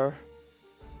repair.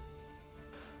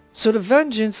 So the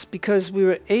Vengeance, because we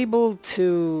were able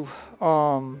to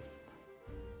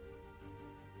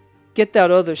get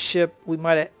that other ship, we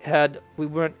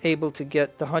weren't able to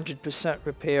get the 100%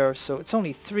 repair, so it's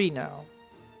only 3 now.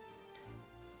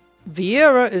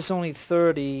 Vieira is only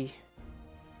 30.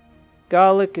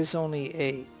 Garlic is only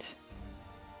 8.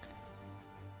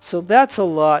 So that's a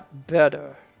lot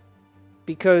better.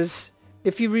 Because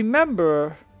if you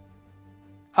remember,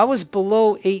 I was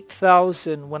below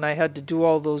 8,000 when I had to do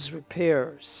all those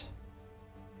repairs.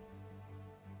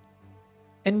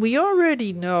 And we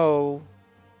already know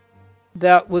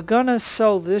that we're going to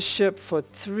sell this ship for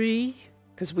 3,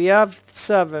 because we have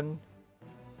 7.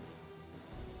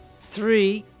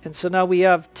 3, and so now we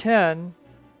have 10.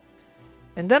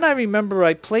 And then I remember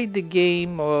I played the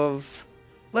game of,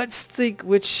 let's think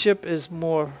which ship is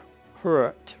more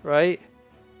hurt, right?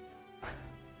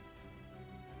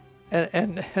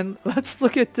 And let's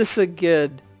look at this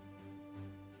again.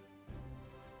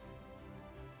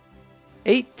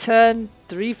 810,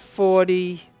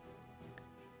 340,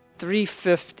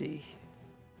 350.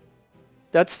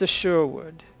 That's the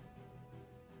Sherwood.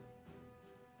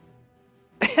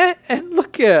 And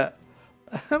look at,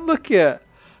 Look at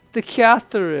the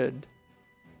Catherine.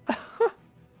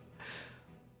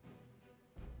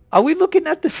 Are we looking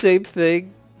at the same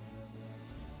thing?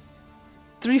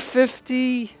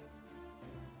 350.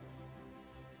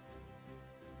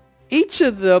 Each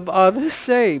of them are the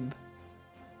same.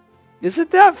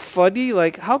 Isn't that funny?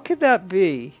 Like, how can that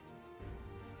be?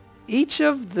 Each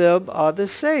of them are the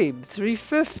same.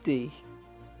 350.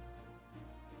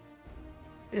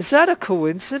 Is that a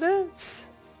coincidence?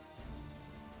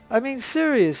 I mean,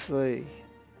 seriously.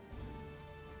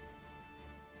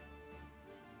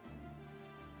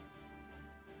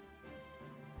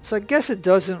 So I guess it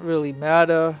doesn't really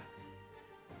matter.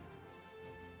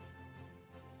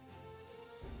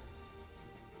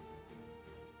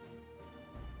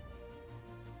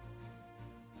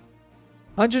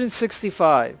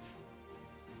 $165.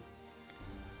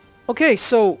 Okay,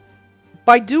 so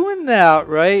by doing that,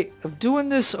 right, of doing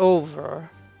this over,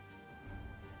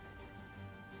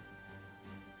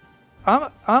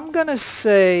 I'm gonna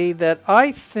say that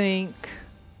I think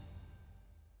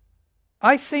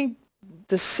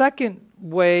the second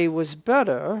way was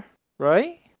better,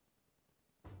 right?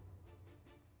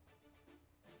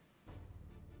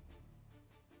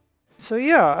 So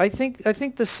yeah, I think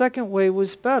the second way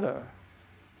was better.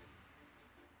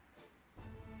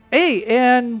 Hey,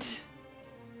 and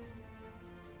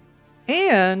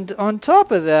on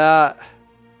top of that,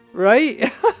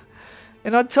 right?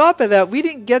 And on top of that, we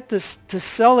didn't get to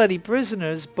sell any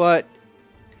prisoners, but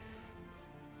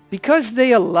because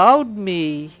they allowed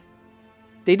me,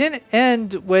 they didn't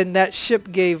end when that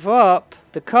ship gave up,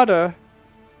 the cutter.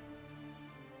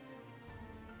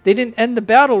 They didn't end the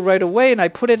battle right away, and I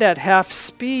put it at half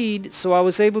speed, so I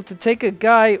was able to take a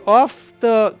guy off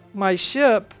my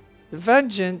ship, the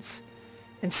Vengeance,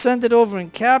 and send it over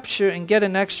and capture and get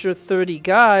an extra 30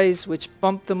 guys, which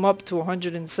bumped them up to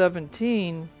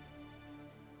 117.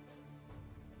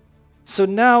 So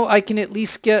now I can at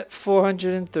least get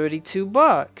 432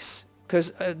 bucks,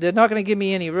 because they're not going to give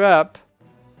me any rep,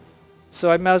 so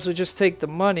I might as well just take the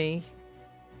money.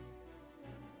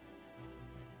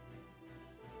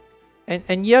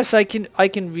 And yes, I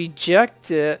can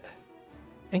reject it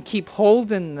and keep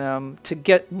holding them to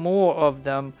get more of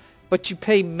them, but you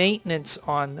pay maintenance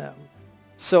on them.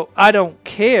 So I don't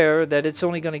care that it's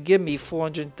only going to give me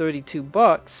 432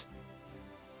 bucks.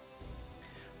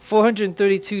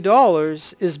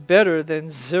 $432 is better than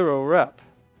 0 rep.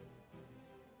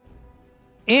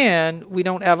 And we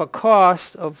don't have a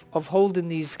cost of holding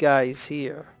these guys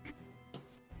here.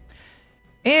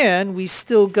 And we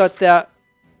still got that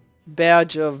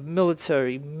badge of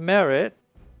military merit.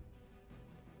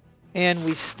 And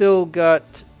we still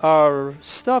got our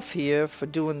stuff here for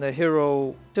doing the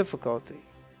hero difficulty.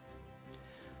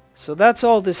 So that's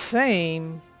all the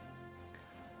same.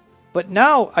 But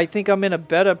now I think I'm in a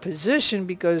better position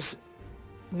because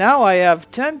now I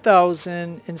have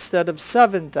 10,000 instead of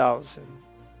 7,000.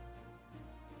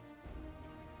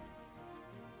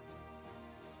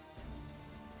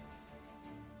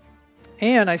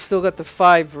 And I still got the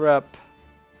 5 rep.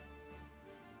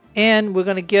 And we're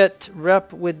going to get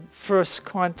rep with first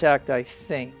contact, I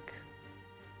think.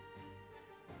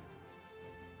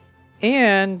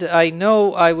 And I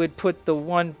know I would put the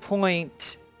 1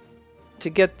 point to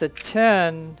get the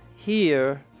 10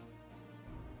 here.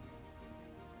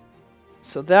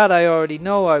 So that I already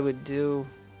know I would do.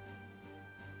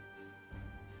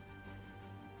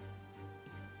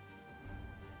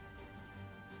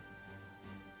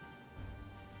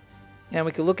 And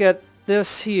we can look at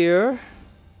this here.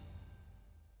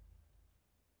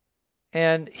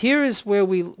 And here is where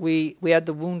we had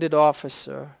the wounded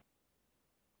officer.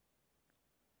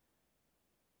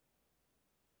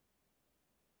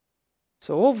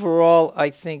 So overall, I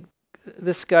think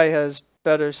this guy has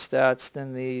better stats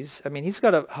than these. I mean, he's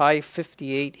got a high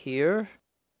 58 here.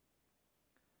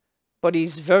 But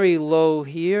he's very low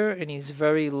here, and he's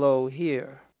very low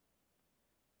here.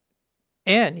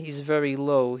 And he's very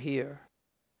low here.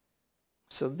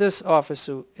 So this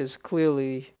officer is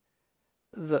clearly,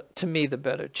 to me, the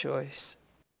better choice.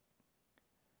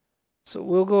 So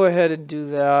we'll go ahead and do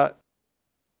that.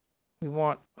 We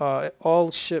want all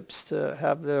ships to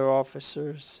have their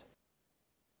officers.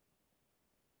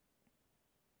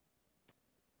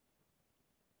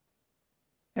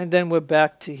 And then we're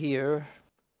back to here.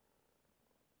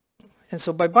 And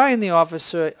so by buying the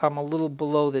officer, I'm a little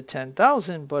below the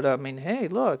 10,000, but I mean, hey,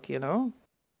 look, you know.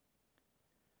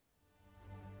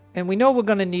 And we know we're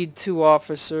going to need 2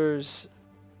 officers.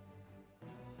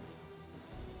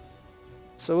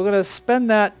 So we're going to spend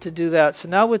that to do that. So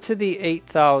now we're to the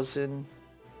 8,000.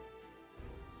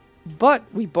 But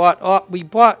we bought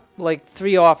like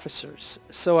 3 officers.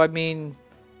 So I mean,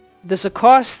 there's a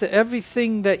cost to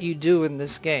everything that you do in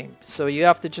this game. So you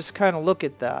have to just kind of look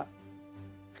at that.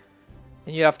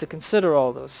 And you have to consider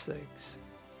all those things.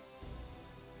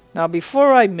 Now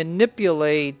before I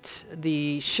manipulate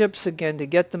the ships again to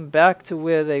get them back to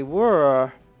where they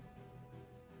were,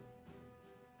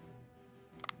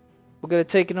 we're going to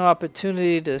take an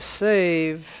opportunity to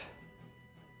save.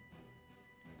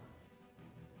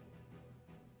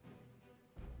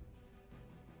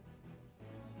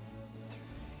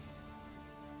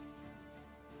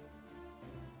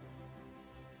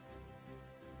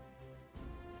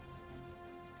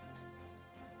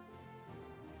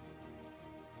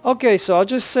 Okay, so I'll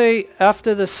just say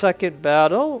after the second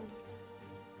battle,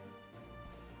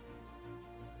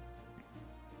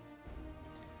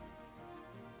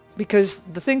 because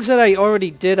the things that I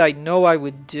already did, I know I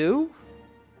would do.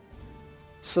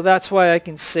 So that's why I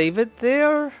can save it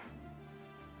there.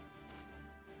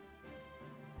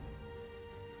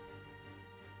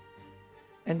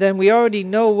 And then we already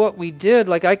know what we did.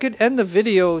 Like I could end the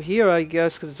video here, I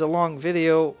guess, because it's a long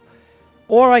video.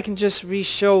 Or I can just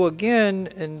re-show again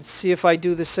and see if I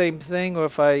do the same thing or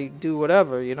if I do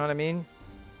whatever, you know what I mean?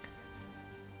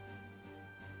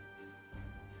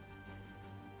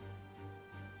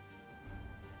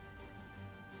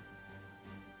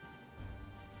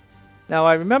 Now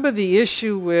I remember the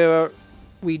issue where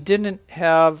we didn't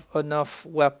have enough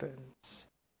weapons.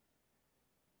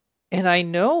 And I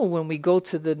know when we go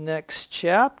to the next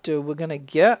chapter, we're going to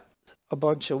get a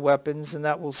bunch of weapons and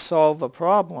that will solve a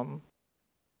problem.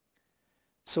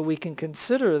 So we can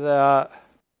consider that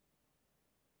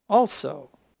also.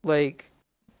 Like,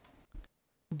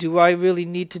 do I really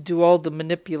need to do all the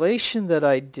manipulation that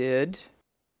I did?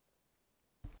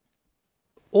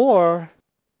 Or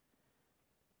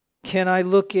can I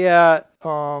look at,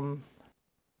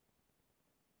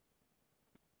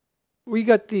 we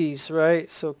got these, right?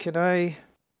 So can I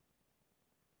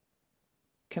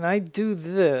do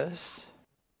this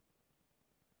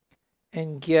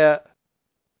and get,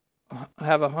 I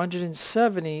have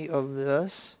 170 of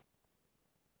this,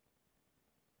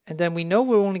 and then we know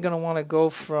we're only going to want to go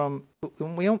from,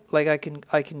 we don't, like I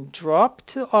can drop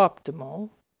to optimal,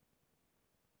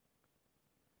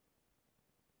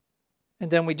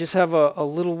 and then we just have a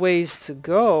little ways to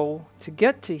go to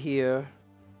get to here.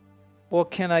 Or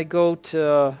can I go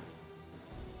to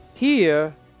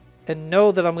here and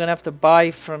know that I'm going to have to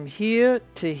buy from here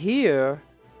to here?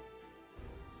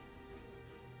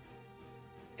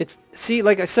 See,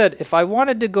 like I said, if I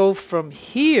wanted to go from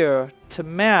here to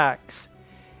max,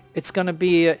 it's going to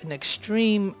be an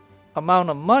extreme amount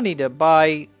of money to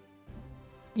buy,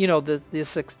 you know,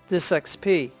 this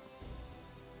XP.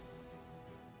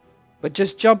 But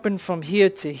just jumping from here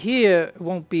to here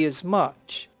won't be as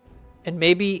much. And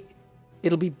maybe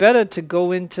it'll be better to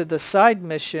go into the side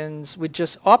missions with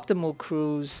just optimal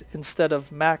crews instead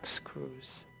of max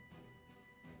crews.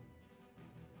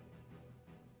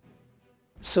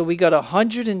 So we got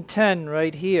 110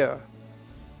 right here.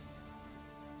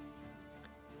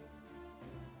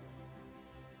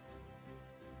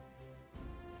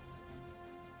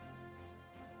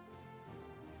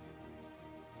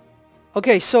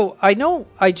 Okay, so I know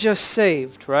I just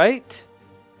saved, right?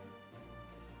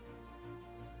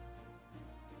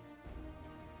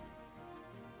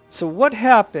 So what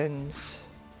happens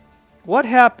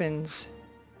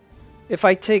if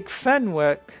I take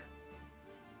Fenwick?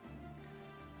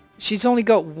 She's only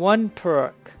got 1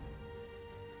 perk.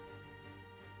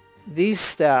 These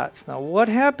stats. Now what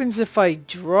happens if I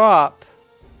drop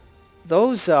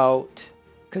those out?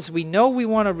 Because we know we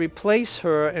want to replace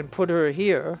her and put her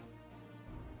here.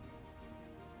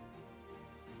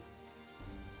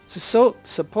 So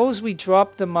suppose we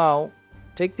drop them out,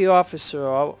 take the officer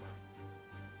out.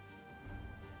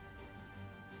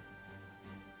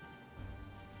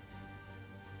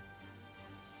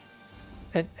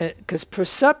 And because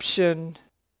perception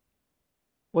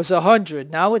was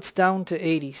 100, now it's down to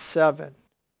 87.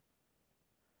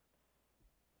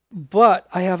 But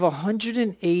I have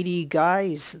 180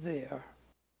 guys there.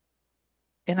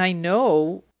 And I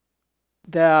know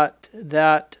that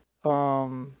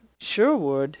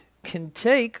Sherwood can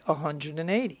take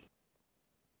 180.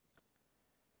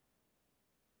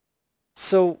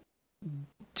 So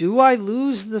do I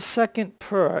lose the second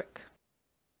perk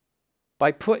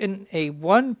by putting a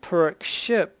 1 perk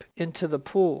ship into the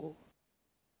pool?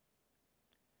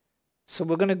 So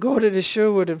we're going to go to the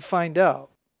Sherwood and find out.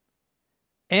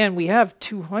 And we have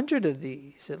 200 of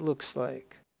these, it looks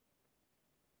like.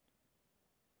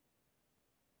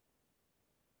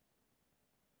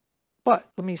 But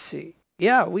let me see.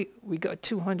 Yeah, we got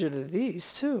 200 of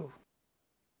these too.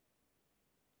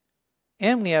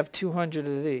 And we have 200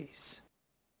 of these.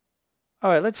 All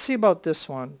right, let's see about this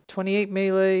one. 28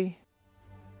 melee.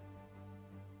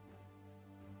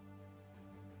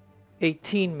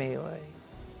 18 melee.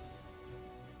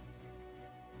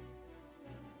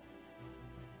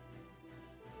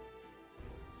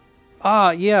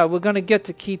 Ah, yeah, we're going to get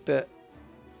to keep it.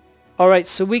 All right,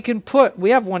 so we can put, we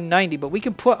have 190, but we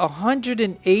can put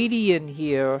 180 in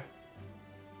here.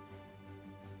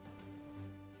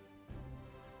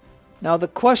 Now the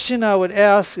question I would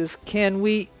ask is, can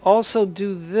we also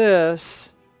do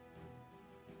this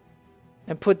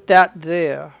and put that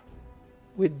there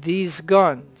with these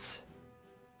guns?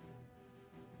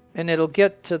 And it'll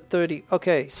get to 30.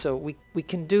 Okay, so we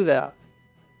can do that.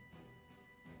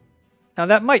 Now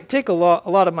that might take a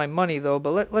lot of my money though,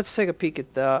 but let's take a peek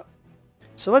at that.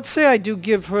 So let's say I do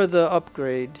give her the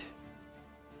upgrade.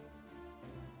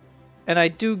 And I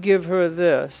do give her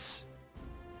this.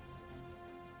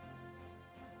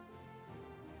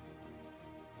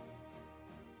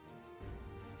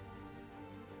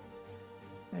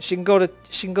 And she can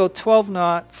go 12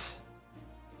 knots.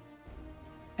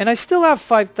 And I still have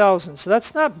 5,000, so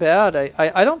that's not bad.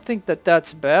 I don't think that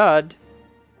that's bad.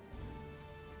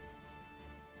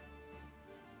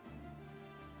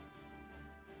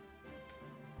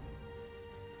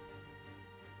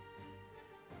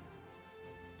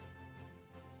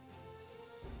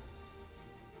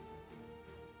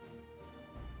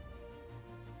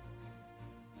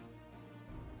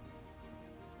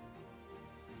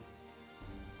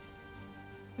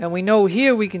 And we know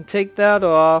here we can take that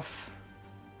off.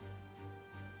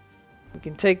 We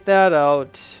can take that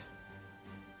out.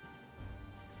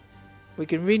 We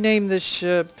can rename this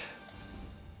ship.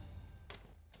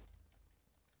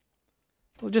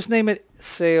 We'll just name it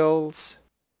Sails.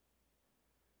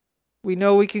 We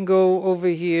know we can go over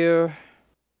here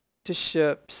to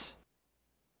ships.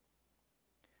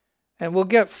 And we'll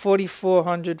get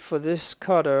 4,400 for this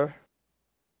cutter.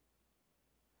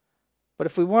 But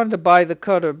if we wanted to buy the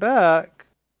cutter back,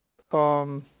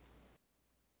 it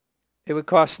would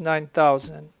cost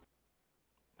 9,000.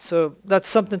 So that's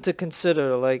something to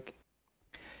consider. Like,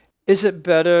 is it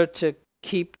better to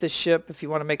keep the ship if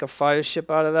you want to make a fire ship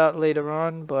out of that later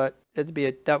on? But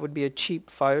that would be a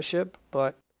cheap fire ship.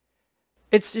 But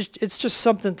it's just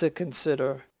something to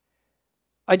consider.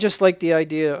 I just like the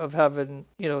idea of having,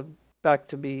 you know, back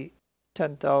to be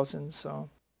 10,000. So,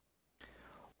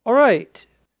 all right.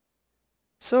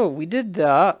 So we did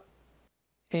that,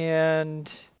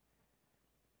 and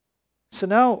so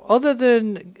now other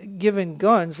than giving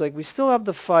guns, like we still have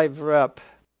the 5 rep,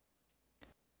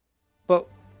 but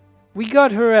we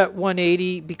got her at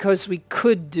 180 because we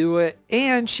could do it,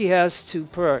 and she has 2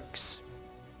 perks.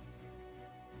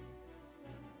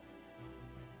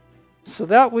 So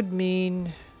that would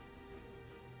mean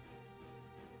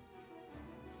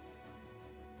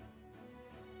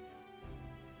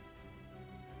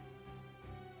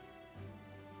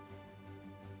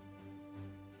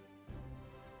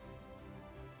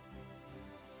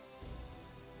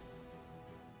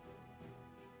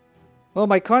well,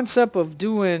 my concept of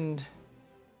doing,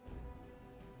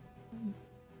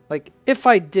 like, if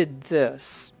I did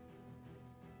this,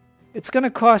 it's going to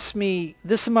cost me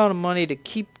this amount of money to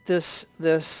keep this,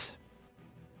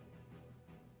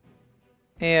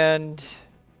 and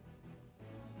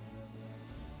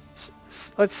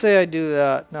let's say I do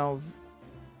that.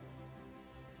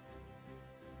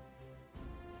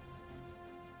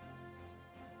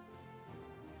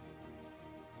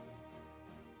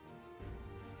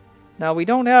 Now, we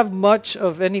don't have much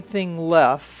of anything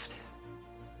left.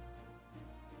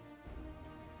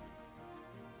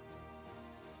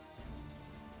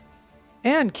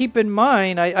 And keep in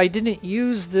mind, I didn't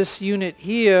use this unit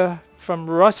here from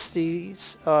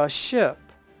Rusty's ship.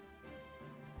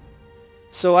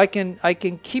 So I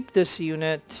can keep this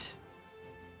unit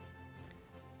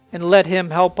and let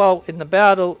him help out in the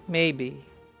battle, maybe.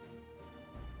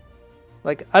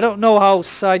 Like, I don't know how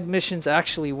side missions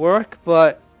actually work,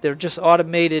 but they're just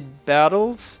automated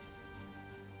battles.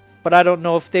 But I don't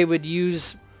know if they would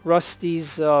use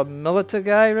Rusty's military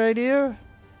guy right here.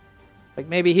 Like,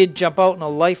 maybe he'd jump out in a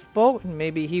lifeboat and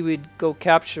maybe he would go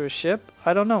capture a ship.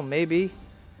 I don't know, maybe.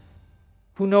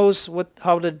 Who knows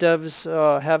how the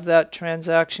devs have that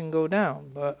transaction go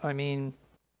down. But, I mean,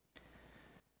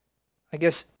 I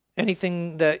guess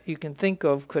anything that you can think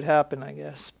of could happen, I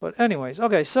guess. But anyways,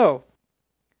 okay, so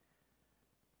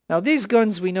now these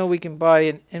guns we know we can buy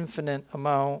an infinite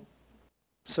amount.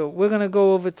 So we're going to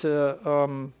go over to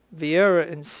Vieira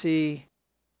and see.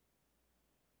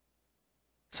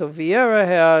 So Vieira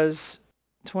has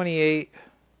 28.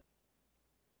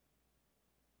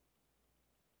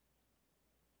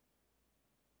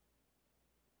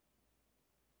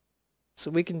 So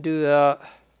we can do that.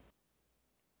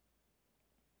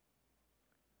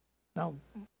 Now,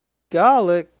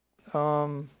 garlic,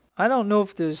 I don't know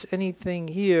if there's anything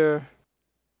here.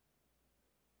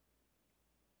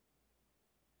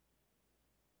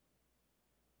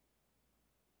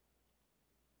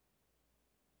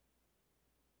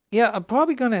 Yeah, I'm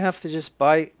probably gonna have to just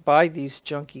buy these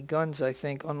junky guns, I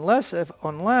think, unless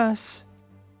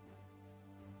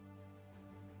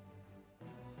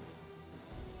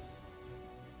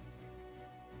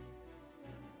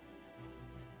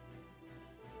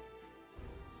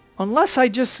I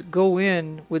just go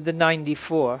in with the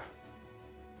 94.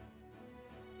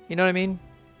 You know what I mean?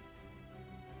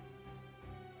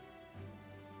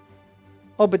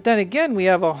 Oh, but then again, we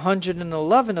have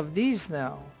 111 of these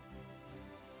now.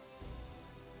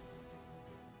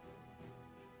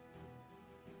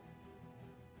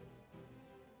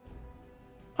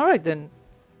 Alright then,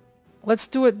 let's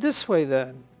do it this way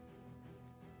then.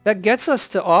 That gets us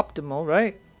to optimal,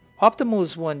 right? Optimal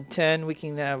is 110. We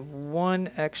can have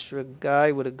one extra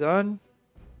guy with a gun.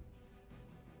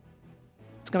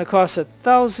 It's going to cost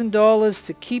 $1,000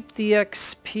 to keep the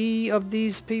XP of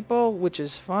these people, which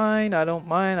is fine. I don't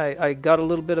mind. I got a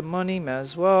little bit of money, may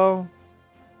as well.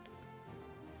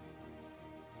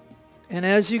 And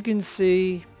as you can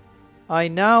see, I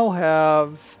now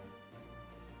have...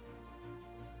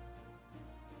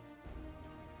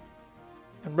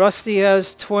 And Rusty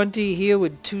has 20 here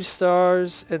with 2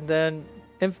 stars, and then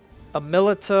a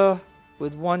Milita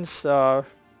with 1 star.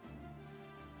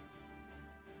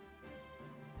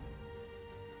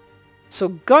 So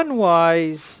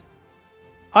gun-wise,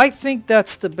 I think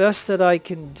that's the best that I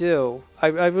can do. I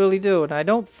really do, and I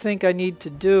don't think I need to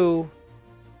do...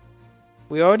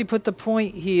 We already put the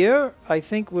point here. I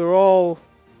think we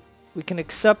can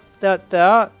accept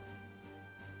that.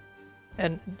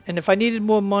 And if I needed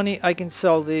more money, I can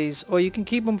sell these. Or you can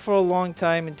keep them for a long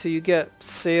time until you get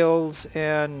sales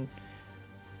and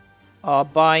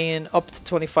buy-in up to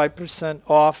 25%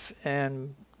 off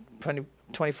and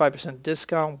 25%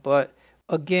 discount. But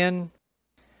again,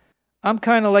 I'm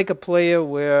kind of like a player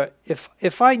where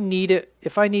if I need it,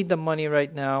 if I need the money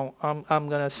right now, I'm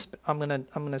gonna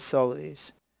sell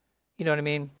these. You know what I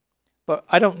mean? But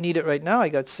I don't need it right now. I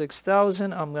got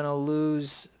 6,000. I'm gonna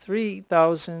lose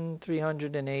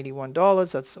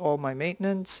 $3,381. That's all my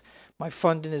maintenance. My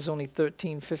funding is only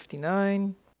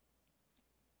 $1,359.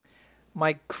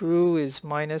 My crew is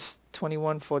minus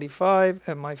 $2,145,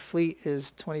 and my fleet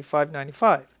is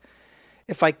 $2,595.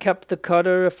 If I kept the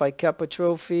cutter, if I kept a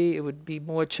trophy, it would be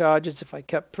more charges. If I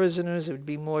kept prisoners, it would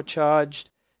be more charged.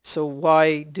 So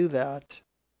why do that?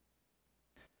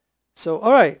 So,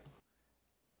 all right.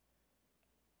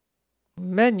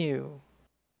 Menu.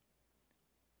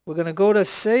 We're going to go to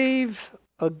save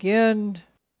again.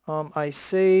 I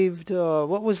saved,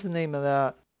 what was the name of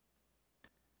that?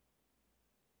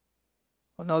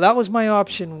 Oh, no, that was my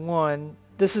option 1.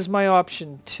 This is my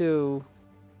option 2.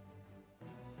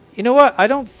 You know what? I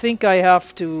don't think I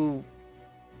have to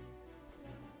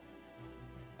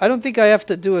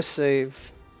do a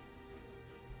save.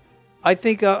 I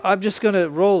think I'm just going to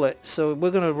roll it. So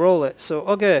we're going to roll it. So,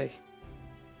 okay.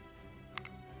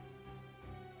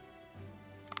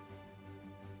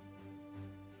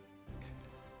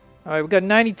 Alright, we got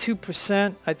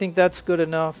 92%. I think that's good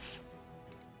enough.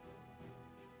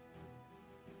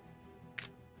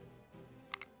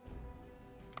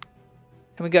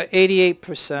 And we got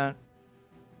 88%.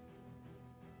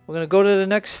 We're going to go to the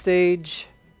next stage.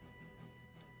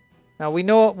 Now we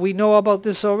know about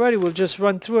this already. We'll just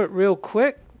run through it real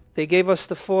quick. They gave us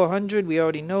the 400. We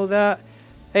already know that.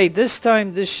 Hey, this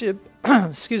time this ship,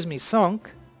 excuse me,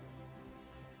 sunk.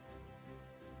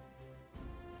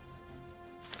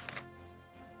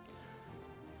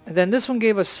 And then this one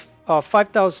gave us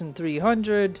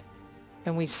 5,300,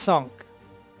 and we sunk.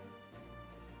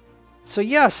 So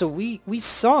yeah, so we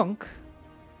sunk.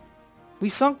 We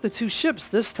sunk the 2 ships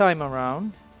this time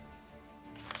around.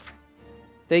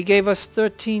 They gave us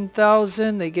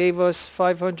 13,000. They gave us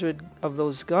 500 of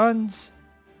those guns.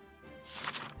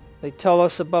 They tell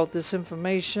us about this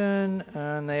information,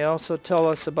 and they also tell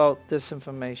us about this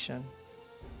information.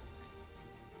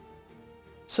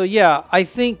 So yeah, I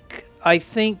think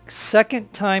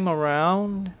second time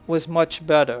around was much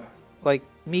better. Like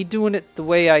me doing it the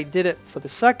way I did it for the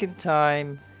second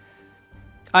time,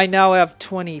 I now have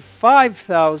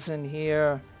 25,000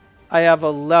 here. I have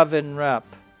 11 rep.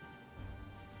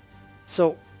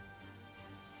 So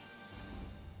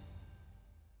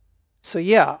So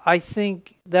yeah, I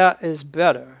think that is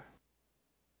better.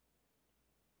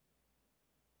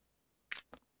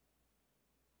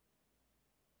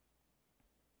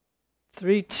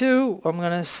 Three, two, I'm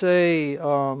gonna say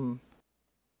I'm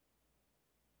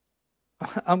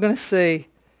gonna say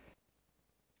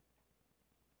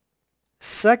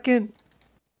second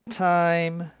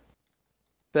time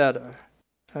better.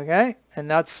 Okay? And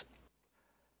that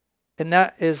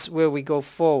is where we go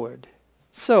forward.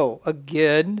 So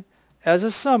again, as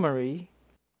a summary,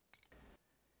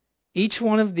 each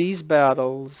one of these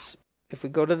battles, if we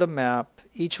go to the map,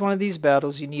 each one of these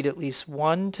battles you need at least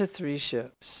 1 to 3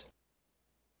 ships.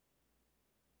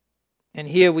 And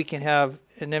here we can have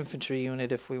an infantry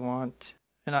unit if we want.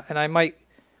 And I might,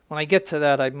 when I get to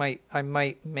that, I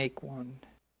might make one.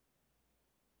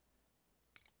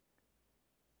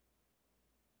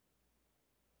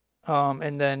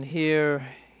 And then here,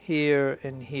 here,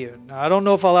 and here. Now I don't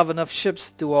know if I'll have enough ships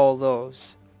to do all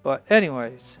those, but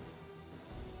anyways.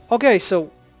 Okay,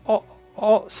 so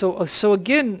so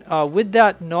again, with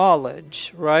that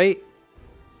knowledge, right?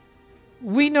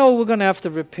 We know we're gonna have to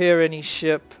repair any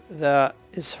ship that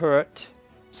is hurt.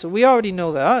 So we already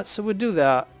know that, so we'll do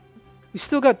that. We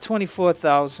still got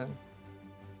 24,000.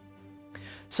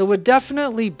 So we're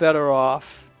definitely better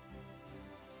off.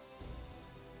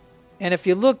 And if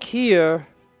you look here,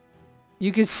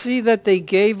 you can see that they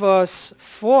gave us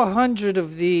 400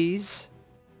 of these,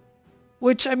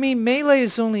 which, I mean, melee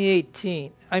is only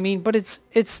 18. I mean, but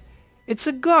it's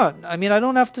a gun. I mean, I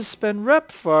don't have to spend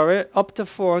rep for it, up to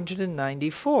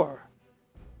 494.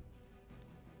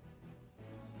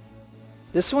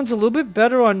 This one's a little bit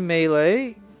better on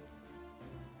melee.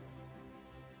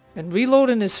 And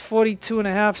reloading is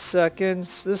 42.5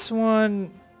 seconds. This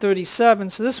one, 37.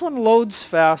 So this one loads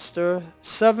faster.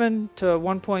 7 to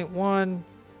 1.1.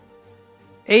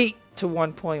 8 to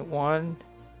 1.1.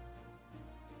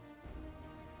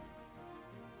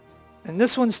 And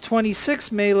this one's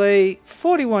 26 melee.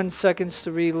 41 seconds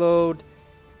to reload.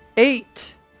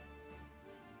 8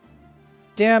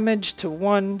 damage to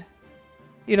 1.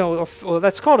 You know, well,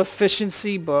 that's called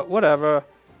efficiency, but whatever.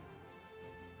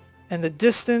 And the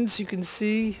distance, you can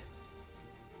see.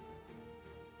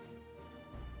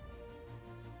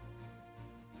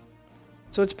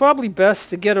 So it's probably best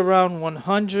to get around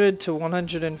 100 to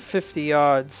 150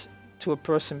 yards to a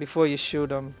person before you shoot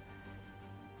them.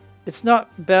 It's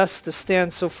not best to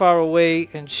stand so far away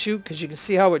and shoot because you can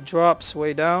see how it drops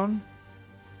way down.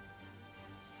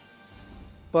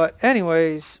 But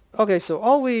anyways, okay, so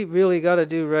all we really got to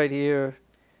do right here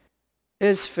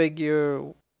is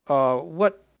figure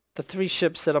what the 3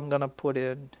 ships that I'm going to put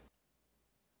in.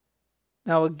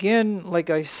 Now again, like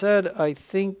I said, I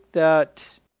think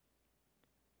that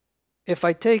if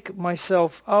I take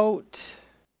myself out,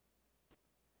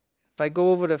 if I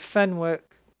go over to Fenwick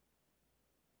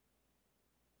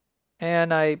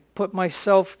and I put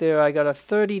myself there, I got a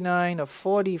 39, a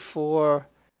 44,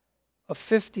 a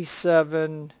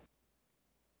 57,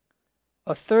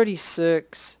 a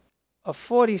 36, a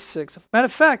 46. Matter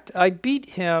of fact, I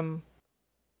beat him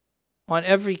on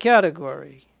every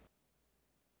category.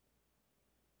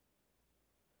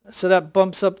 So that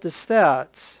bumps up the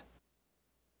stats.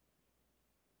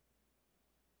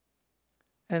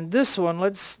 And this one,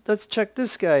 let's check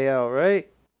this guy out, right?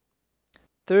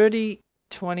 30,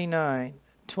 29,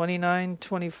 29,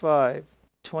 25,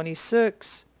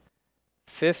 26,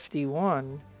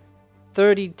 51,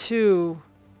 32,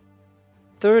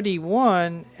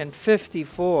 31, and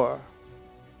 54.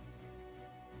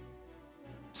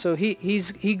 So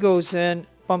he goes in,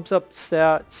 bumps up the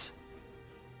stats.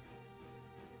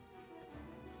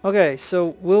 Okay,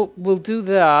 so we'll do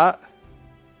that.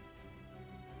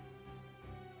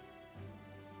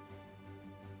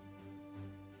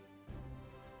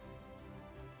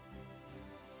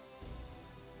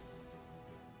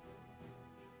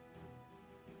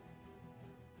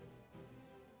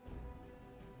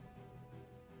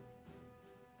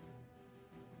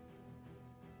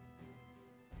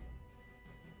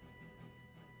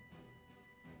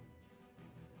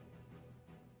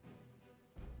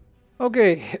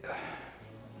 Okay.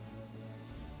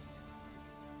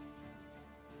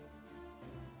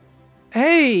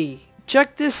 Hey,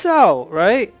 check this out,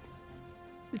 right?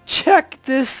 Check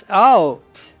this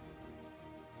out.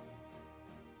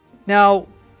 Now,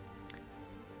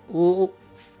 the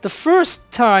first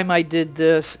time I did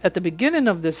this, at the beginning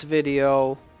of this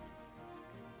video,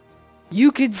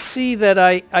 you could see that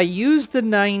I used the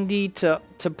 90 to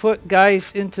put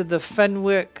guys into the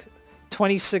Fenwick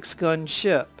 26 gun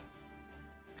ship.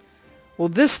 Well,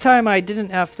 this time I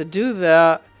didn't have to do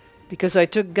that because I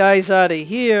took guys out of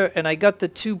here and I got the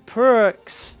 2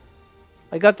 perks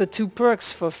I got the 2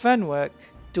 perks for Fenwick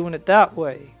doing it that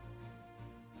way.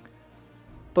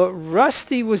 But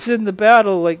Rusty was in the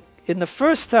battle, like in the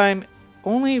first time,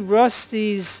 only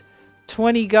Rusty's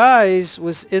 20 guys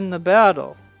was in the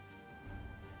battle.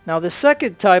 Now the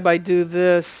second time I do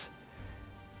this,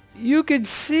 you can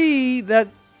see that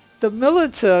the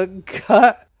militia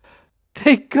got,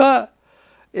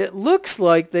 it looks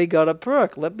like they got a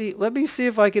perk. Let me see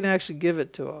if I can actually give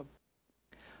it to them.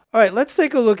 Alright, let's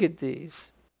take a look at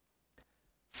these.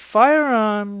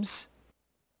 Firearms,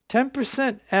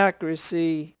 10%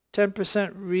 accuracy,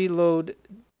 10% reload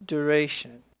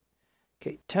duration.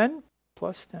 Okay, 10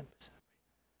 plus 10%.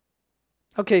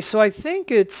 Okay, so I think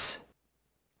it's...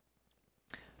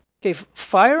 Okay,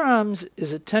 firearms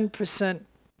is a 10%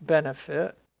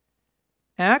 benefit.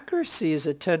 Accuracy is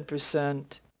a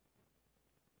 10%.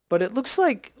 But it looks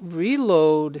like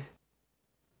reload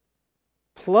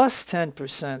plus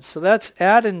 10%. So that's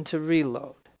adding to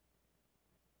reload.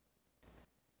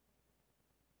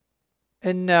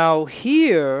 And now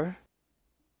here,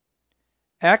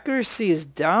 accuracy is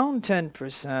down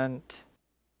 10%.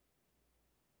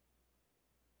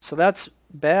 So that's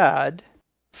bad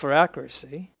for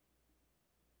accuracy.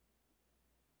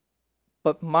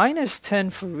 But minus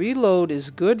 10 for reload is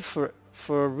good for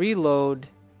reload.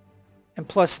 And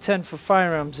plus 10 for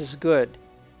firearms is good.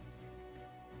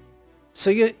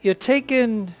 So you're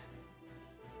taking...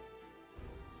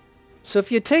 So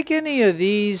if you take any of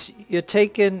these, you're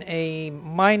taking a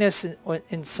minus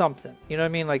in something. You know what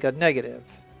I mean? Like a negative.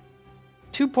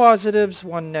 2 positives,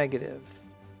 1 negative.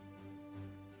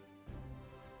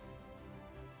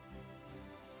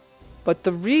 But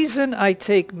the reason I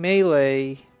take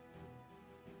melee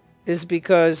is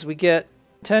because we get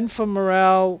 10 for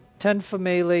morale, 10 for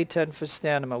melee, 10 for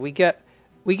stamina. We get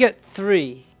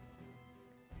 3.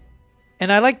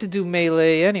 And I like to do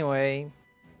melee anyway.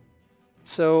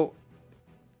 So...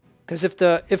 Because if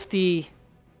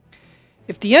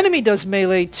the enemy does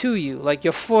melee to you, like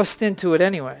you're forced into it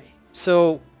anyway.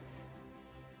 So,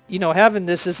 you know, having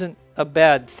this isn't a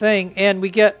bad thing. And we're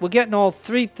getting all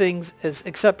 3 things,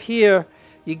 except here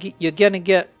you're gonna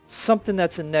get something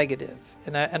that's a negative,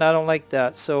 and I don't like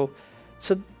that. So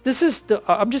this is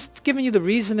I'm just giving you the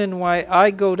reasoning why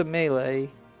I go to melee,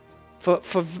 for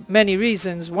many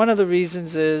reasons. One of the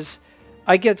reasons is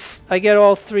I get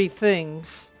all 3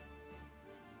 things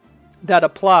that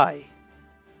apply,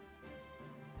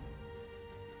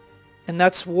 and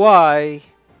that's why,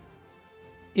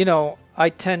 you know, I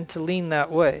tend to lean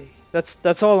that way.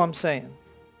 That's all I'm saying.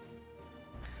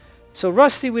 So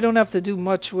Rusty, we don't have to do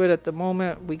much with at the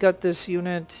moment. We got this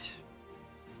unit.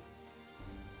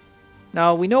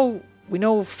 Now we know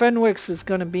Fenwick's is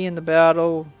going to be in the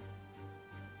battle,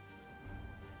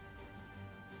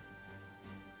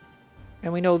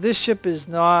 and we know this ship is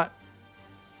not.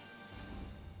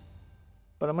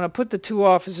 But I'm going to put the 2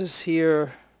 officers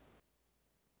here.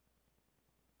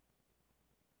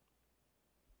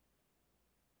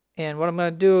 And what I'm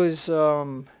going to do is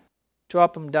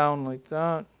drop them down like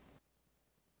that.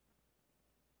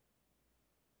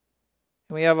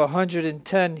 And we have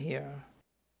 110 here.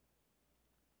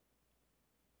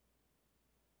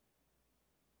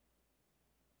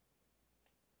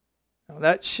 Now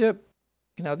that ship,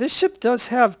 you know, this ship does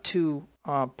have 2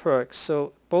 perks.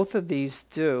 So both of these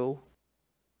do.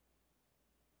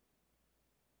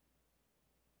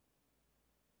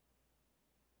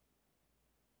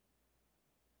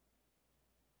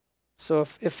 So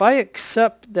if I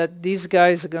accept that these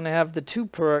guys are going to have the 2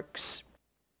 perks,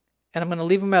 and I'm going to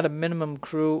leave them at a minimum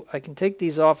crew, I can take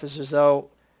these officers out.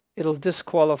 It'll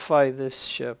disqualify this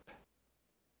ship.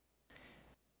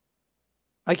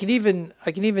 I can even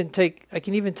take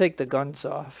the guns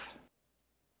off.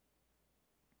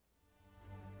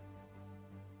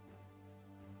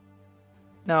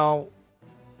 Now,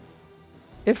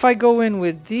 if I go in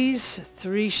with these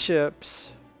 3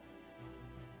 ships,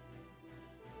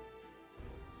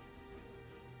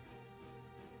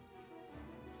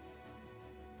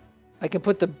 I can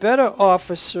put the better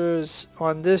officers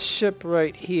on this ship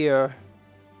right here.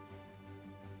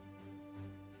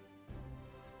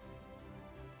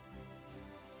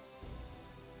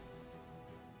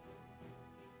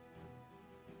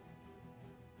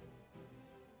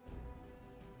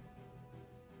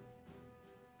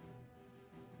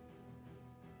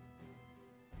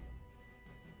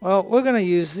 Well, we're going to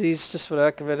use these just for the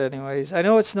heck of it anyways. I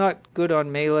know it's not good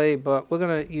on melee, but we're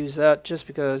going to use that just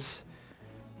because.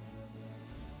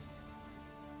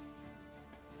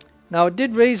 Now it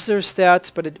did raise their stats,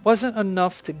 but it wasn't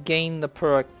enough to gain the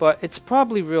perk, but it's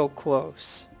probably real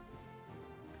close.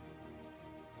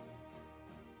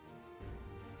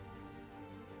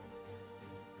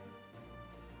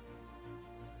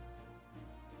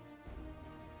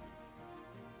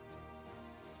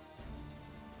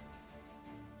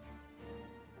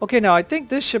 Okay, now I think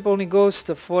this ship only goes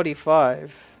to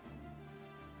 45.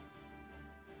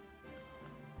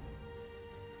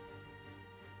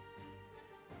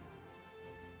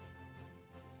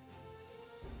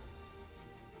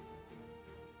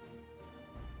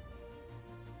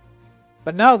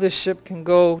 But now this ship can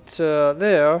go to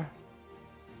there.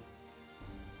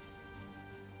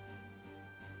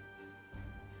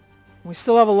 We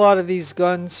still have a lot of these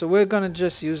guns, so we're gonna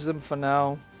just use them for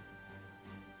now.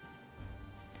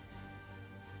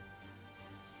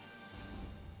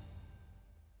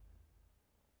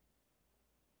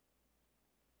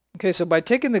 Okay, so by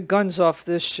taking the guns off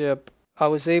this ship, I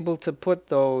was able to put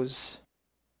those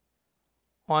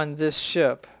on this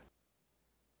ship.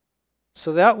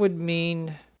 So that would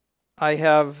mean I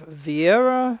have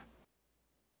Vieira,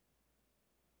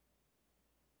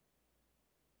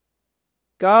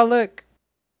 Garlic,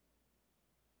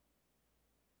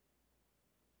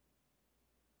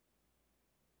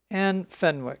 and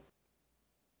Fenwick.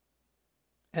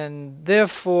 And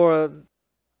therefore,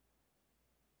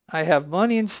 I have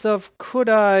money and stuff. Could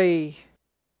I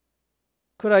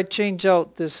change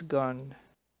out this gun?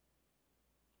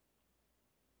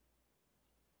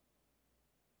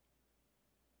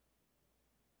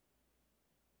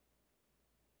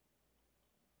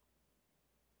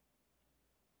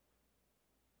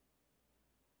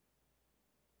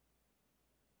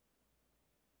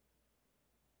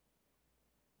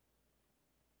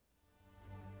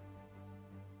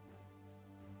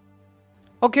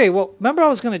 Okay, well, remember I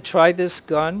was going to try this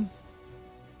gun?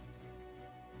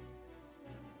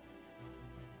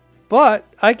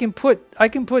 But I can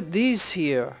put these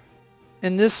here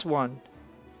in this one.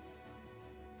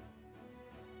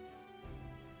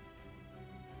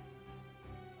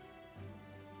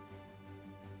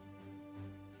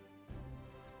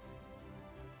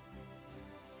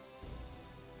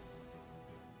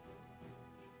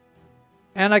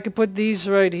 And I could put these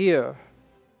right here.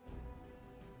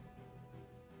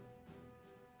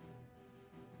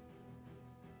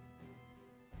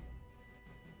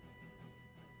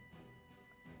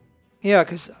 Yeah,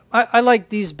 because I like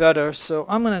these better, so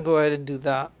I'm going to go ahead and do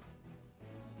that.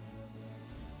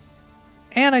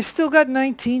 And I still got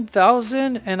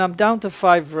 19,000 and I'm down to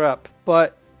 5 rep,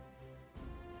 but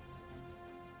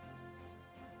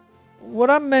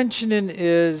what I'm mentioning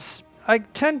is I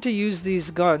tend to use these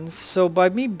guns, so by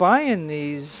me buying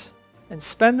these and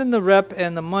spending the rep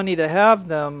and the money to have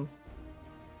them,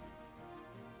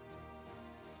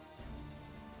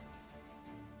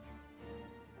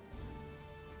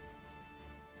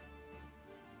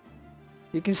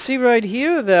 you can see right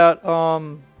here that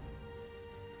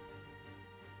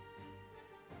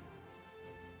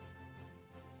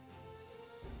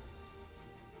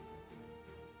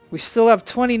we still have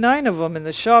 29 of them in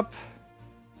the shop.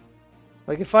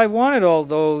 Like if I wanted all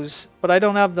those, but I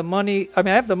don't have the money. I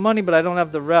mean, I have the money, but I don't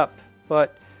have the rep.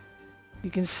 But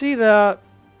you can see that.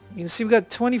 You can see we got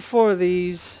 24 of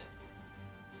these.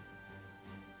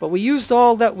 But we used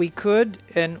all that we could,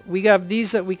 and we have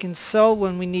these that we can sell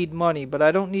when we need money, but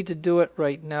I don't need to do it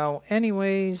right now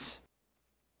anyways.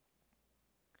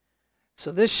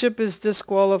 So this ship is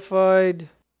disqualified,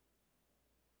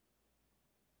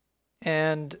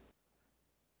 and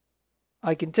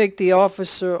I can take the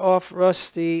officer off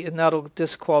Rusty, and that'll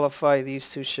disqualify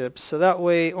these two ships. So that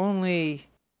way only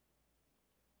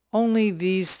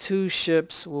these two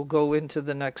ships will go into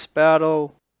the next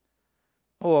battle.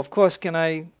 Oh, of course, can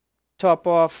I top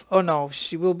off? Oh no,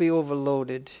 she will be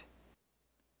overloaded.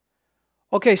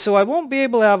 Okay, so I won't be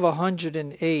able to have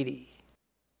 180.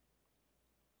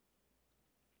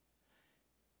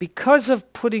 Because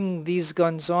of putting these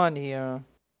guns on here,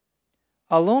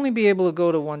 I'll only be able to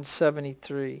go to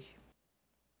 173.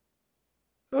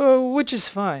 Which is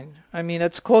fine. I mean,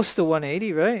 that's close to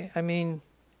 180, right? I mean,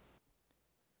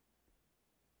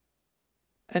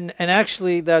 and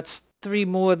actually that's 3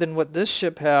 more than what this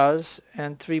ship has,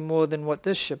 and 3 more than what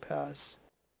this ship has.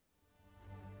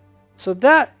 So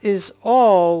that is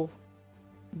all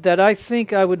that I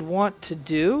think I would want to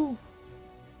do.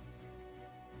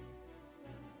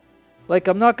 Like,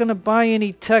 I'm not going to buy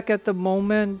any tech at the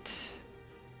moment.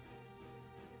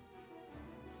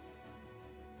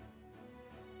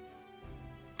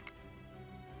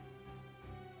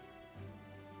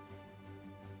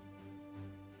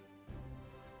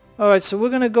 Alright, so we're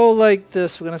going to go like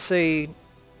this. We're going to say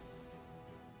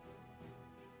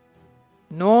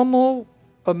normal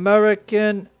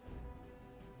American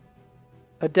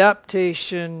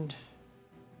adaptation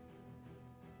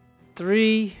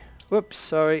 3. Whoops,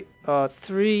 sorry.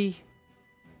 3.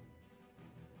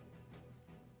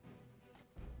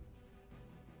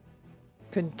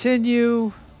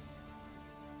 Continue.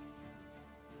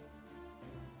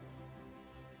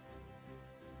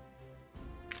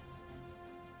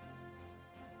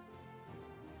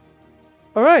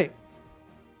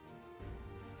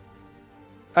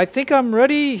 I think I'm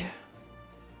ready.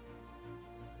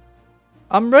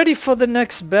 I'm ready for the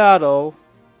next battle.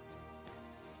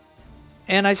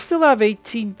 And I still have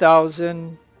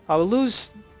 18,000. I'll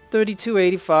lose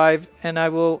 3285 and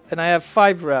I have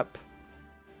 5 rep.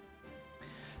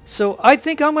 So I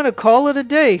think I'm going to call it a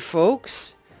day,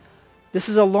 folks. This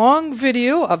is a long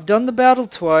video. I've done the battle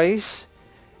twice.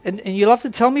 And you'll have to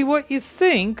tell me what you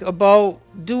think about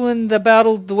doing the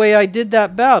battle the way I did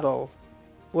that battle.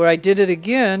 Where I did it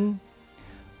again.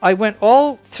 I went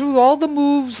through all the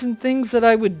moves and things that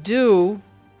I would do.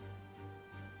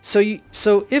 So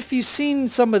if you've seen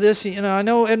some of this, you know, I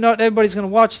know not everybody's going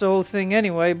to watch the whole thing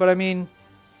anyway, but I mean,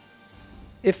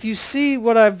 if you see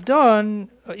what I've done,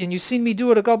 and you've seen me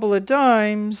do it a couple of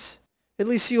times, at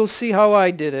least you'll see how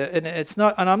I did it.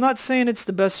 And I'm not saying it's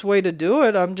the best way to do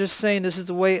it. I'm just saying this is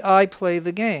the way I play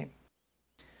the game.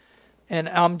 And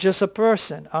I'm just a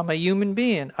person. I'm a human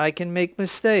being. I can make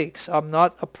mistakes. I'm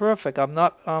not I'm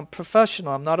not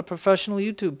professional. I'm not a professional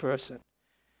YouTube person.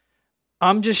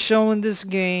 I'm just showing this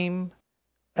game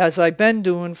as I've been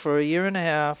doing for a year and a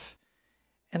half,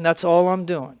 and that's all I'm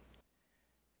doing.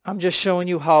 I'm just showing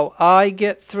you how I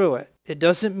get through it. It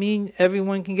doesn't mean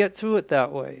everyone can get through it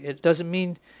that way. It doesn't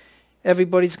mean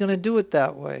everybody's going to do it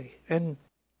that way. And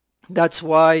that's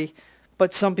why,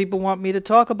 but some people want me to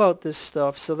talk about this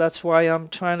stuff, so that's why I'm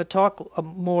trying to talk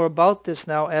more about this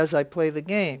now as I play the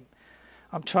game.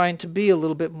 I'm trying to be a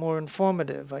little bit more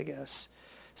informative, I guess.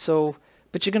 So,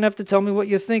 but you're going to have to tell me what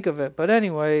you think of it. But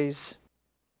anyways,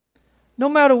 no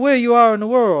matter where you are in the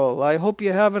world, I hope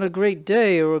you're having a great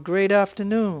day or a great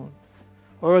afternoon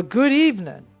or a good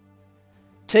evening.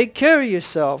 Take care of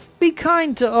yourself. Be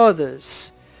kind to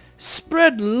others.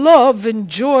 Spread love and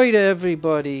joy to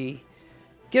everybody.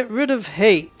 Get rid of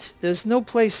hate. There's no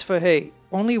place for hate.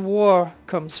 Only war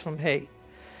comes from hate.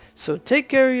 So take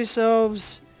care of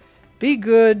yourselves. Be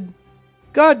good.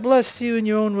 God bless you in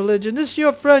your own religion. This is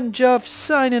your friend Jeff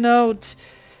signing out.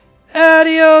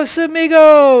 Adios,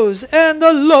 amigos, and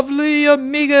the lovely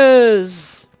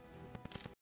amigas.